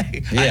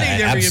okay. Yeah, I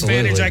need every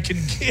absolutely. advantage I can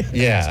get.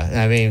 Yeah,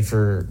 I mean,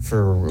 for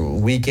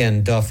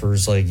weekend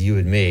duffers like you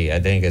and me, I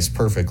think it's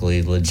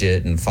perfectly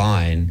legit and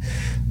fine.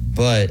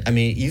 But, I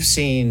mean, you've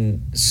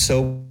seen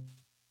so...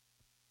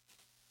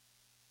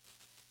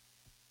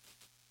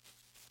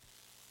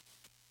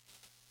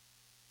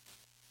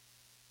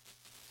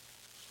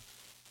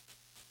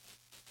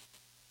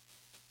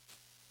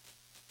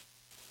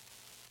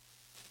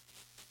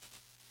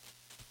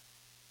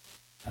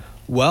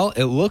 Well,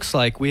 it looks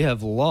like we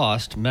have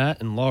lost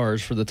Matt and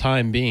Lars for the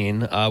time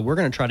being. We're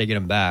going to try to get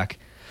them back.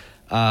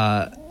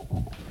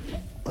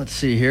 Let's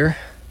see here.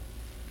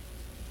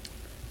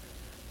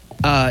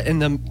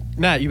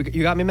 Matt,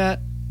 you got me, Matt?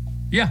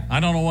 Yeah,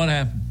 I don't know what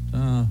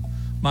happened.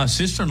 My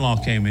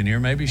sister-in-law came in here.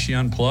 Maybe she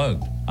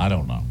unplugged. I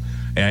don't know.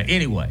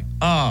 Anyway,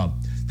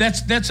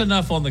 that's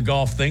enough on the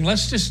golf thing.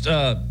 Let's just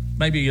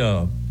maybe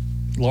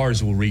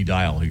Lars will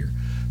redial here.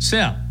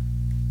 Sepp,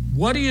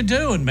 what are you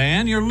doing,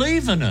 man? You're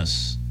leaving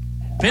us.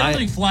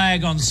 Penalty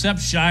flag on Sepp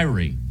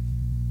Shirey.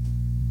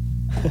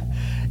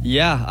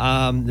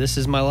 Yeah, this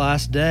is my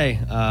last day.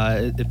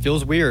 It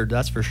feels weird,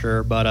 that's for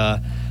sure.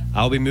 But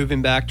I'll be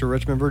moving back to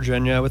Richmond,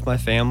 Virginia with my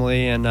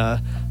family and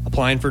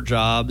applying for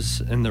jobs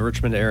in the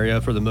Richmond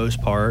area for the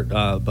most part.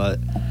 But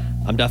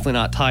I'm definitely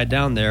not tied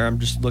down there. I'm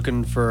just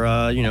looking for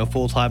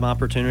full-time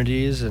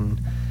opportunities and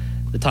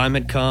the time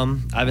had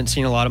come. I haven't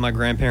seen a lot of my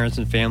grandparents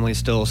and family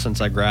still since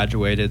I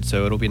graduated,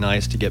 so it'll be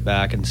nice to get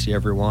back and see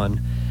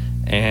everyone.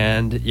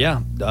 And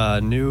yeah,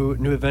 new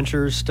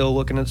adventures, still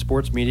looking at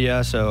sports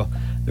media, so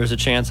there's a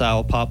chance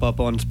I'll pop up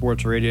on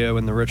sports radio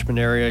in the Richmond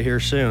area here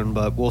soon,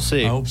 but we'll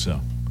see. I hope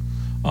so.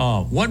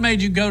 What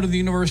made you go to the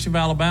University of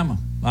Alabama?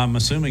 I'm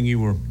assuming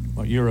you're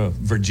a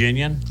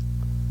Virginian.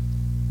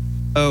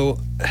 Oh,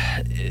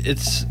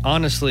 it's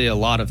honestly a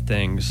lot of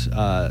things,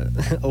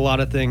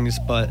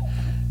 but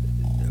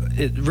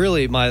it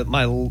really,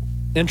 my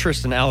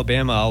interest in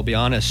Alabama, I'll be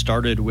honest,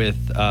 started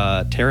with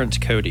Terrence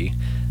Cody.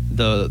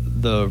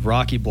 The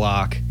Rocky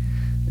Block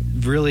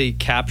really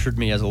captured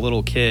me as a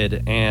little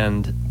kid,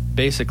 and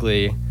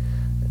basically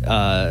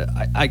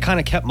I kind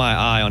of kept my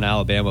eye on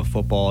Alabama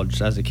football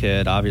just as a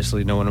kid.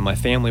 Obviously, no one in my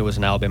family was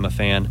an Alabama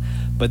fan,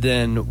 but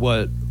then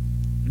what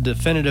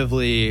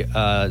definitively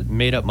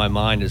made up my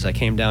mind is I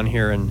came down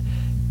here in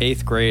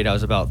 8th grade. I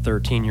was about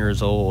 13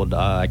 years old.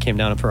 I came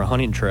down for a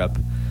hunting trip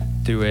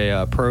through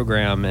a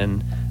program,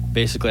 and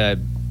basically I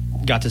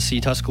got to see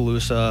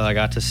Tuscaloosa. I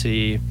got to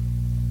see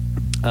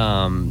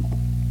a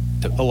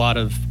lot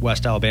of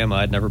West Alabama.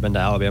 I'd never been to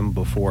Alabama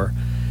before,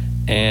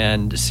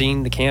 and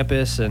seeing the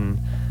campus and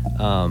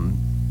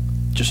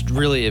just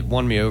really it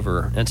won me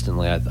over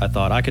instantly. I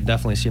thought I could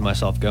definitely see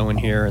myself going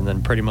here, and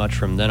then pretty much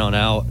from then on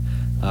out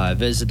I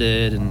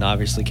visited and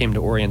obviously came to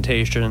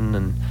orientation,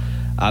 and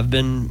I've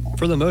been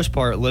for the most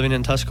part living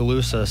in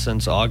Tuscaloosa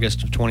since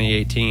August of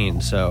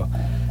 2018. So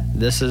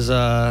this is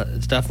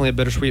it's definitely a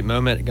bittersweet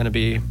moment. Going to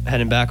be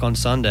heading back on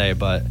Sunday,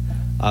 but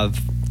I've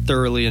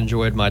thoroughly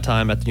enjoyed my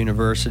time at the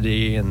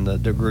university and the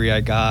degree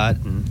I got,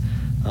 and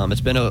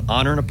it's been an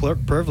honor and a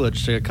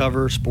privilege to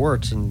cover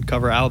sports and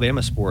cover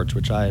Alabama sports,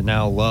 which I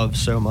now love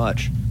so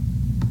much.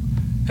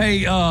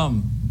 Hey,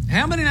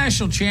 how many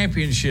national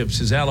championships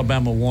has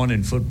Alabama won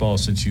in football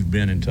since you've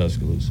been in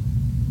Tuscaloosa?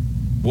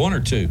 One or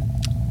two?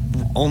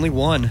 Only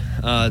one,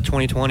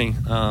 2020.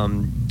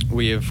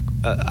 We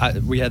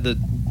had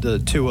the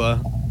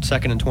Tua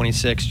second and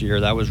 26th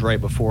year. That was right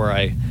before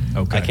I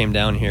came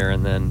down here,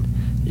 and then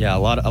a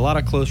lot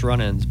of close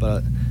run-ins,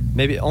 but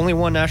maybe only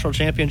one national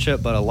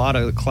championship, but a lot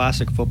of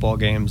classic football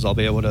games. I'll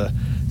be able to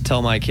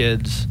tell my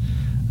kids,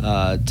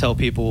 tell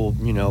people,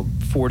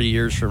 40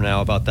 years from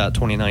now about that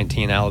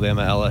 2019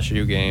 Alabama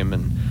LSU game,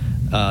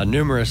 and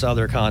numerous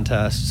other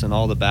contests, and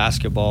all the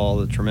basketball,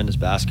 the tremendous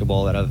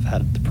basketball that I've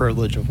had the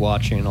privilege of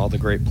watching, all the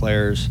great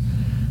players.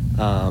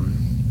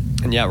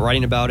 And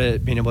writing about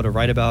it, being able to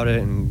write about it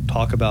and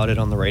talk about it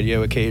on the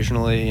radio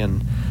occasionally,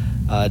 and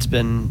it's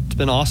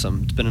been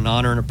awesome. It's been an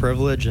honor and a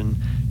privilege, and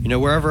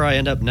wherever I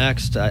end up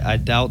next, I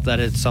doubt that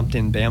it's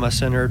something Bama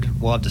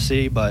centered. We'll have to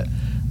see, but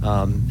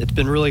it's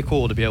been really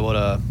cool to be able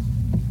to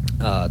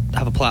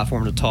have a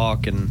platform to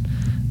talk and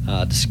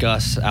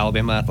discuss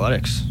Alabama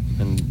athletics,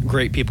 and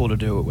great people to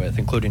do it with,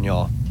 including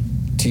y'all.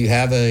 Do you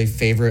have a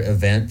favorite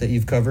event that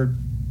you've covered?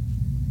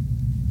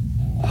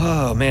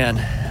 Oh man,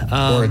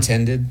 or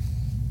attended?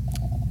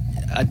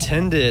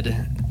 Attended.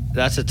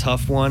 That's a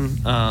tough one.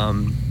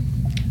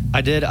 I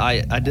did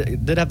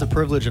have the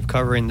privilege of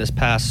covering this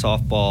past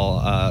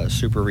softball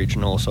super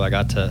regional, so I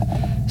got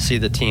to see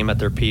the team at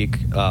their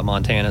peak,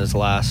 Montana's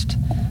last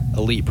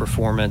elite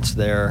performance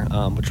there,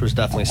 which was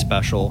definitely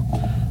special.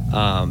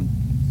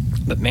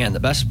 But man, the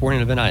best sporting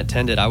event I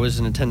attended, I was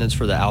in attendance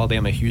for the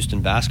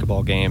Alabama-Houston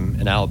basketball game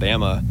in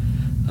Alabama,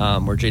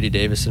 where J.D.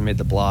 Davison made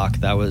the block.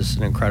 That was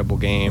an incredible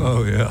game.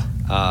 Oh, yeah.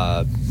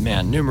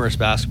 Numerous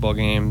basketball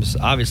games,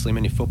 obviously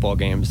many football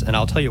games. And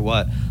I'll tell you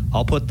what,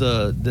 I'll put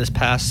this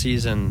past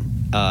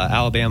season,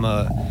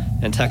 Alabama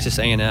and Texas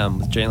A&M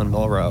with Jalen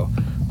Milroe,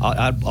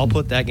 I'll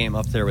put that game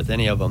up there with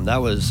any of them. That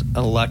was an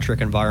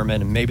electric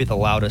environment, and maybe the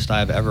loudest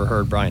I've ever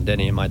heard Bryant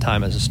Denny in my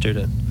time as a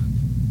student.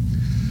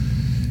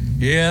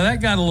 Yeah,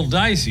 that got a little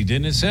dicey,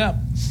 didn't it, Sepp?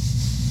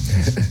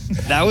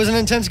 That was an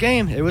intense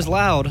game. It was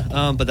loud,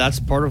 but that's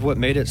part of what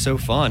made it so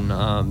fun.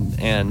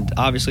 And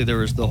obviously there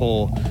was the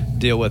whole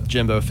deal with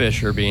Jimbo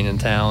Fisher being in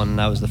town, and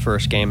that was the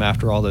first game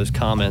after all those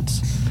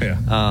comments.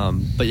 Yeah.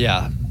 But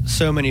yeah,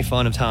 so many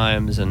fun of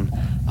times, and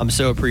I'm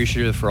so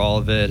appreciative for all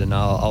of it, and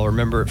I'll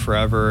remember it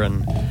forever,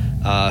 and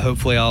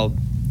hopefully I'll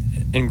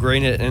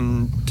ingrain it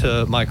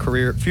into my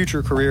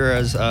future career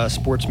as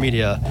sports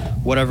media,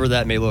 whatever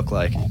that may look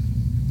like.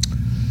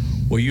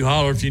 Well, you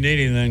holler if you need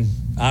anything.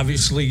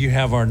 Obviously, you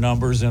have our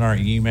numbers and our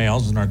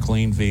emails and our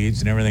clean feeds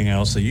and everything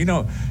else. So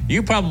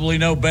you probably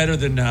know better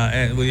than,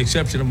 with the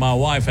exception of my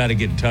wife, how to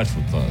get in touch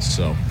with us.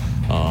 So,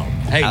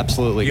 hey,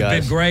 absolutely, you've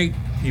guys. been great.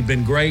 You've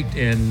been great,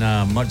 and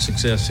much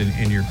success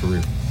in your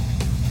career.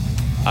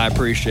 I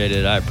appreciate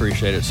it. I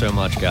appreciate it so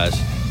much, guys.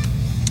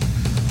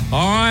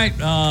 All right,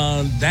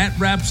 that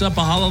wraps up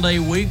a holiday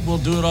week. We'll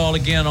do it all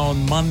again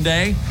on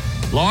Monday.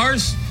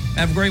 Lars,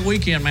 have a great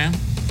weekend, man.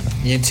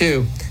 You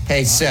too.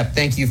 Hey, Sepp,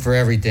 thank you for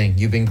everything.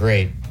 You've been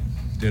great.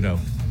 Ditto.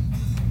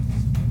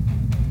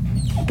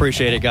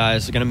 Appreciate it,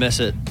 guys. Gonna miss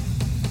it.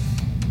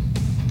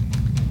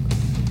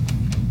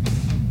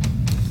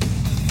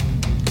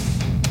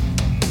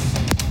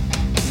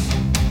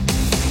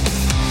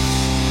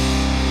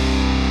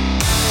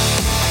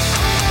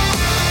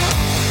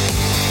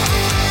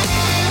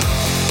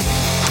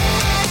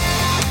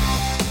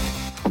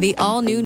 The all-new